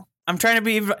 I'm trying to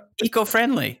be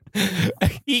eco-friendly.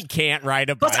 He can't ride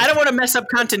a bike. Plus, I don't want to mess up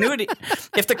continuity.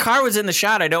 If the car was in the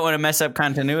shot, I don't want to mess up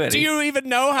continuity. Do you even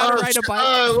know how to ride a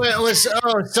bike?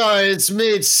 Sorry, it's me.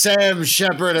 It's Sam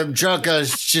Shepard. I'm drunk. I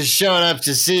was just showing up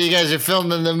to see you guys are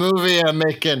filming the movie I'm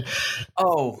making.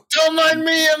 Oh. Don't mind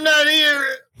me. I'm not here.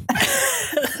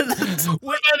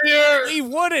 We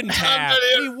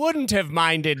wouldn't have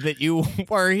minded that you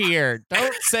were here.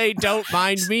 Don't say "don't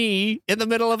mind me" in the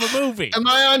middle of a movie. Am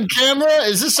I on camera?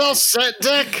 Is this all set,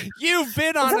 Dick? You've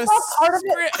been on a part of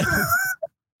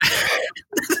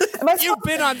it? You've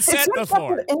been on set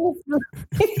before.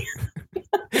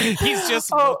 He's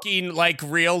just looking like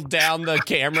real down the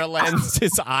camera lens.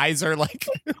 His eyes are like.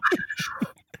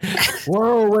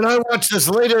 Whoa, when I watch this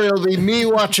later, it'll be me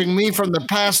watching me from the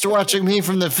past, watching me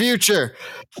from the future.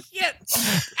 Get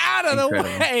out of the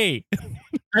way.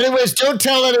 Anyways, don't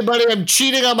tell anybody I'm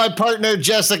cheating on my partner,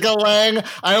 Jessica Lange.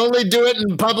 I only do it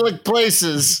in public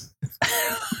places.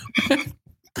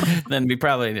 Then we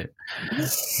probably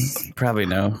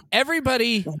know.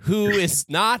 Everybody who is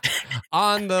not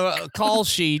on the call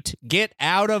sheet, get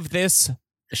out of this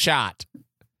shot.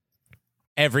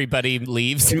 Everybody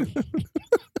leaves.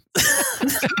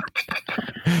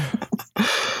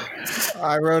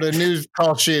 I wrote a new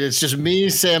call sheet. It's just me,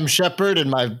 Sam Shepard, and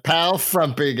my pal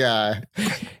Frumpy Guy.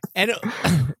 And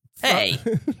hey,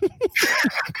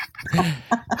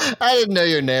 I didn't know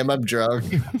your name. I'm drunk.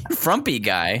 Frumpy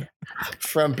Guy.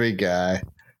 Frumpy Guy.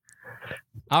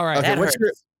 All right. Okay,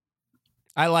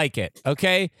 I like it.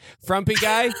 Okay, Frumpy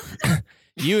Guy.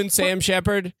 You and Sam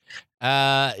Shepard.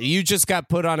 You just got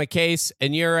put on a case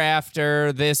and you're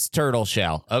after this turtle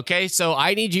shell. Okay, so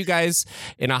I need you guys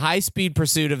in a high-speed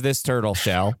pursuit of this turtle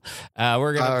shell.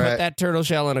 We're going to put that turtle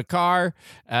shell in a car.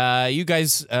 You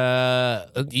guys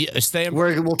stand.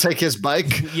 We'll take his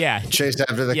bike. Yeah. Chase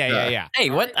after the car. Yeah. Hey,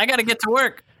 what? I got to get to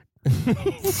work.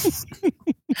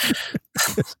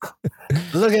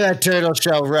 Look at that turtle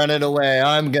shell running away.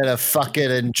 I'm gonna fuck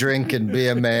it and drink and be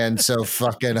a man so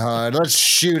fucking hard. Let's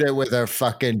shoot it with our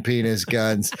fucking penis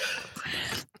guns.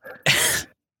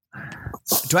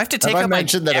 Do I have to take Have out I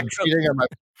mentioned that I'm cheating on my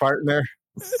partner?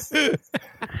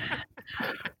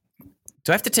 Do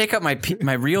I have to take out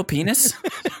my real penis?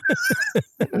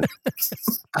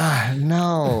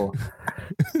 No.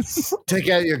 Take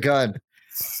out your gun.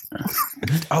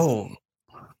 Oh,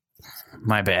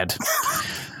 my bad.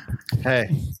 Hey,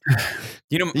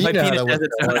 my penis has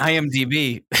its own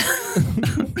IMDb.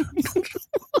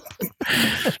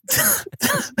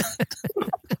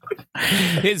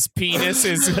 His penis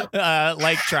is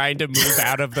like trying to move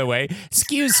out of the way.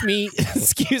 Excuse me.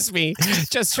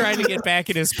 Just trying to get back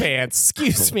in his pants.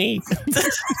 Excuse me.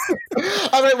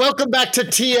 All right, welcome back to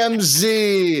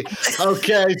TMZ.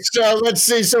 Okay, so let's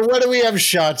see. So what do we have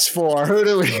shots for? Who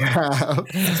do we have?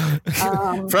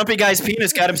 Frumpy guy's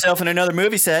penis got himself in another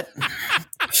movie set.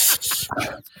 Crazy.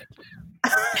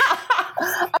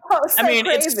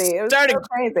 It's starting. So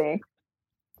crazy.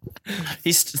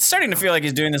 He's starting to feel like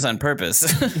he's doing this on purpose.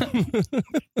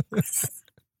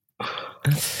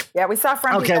 Yeah, we saw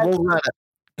Frumpy. Okay, we'll run it.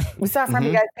 We saw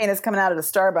Frumpy guy's penis coming out of the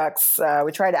Starbucks.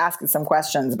 We tried to ask him some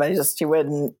questions, but he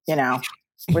wouldn't,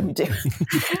 wouldn't do. Hey,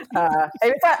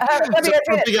 Frumpy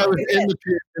guy was in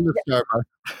the Starbucks.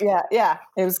 Yeah,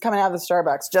 it was coming out of the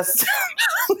Starbucks. Just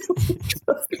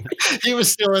he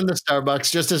was still in the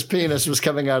Starbucks. Just his penis was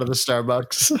coming out of the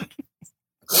Starbucks.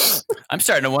 I'm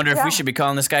starting to wonder if we should be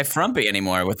calling this guy Frumpy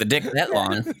anymore with the dick that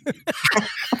long.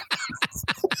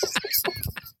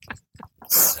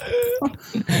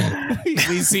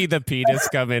 We see the penis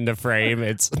come into frame.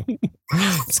 It's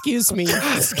excuse me.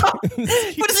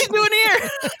 What is he doing here?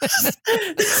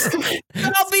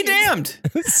 I'll be damned.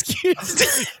 Excuse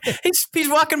me. He's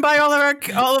walking by all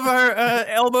of our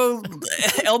elbow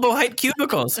height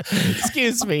cubicles.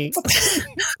 Excuse me.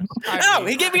 Oh,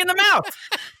 he gave me in the mouth.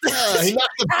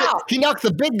 He knocked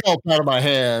the big gulp out of my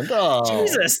hand. Oh,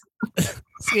 Jesus.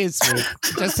 Excuse me.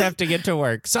 Just have to get to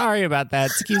work. Sorry about that.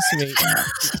 Excuse me.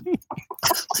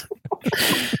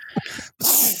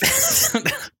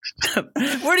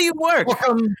 Where do you work?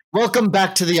 Welcome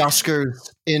back to the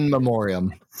Oscars in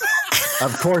memoriam.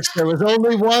 Of course, there was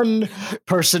only one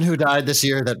person who died this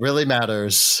year that really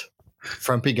matters.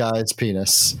 Frumpy Guy's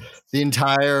penis. The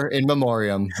entire in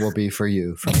memoriam will be for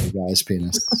you, Frumpy Guy's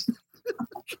penis.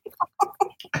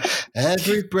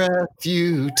 Every breath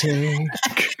you take.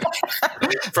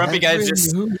 Frumpy Guy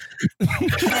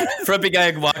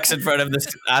walks in front of this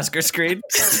Oscar screen.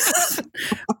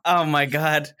 Oh my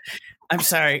God. I'm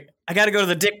sorry. I got to go to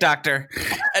the dick doctor.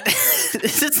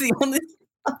 This is the only.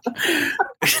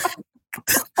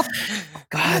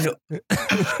 God.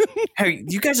 Hey,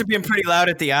 you guys are being pretty loud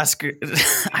at the Oscar.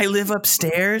 I live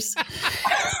upstairs.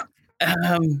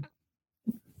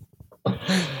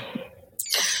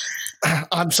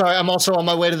 I'm sorry. I'm also on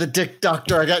my way to the dick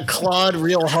doctor. I got clawed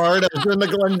real hard. I was in the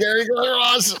Glengarry Glen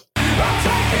Ross.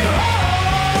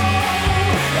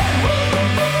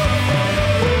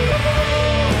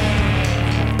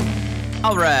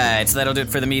 All right, so that'll do it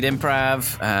for the Meet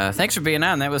Improv. Thanks for being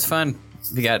on. That was fun.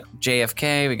 We got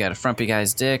JFK. We got a Frumpy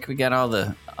Guy's dick. We got all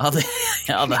the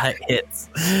hits.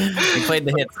 We played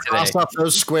the hits today. Cross off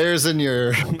those squares in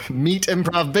your Meet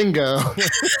Improv bingo.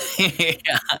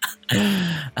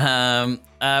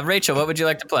 Yeah. Rachel, what would you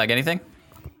like to plug? Anything?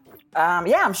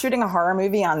 I'm shooting a horror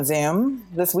movie on Zoom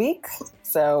this week.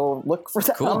 So look for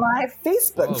that on my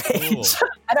Facebook page. Cool.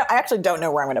 I actually don't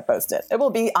know where I'm going to post it. It will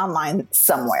be online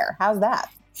somewhere. How's that?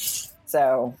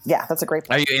 So yeah, that's a great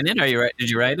place. Are you in it? Are you right? Did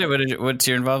you write it? What's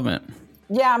your involvement?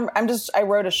 Yeah, I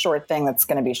wrote a short thing that's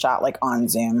going to be shot like on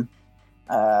Zoom.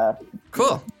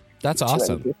 Cool. That's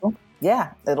awesome.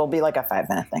 Yeah, it'll be like a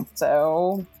 5-minute thing.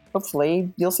 So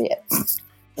hopefully you'll see it.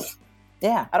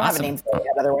 Yeah, I don't have a name for it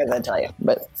yet, otherwise I'd tell you.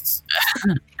 But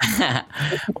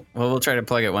well, we'll try to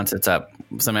plug it once it's up.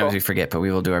 Sometimes we forget, but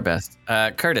we will do our best.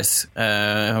 Curtis,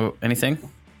 anything?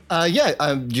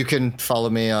 You can follow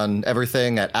me on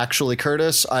everything at Actually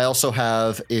Curtis. I also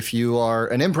have, if you are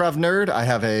an improv nerd, I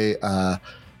have a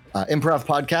improv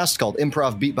podcast called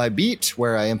Improv Beat by Beat,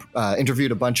 where I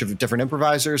interviewed a bunch of different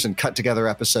improvisers and cut together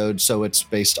episodes so it's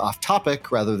based off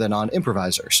topic rather than on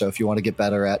improviser. So if you want to get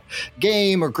better at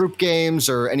game or group games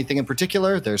or anything in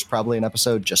particular, there's probably an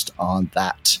episode just on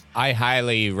that. I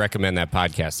highly recommend that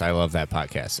podcast. I love that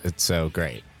podcast. It's so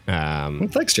great.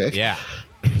 Thanks, Jake. Yeah.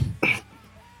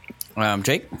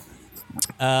 Jake?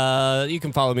 You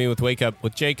can follow me with Wake Up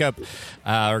with Jacob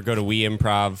or go to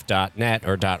weimprov.net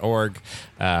or .org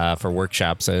for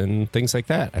workshops and things like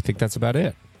that. I think that's about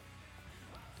it.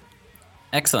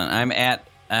 Excellent. I'm at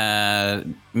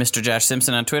Mr. Josh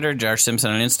Simpson on Twitter, Josh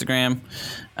Simpson on Instagram.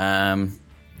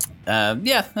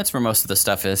 Yeah, that's where most of the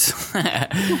stuff is.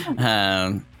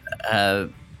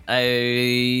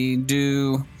 I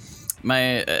do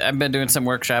I've been doing some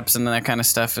workshops and that kind of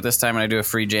stuff at this time, and I do a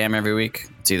free jam every week.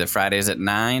 It's either Fridays at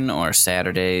 9 or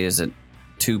Saturdays at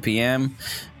 2 p.m.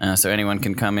 So anyone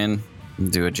can come in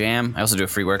and do a jam. I also do a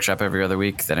free workshop every other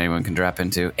week that anyone can drop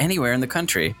into anywhere in the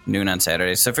country, noon on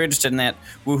Saturdays. So if you're interested in that,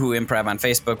 Woohoo Improv on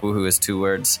Facebook. Woohoo is 2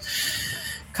 words.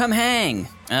 Come hang.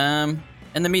 And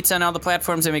the meet's on all the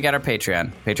platforms, and we got our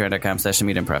Patreon,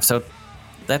 patreon.com/themeetimprov. So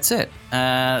that's it.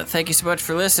 Thank you so much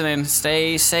for listening.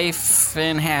 Stay safe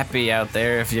and happy out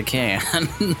there if you can.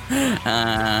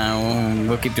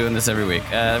 We'll keep doing this every week.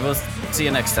 We'll see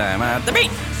you next time. The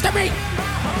Meet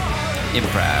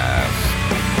Improv.